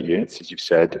 38 units, as you've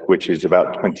said, which is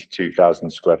about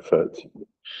 22,000 square foot.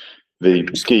 the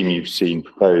scheme you've seen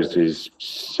proposed is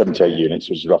 78 units,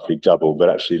 which is roughly double, but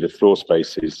actually the floor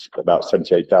space is about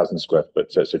 78,000 square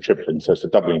foot. So it's a tripling. So it's a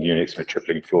doubling of units for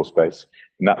tripling floor space.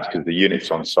 And that's because the units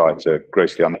on site are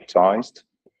grossly undersized,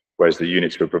 whereas the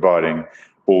units we're providing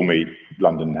all meet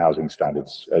London housing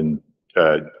standards and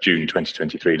June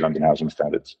 2023 London housing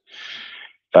standards.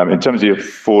 In terms of the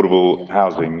affordable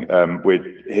housing,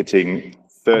 we're hitting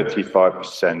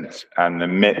 35%, and the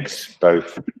mix,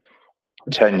 both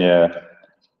tenure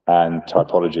and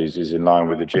typologies, is in line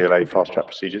with the GLA fast track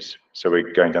procedures. So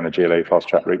we're going down the GLA fast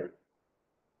track route.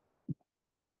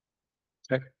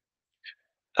 Okay.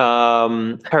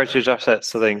 Heritage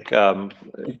assets, I think,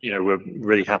 we're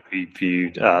really happy for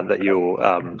you that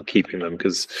you're keeping them,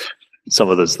 because some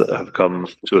others that have come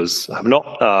to us have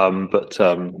not, but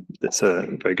it's a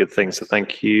very good thing, so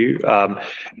thank you.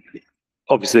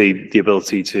 Obviously, the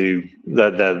ability to,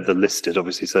 they're listed,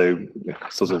 obviously, so it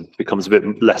sort of becomes a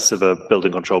bit less of a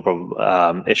building control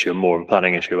problem, issue and more of a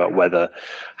planning issue about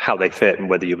how they fit and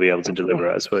whether you'll be able to deliver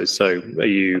it, I suppose. So are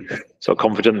you sort of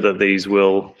confident that these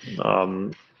will,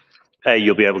 A,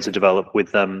 you'll be able to develop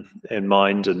with them in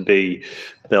mind, and B,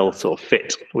 they'll sort of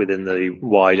fit within the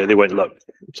wider, they won't look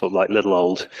sort of like little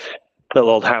old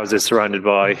houses surrounded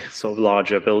by sort of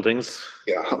larger buildings?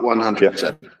 Yeah,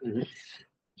 100%.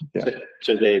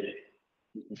 So they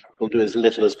will do as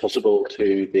little as possible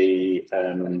to the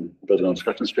building on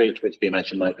Stratton Street, which we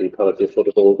imagine might be part of the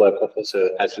affordable work offer.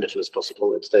 So as little as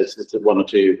possible. It's one or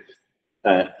two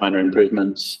minor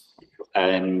improvements.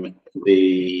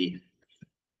 The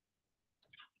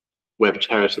Webb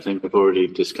Terrace, I think we've already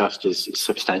discussed, is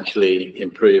substantially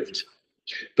improved.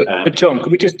 But John,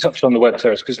 could we just touch on the Webb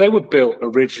Terrace? Because they were built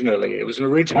originally, it was an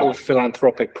original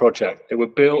philanthropic project. They were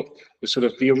built with sort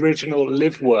of the original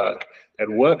live work. They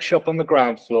had a workshop on the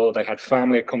ground floor, they had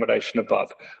family accommodation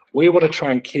above. We want to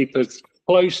try and keep as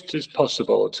close as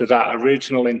possible to that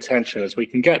original intention as we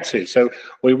can get to. So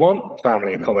we want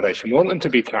family accommodation, we want them to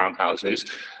be townhouses.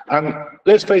 And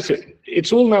let's face it,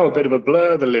 it's all now a bit of a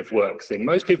blur, the live work thing.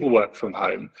 Most people work from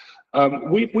home.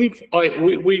 We've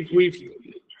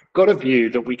got a view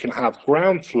that we can have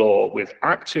ground floor with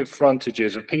active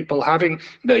frontages of people having,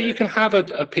 you can have a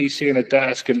PC and a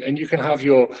desk, and you can have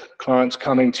your clients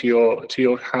coming to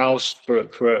your house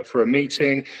for a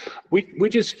meeting. We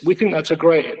think that's a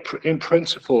great, in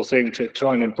principle, thing to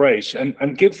try and embrace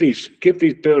and give these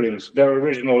buildings their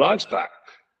original lives back.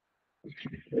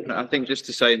 I think just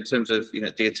to say, in terms of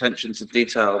the attention to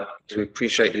detail, to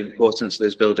appreciate the importance of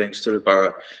those buildings to the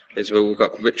borough, is where we've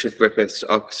got Richard Griffiths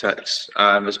Architects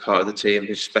as part of the team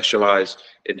who specialise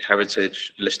in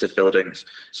heritage listed buildings.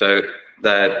 So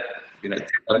their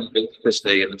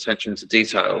simplicity and attention to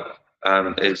detail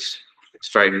it's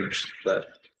very much there.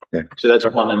 Yeah. So that's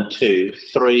 1 and 2.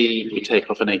 3, we take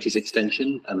off an 80s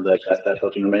extension, and that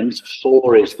building remains.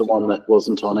 4 is the one that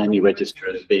wasn't on any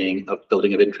register as being a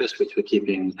building of interest, which we're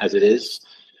keeping as it is.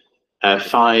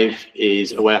 5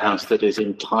 is a warehouse that is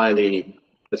entirely,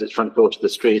 as its front door to the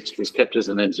street, is kept as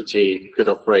an entity, could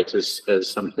operate as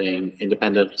something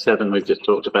independent. 7, we've just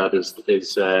talked about, is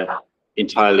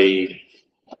entirely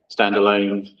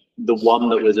standalone. The one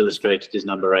that was illustrated is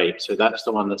number 8. So that's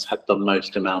the one that's had the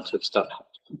most amount of stuff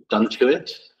done to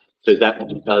it. So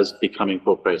that does become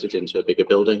incorporated into a bigger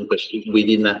building, but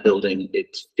within that building,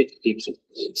 it keeps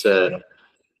its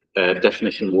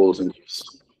definition walls and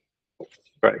use.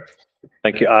 Great.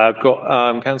 Thank you. I've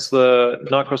got Councillor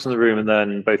Narcross in the room and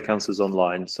then both councillors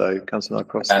online. So Councillor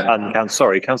Narcross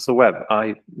and Councillor Webb.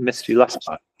 I missed you last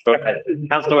time.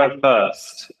 Councillor Webb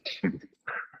first.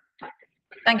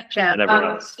 Thank you, Chair.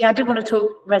 Yeah, I did want to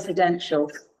talk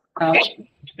residential,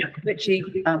 which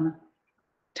you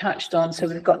touched on, so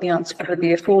we've got the answer for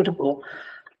the affordable.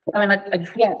 I mean, I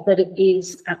get that it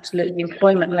is absolutely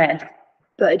employment-led,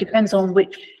 but it depends on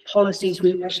which policies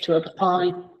we wish to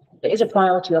apply. It is a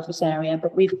priority office area,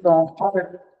 but we've got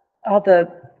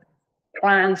other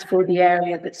plans for the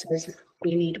area that says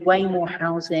we need way more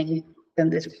housing than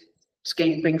this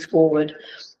scheme brings forward.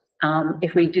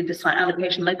 If we do the site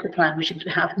allocation local plan, we should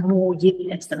have more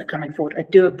units than are coming forward. I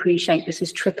do appreciate this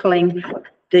is tripling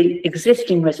the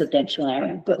existing residential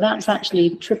area, but that's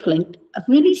actually tripling a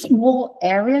really small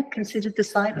area considered the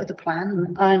site of the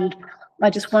plan. And I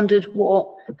just wondered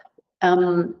what, I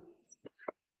don't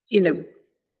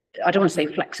want to say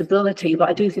flexibility, but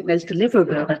I do think there's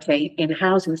deliverability in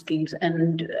housing schemes.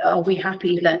 And are we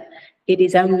happy that it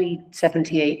is only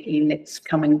 78 units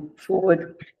coming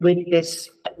forward with this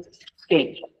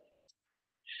scheme?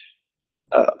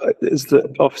 Is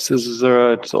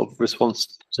there a sort of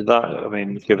response to that? I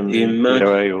mean, given the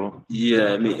EOA or?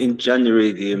 Yeah, I mean, in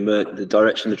January, the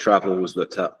direction of travel was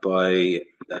looked at by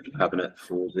the Cabinet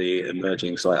for the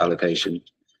emerging site allocation.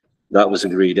 That was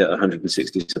agreed at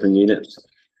 167 units.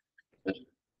 The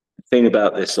thing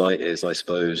about this site is, I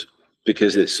suppose,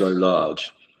 because it's so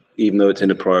large, even though it's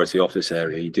in a priority office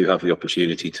area, you do have the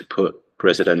opportunity to put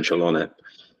residential on it.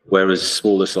 Whereas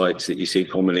smaller sites that you see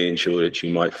commonly in Shoreditch,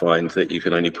 you might find that you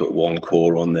can only put one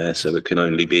core on there, so it can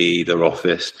only be either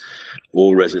office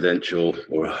or residential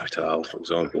or a hotel, for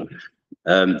example.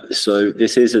 So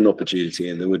this is an opportunity,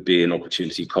 and there would be an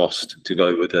opportunity cost to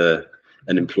go with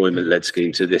an employment-led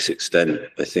scheme to this extent.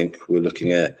 I think we're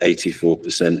looking at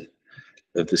 84%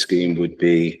 of the scheme would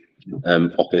be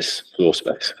office floor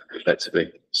space,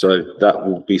 effectively. So that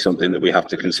will be something that we have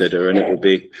to consider, and it will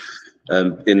be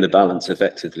in the balance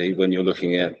effectively when you're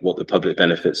looking at what the public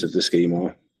benefits of the scheme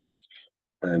are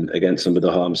and against some of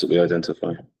the harms that we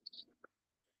identify.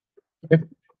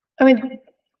 I mean,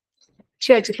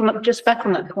 Chair, to come up just back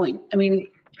on that point, I mean,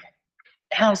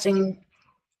 housing,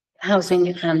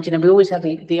 and, you know, we always have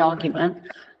the argument,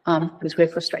 because we're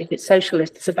frustrated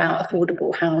socialists about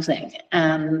affordable housing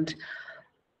and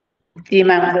the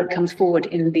amount that comes forward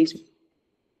in these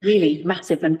really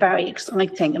massive and very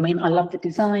exciting. I mean, I love the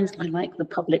designs, I like the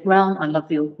public realm, I love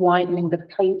the widening, the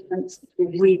pavements,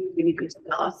 really, really good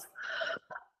stuff.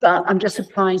 But I'm just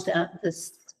surprised at the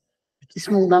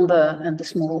small number and the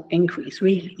small increase,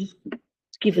 really,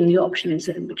 given the options,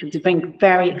 which is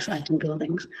very exciting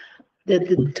buildings,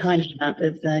 the tiny amount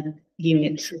of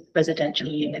units, residential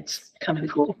units coming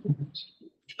forward.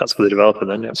 That's for the developer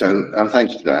then, yeah. So,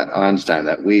 thank you for that. I understand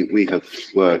that. We have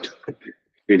worked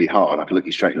really hard. I can look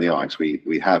you straight in the eyes.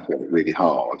 We have worked really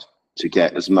hard to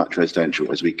get as much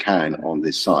residential as we can on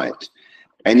this site.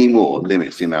 Any more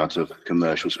limits the amount of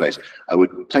commercial space. I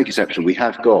would take exception. We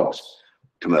have got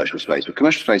commercial space, but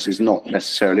commercial space is not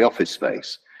necessarily office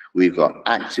space. We've got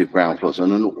active ground floors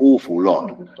and an awful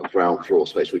lot of ground floor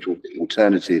space, which will be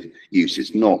alternative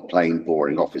uses, not plain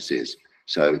boring offices.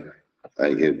 So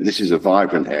this is a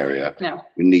vibrant area. No.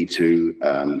 We need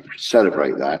to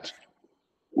celebrate that.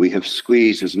 We have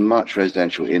squeezed as much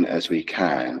residential in as we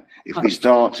can. If we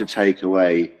start to take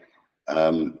away,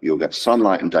 you'll get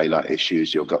sunlight and daylight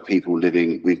issues. You've got people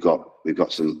living. We've got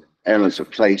some elements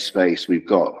of play space. We've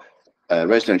got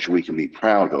residential we can be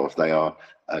proud of. They are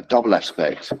double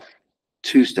aspect,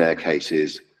 2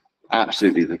 staircases,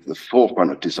 absolutely the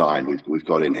forefront of design we've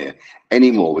got in here.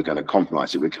 Any more, we're going to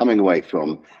compromise it. We're coming away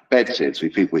from bedsits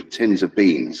with people with tins of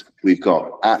beans. We've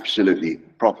got absolutely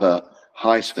proper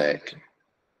high spec,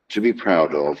 to be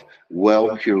proud of, well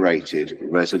curated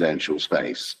residential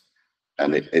space.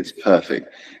 And it's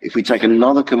perfect. If we take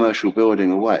another commercial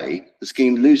building away, the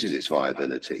scheme loses its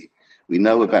viability. We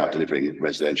know about delivering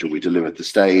residential. We delivered the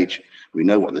stage. We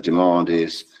know what the demand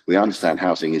is. We understand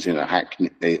housing is in a Hackney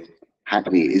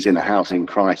is in a housing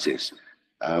crisis.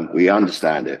 We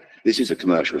understand it. This is a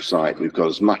commercial site. We've got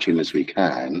as much in as we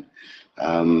can.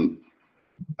 And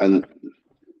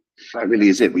that really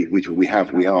is it.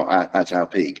 We are at our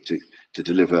peak to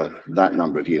deliver that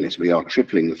number of units. We are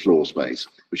tripling the floor space,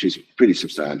 which is pretty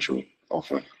substantial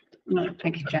offer. No,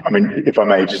 thank you, Jack. I mean, if I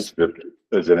may, just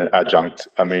as an adjunct,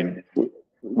 I mean,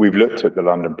 we've looked at the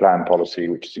London plan policy,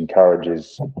 which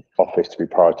encourages office to be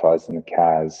prioritised in the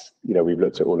CAS. You know, we've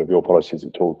looked at all of your policies.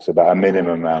 It talks about a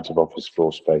minimum amount of office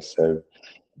floor space. So,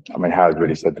 I mean, Howard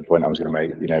really said the point I was going to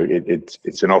make. You know,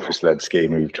 it's an office-led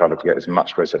scheme. We've tried to get as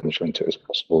much residential into it as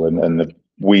possible, and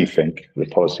we think the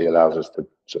policy allows us to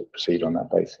sort of proceed on that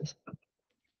basis.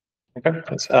 Okay,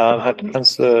 thanks.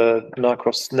 Councillor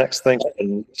Narcross next thing,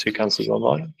 and 2 councillors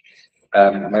online.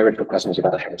 My original question was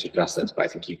about the heritage assets, but I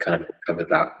think you kind of covered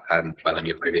that well in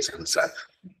your previous answer.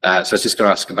 So I was just going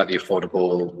to ask about the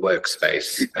affordable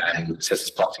workspace. It says it's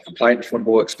party compliant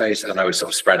affordable workspace. I know it's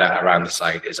sort of spread out around the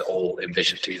site. Is it all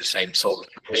envisioned to be the same sort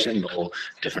of condition or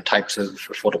different types of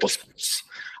affordable space?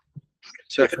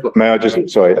 So, may I just,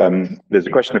 sorry, there's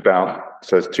a question about,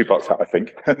 so there's 2 parts to that, I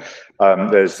think.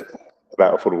 There's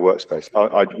about affordable workspace.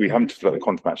 We haven't talked about the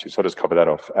quantum actually, so I'll just cover that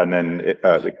off. And then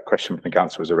the question from the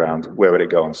council was around where would it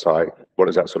go on site? What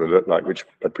does that sort of look like? Which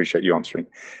I appreciate you answering.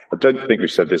 I don't think we've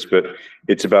said this, but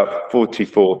it's about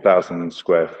 44,000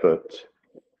 square foot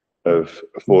of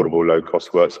affordable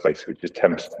low-cost workspace, which is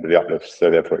 10% of the uplift, so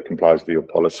therefore it complies with your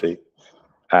policy.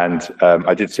 And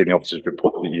I did see in the officer's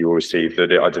report that you will receive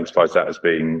that it identifies that as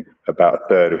being about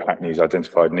 1/3 of Hackney's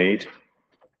identified need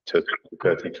to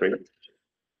 33.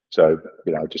 So,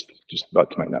 you know, just like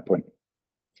to make that point.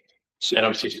 And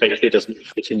obviously spatially it doesn't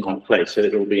fit in one place, so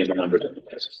it'll be in a number of different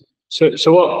places.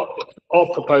 So what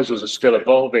our proposals are still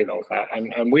evolving on that,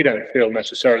 and we don't feel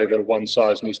necessarily that a one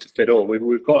size needs to fit all.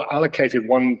 We've got allocated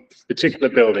one particular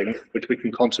building which we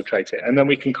can concentrate it, and then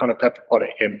we can kind of pepper pot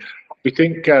it in. We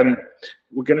think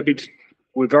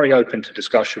we're very open to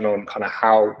discussion on kind of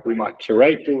how we might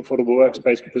curate the affordable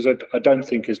workspace, because I don't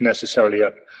think is necessarily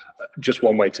just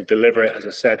one way to deliver it. As I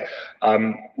said,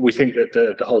 we think that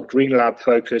the whole Green Lab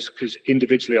focus, because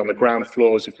individually on the ground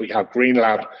floors, if we have Green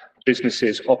Lab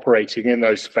businesses operating in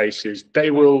those spaces, they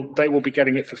will be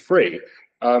getting it for free.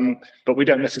 But we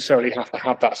don't necessarily have to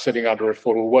have that sitting under a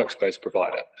affordable workspace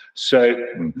provider. So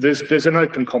there's an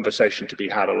open conversation to be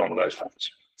had along those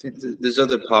lines. There's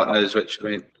other partners which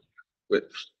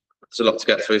there's a lot to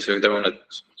get through, so we don't want to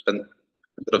spend,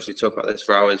 obviously talk about this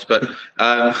for hours, but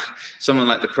someone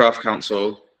like the Craft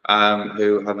Council,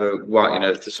 who have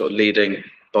the sort of leading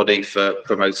body for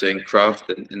promoting craft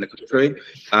in the country.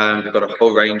 We've got a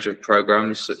whole range of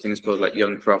programs, so things called like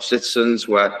Young Craft Citizens,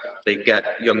 where they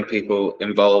get young people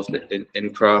involved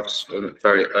in crafts from a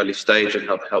very early stage and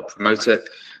help promote it.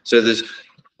 So there's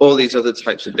all these other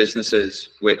types of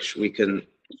businesses which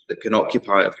that can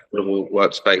occupy affordable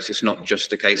workspace. It's not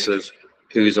just a case of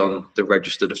who's on the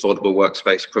registered affordable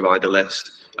workspace provider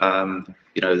list,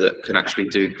 that can actually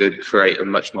do good, create a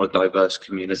much more diverse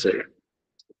community.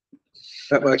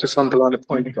 That might just underline a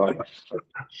point, Guy.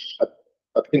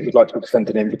 I think we'd like to extend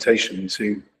an invitation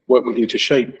to work with you to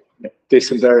shape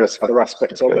this and various other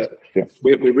aspects of it. Yeah.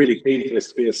 We're really keen for this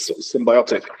to be a sort of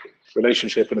symbiotic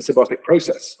relationship and a symbiotic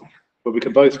process, where we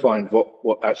can both find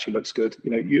what actually looks good.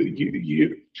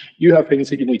 You have things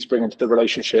that you need to bring into the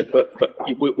relationship, but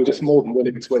we're just more than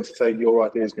willing to entertain your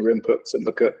ideas and your inputs and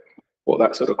look at what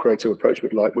that sort of creative approach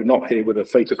would like. We're not here with a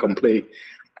fait accompli,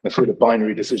 a sort of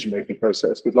binary decision-making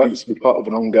process. We'd like this to be part of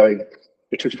an ongoing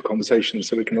iterative conversation,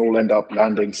 so we can all end up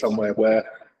landing somewhere where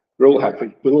we'll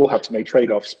all have to make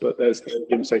trade-offs, but there's the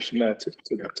invitation there to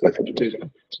do that.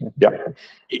 Yeah.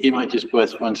 It might just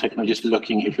worth 1 second, just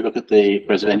looking, if you look at the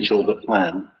residential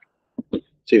plan,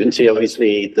 so you can see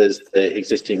obviously there's the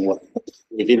existing one,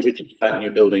 we've introduced that new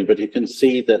building, but you can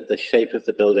see that the shape of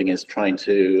the building is trying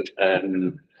to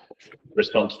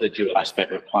respond to the dual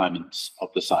aspect requirements of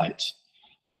the site.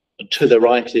 To the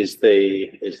right is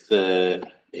the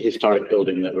historic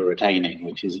building that we're retaining,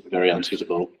 which is very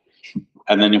unsuitable.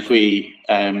 And then if we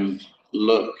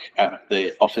look at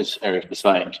the office area of the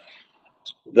site,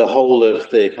 the whole of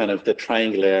the kind of the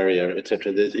triangle area,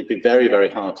 etc., it'd be very, very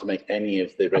hard to make any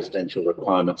of the residential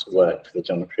requirements work for the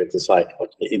geometry of the site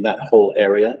in that whole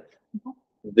area.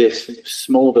 This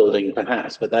small building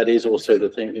perhaps, but that is also the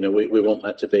thing, we want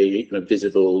that to be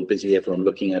visible, busy, everyone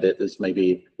looking at it. There's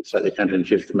maybe slightly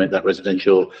counterintuitive to make that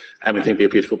residential, and we think it'd be a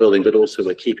beautiful building, but also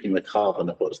we're keeping the carbon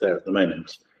of what's there at the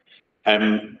moment.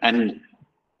 And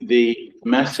the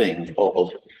massing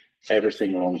of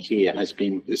everything along here has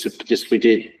been we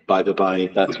did by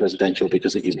that's residential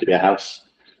because it used to be a house,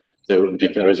 so it wouldn't be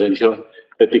residential.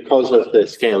 But because of the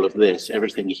scale of this,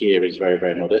 everything here is very,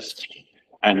 very modest.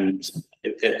 And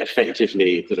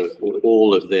effectively,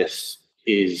 all of this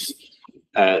is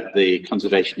the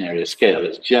conservation area scale.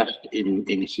 It's just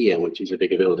in here, which is a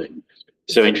bigger building.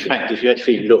 So in fact, if you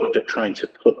actually looked at trying to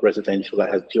put residential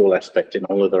that has dual aspect in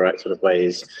all of the right sort of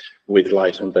ways with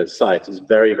light on both sides, it's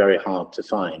very, very hard to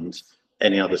find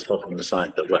any other spot on the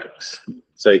site that works.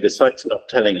 So the site's not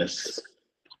telling us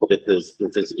that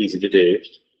there's easy to do.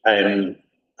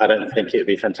 I don't think it would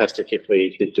be fantastic if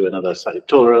we did do another slightly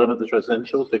taller element that's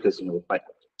residential, because we're quite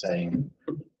saying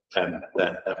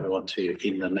that we want to,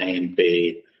 in the main,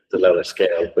 be the lower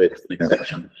scale with an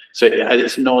exception. So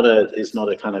it's not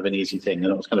a kind of an easy thing,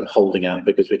 and it's kind of holding out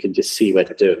because we can just see where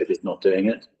to do it if it's not doing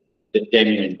it. The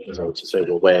genuine result to say,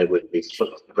 well, where would we put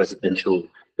residential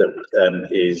that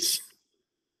is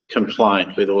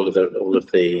compliant with all of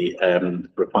the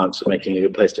requirements of making a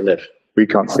good place to live? We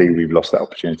can't see we've lost that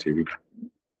opportunity.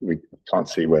 We can't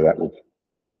see where that will.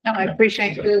 No, I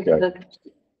appreciate the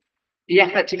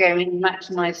effort to go in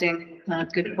maximising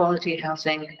good quality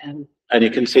housing. And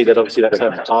you can see that obviously that's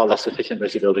a far less efficient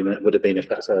resi building than it would have been if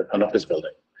that's an office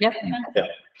building. Yep. Yeah.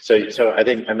 So I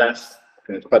think, and that's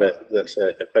quite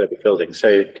a big building.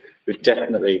 So we've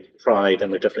definitely tried,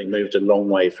 and we've definitely moved a long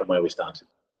way from where we started.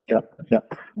 Yeah.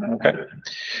 Okay.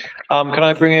 Can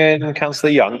I bring in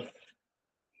Councillor Young?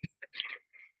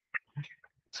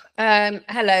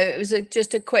 Hello, it was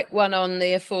just a quick one on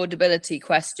the affordability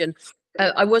question.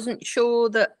 I wasn't sure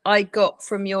that I got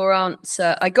from your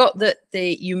answer. I got that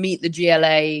you meet the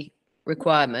GLA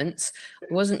requirements.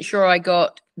 I wasn't sure I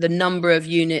got the number of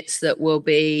units that will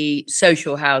be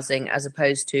social housing as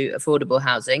opposed to affordable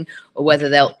housing, or whether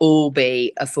they'll all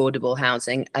be affordable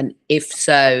housing. And if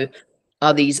so,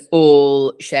 are these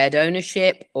all shared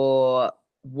ownership, or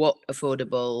what's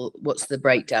the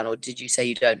breakdown, or did you say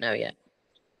you don't know yet?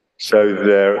 So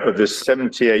there are the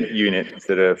 78 units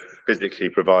that are physically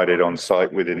provided on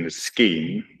site within the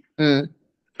scheme.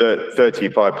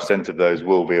 35% of those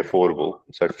will be affordable,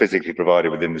 so physically provided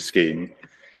within the scheme.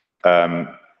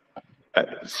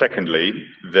 Secondly,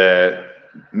 their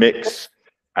mix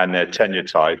and their tenure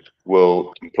type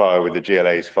will comply with the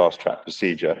GLA's fast track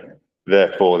procedure.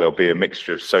 Therefore, there'll be a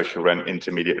mixture of social rent,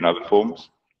 intermediate and other forms.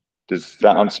 Does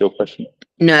that answer your question?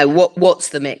 No, what's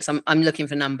the mix? I'm looking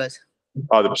for numbers.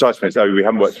 Oh, the precise mix. Oh, we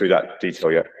haven't worked through that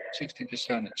detail yet.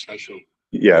 60% social.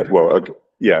 Yeah, well,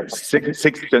 yeah,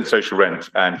 60% social rent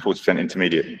and 40%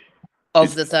 intermediate.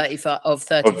 Of the 35, of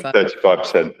 35. Of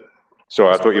 35%.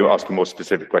 Sorry, I thought you were asking a more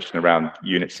specific question around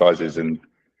unit sizes and.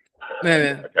 No.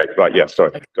 Okay, right, yeah,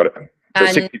 sorry, got it. So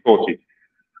And- 60-40.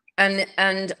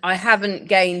 And I haven't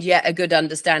gained yet a good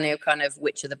understanding of kind of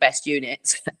which are the best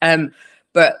units.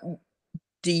 But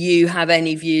do you have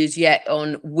any views yet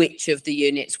on which of the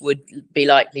units would be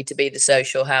likely to be the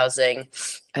social housing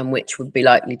and which would be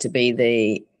likely to be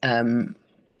the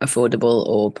affordable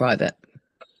or private?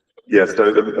 Yeah, so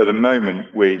at the moment,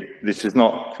 this is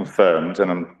not confirmed,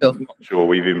 and I'm not sure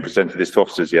we've even presented this to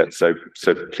officers yet, so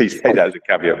please take that as a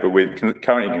caveat, but we're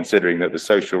currently considering that the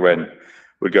social rent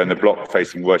would go in the block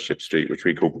facing Worship Street, which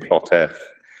we call Plot F,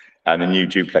 and the new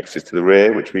duplexes to the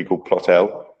rear, which we call Plot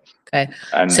L. Okay,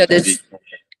 And so there's,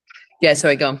 yeah,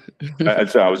 sorry, go on. and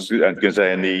so I was going to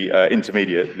say in the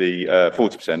intermediate, the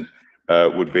 40%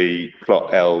 would be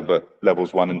Plot L, but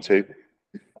levels 1 and 2.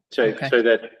 So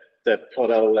that the plot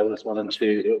L levels 1 and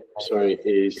 2, sorry,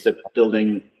 is the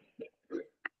building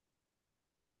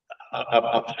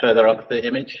up further up the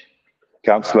image?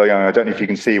 Councillor Young, I don't know if you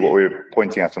can see what we're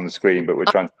pointing at on the screen, but we're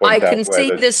trying to point I out can where see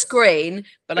the screen,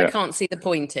 but I Yeah. can't see the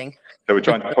pointing. So we're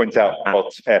trying to point out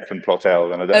Plot F and Plot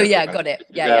L, and I don't. Oh know if yeah, that- got it.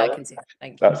 Yeah, I can see that.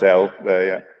 Thank you. That's L there,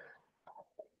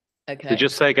 yeah. Okay. So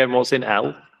just say again, what's in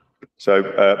L? So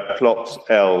Plot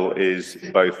L is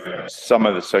both some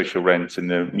of the social rent in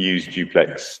the Muse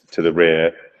duplex to the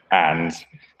rear, and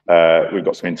we've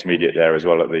got some intermediate there as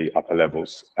well at the upper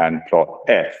levels. And Plot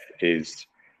F is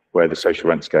where the social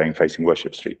rent's going, facing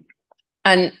Worship Street.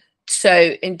 And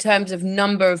so in terms of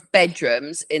number of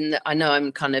bedrooms I know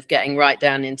I'm kind of getting right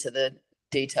down into the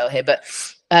detail here, but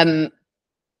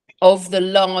of the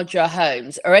larger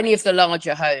homes, are any of the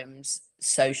larger homes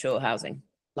social housing,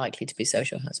 likely to be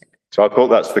social housing? So I thought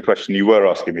that's the question you were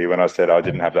asking me when I said I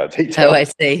didn't have that detail. Oh, I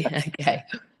see. Okay.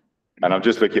 And I'm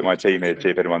just looking at my team here to see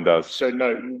if anyone does. So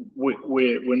no,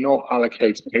 we're not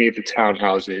allocating any of the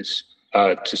townhouses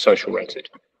to social rented.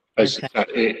 As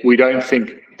we don't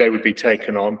think they would be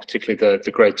taken on, particularly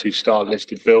the grade 2 star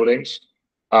listed buildings.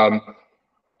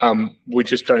 We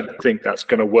just don't think that's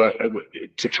going to work.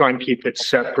 To try and keep it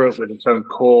separate with its own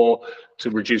core, to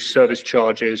reduce service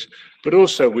charges, but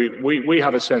also we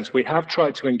have a sense, we have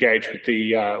tried to engage with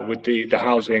the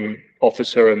housing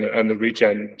officer and the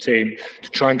regen team to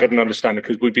try and get an understanding,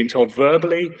 because we've been told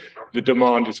verbally the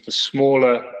demand is for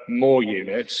smaller, more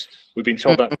units. We've been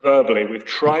told that verbally. We've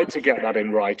tried to get that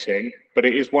in writing, but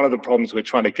it is one of the problems we're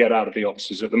trying to get out of the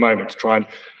officers at the moment to try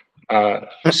and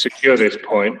secure this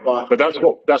point. But that's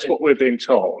what we're being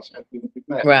told.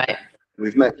 Right.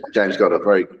 We've met James Godd, a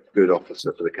very good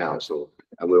officer for the council,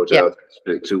 and we'll do our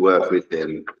best to work with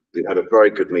him. We've had a very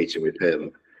good meeting with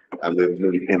him, and we'll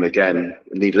meet him again.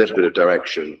 We need a little bit of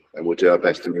direction, and we'll do our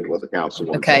best to meet what the council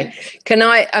wants. Okay. Can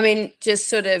I mean, just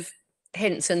sort of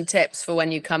hints and tips for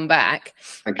when you come back.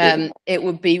 Thank you. It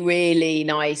would be really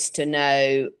nice to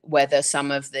know whether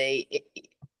some of the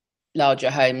larger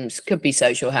homes could be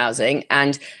social housing.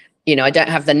 And, you know, I don't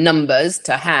have the numbers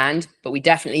to hand, but we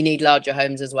definitely need larger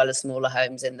homes as well as smaller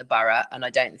homes in the borough. And I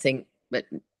don't think that,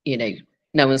 you know,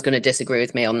 no one's going to disagree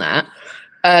with me on that.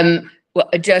 Well,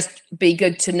 it'd just be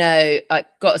good to know. I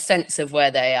got a sense of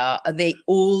where they are. Are they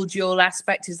all dual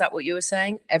aspect? Is that what you were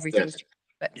saying? Everything's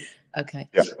okay.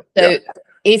 Yeah. So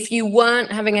if you weren't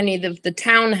having any of the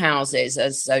townhouses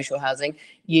as social housing,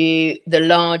 the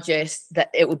largest, that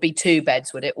it would be 2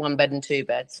 beds, would it? 1 bed and 2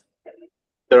 beds.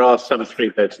 There are some 3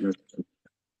 beds.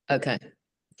 Okay.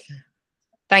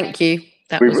 Thank you.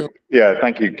 That was all. Yeah,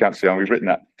 thank you, Councillor Young. We've written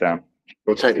that down.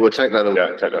 We'll take that away.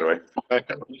 Yeah, take that away.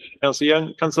 Councillor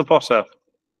Young, Councillor Potter.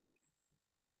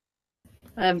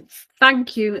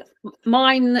 Thank you.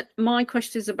 My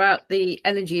question is about the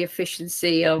energy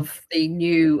efficiency of the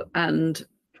new and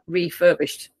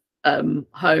refurbished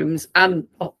homes and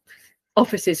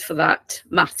offices for that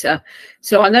matter.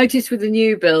 So I noticed with the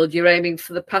new build, you're aiming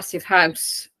for the passive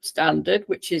house standard,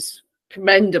 which is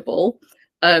commendable.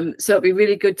 So it'd be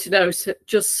really good to know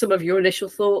just some of your initial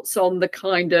thoughts on the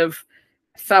kind of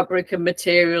fabric and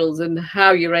materials and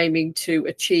how you're aiming to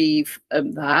achieve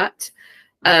that.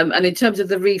 And in terms of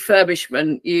the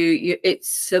refurbishment,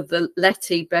 it's the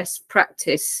Letty best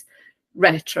practice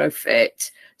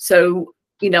retrofit. So,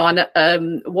 you know,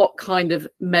 what kind of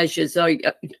measures are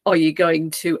you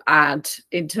going to add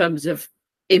in terms of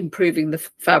improving the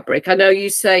fabric? I know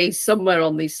you say somewhere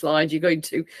on these slides you're going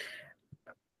to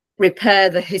repair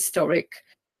the historic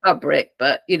fabric,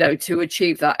 but, you know, to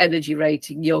achieve that energy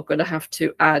rating, you're going to have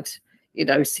to add, you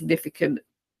know, significant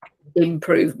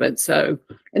improvement. So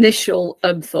initial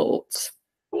thoughts.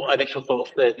 Well, initial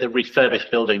thoughts, the refurbished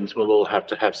buildings will all have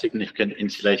to have significant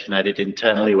insulation added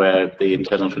internally where the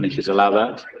internal finishes allow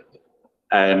that.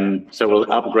 So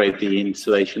we'll upgrade the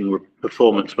insulation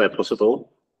performance where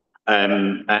possible,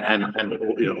 and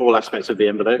you know, all aspects of the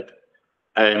envelope.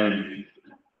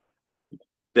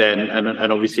 Then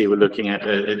and obviously we're looking at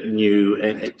new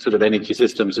sort of energy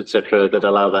systems, etc., that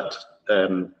allow that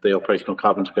the operational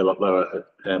carbon to be a lot lower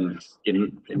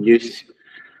in use.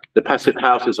 The passive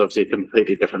house is obviously a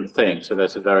completely different thing. So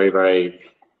there's a very, very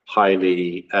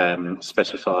highly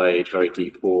specified, very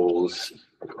deep walls,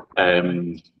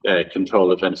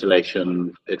 control of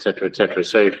ventilation, etc., etc.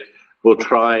 So we'll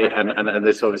try, and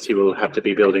this obviously will have to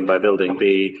be building by building,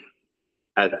 be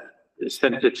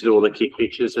sensitive to all the key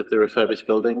features of the refurbished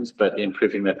buildings, but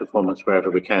improving their performance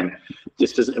wherever we can.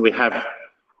 Just as we have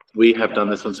done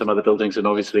this on some other buildings, and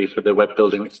obviously for the web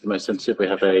building, which is the most sensitive, we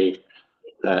have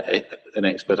an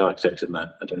expert architect in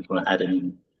that. I don't want to add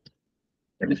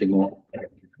anything more.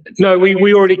 No,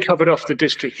 we already covered off the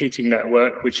district heating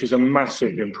network, which is a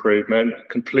massive improvement,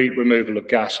 complete removal of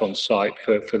gas on site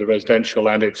for the residential,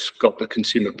 and it's got the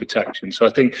consumer protection. So I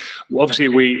think obviously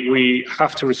we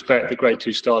have to respect the Grade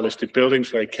 2 star listed buildings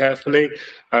very carefully,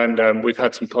 and we've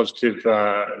had some positive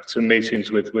some meetings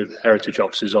with heritage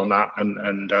officers on that,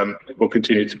 and we'll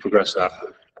continue to progress that.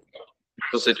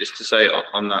 Also, just to say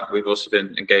on that, we've also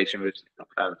been engaging with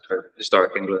for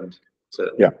Historic England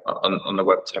on the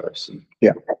web terrace.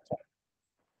 Yeah.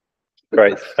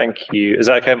 Great, thank you. Is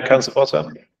that okay, Councillor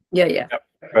Potter? Yeah. Yep.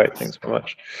 Great, thanks very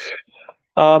much.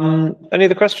 Any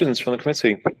other questions from the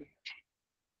committee?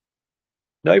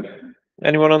 No?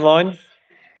 Anyone online?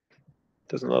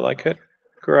 Doesn't look like it.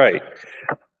 Great.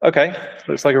 Okay,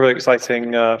 looks like a really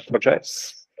exciting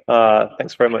project.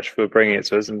 Thanks very much for bringing it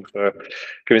to us and for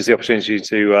giving us the opportunity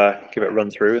to give it a run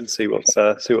through and see what's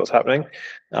happening.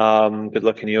 Good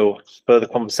luck in your further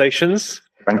conversations.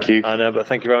 Thank you. But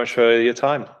thank you very much for your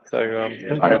time. So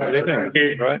good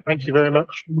evening. Right. Thank you very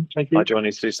much. Thank you. Do I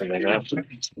need to do something now?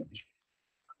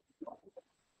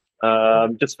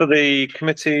 Just for the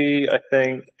committee, I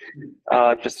think,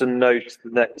 just a note,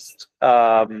 the next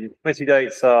committee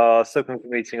dates are subcommittee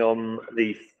meeting on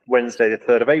the Wednesday, the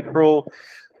 3rd of April,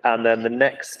 and then the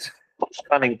next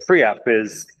planning pre-app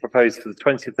is proposed for the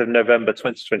 20th of November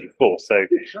 2024. So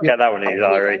get that one in your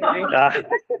diary.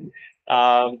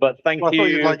 But thank you. I thought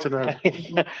you'd like to know.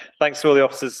 Thanks to all the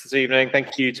officers this evening.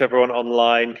 Thank you to everyone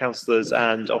online, councillors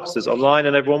and officers online,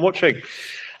 and everyone watching.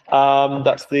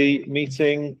 That's the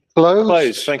meeting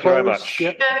closed. Thank you very much.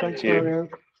 Yeah, thanks, Mario.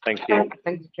 Thank you.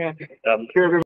 Thank you, Chair.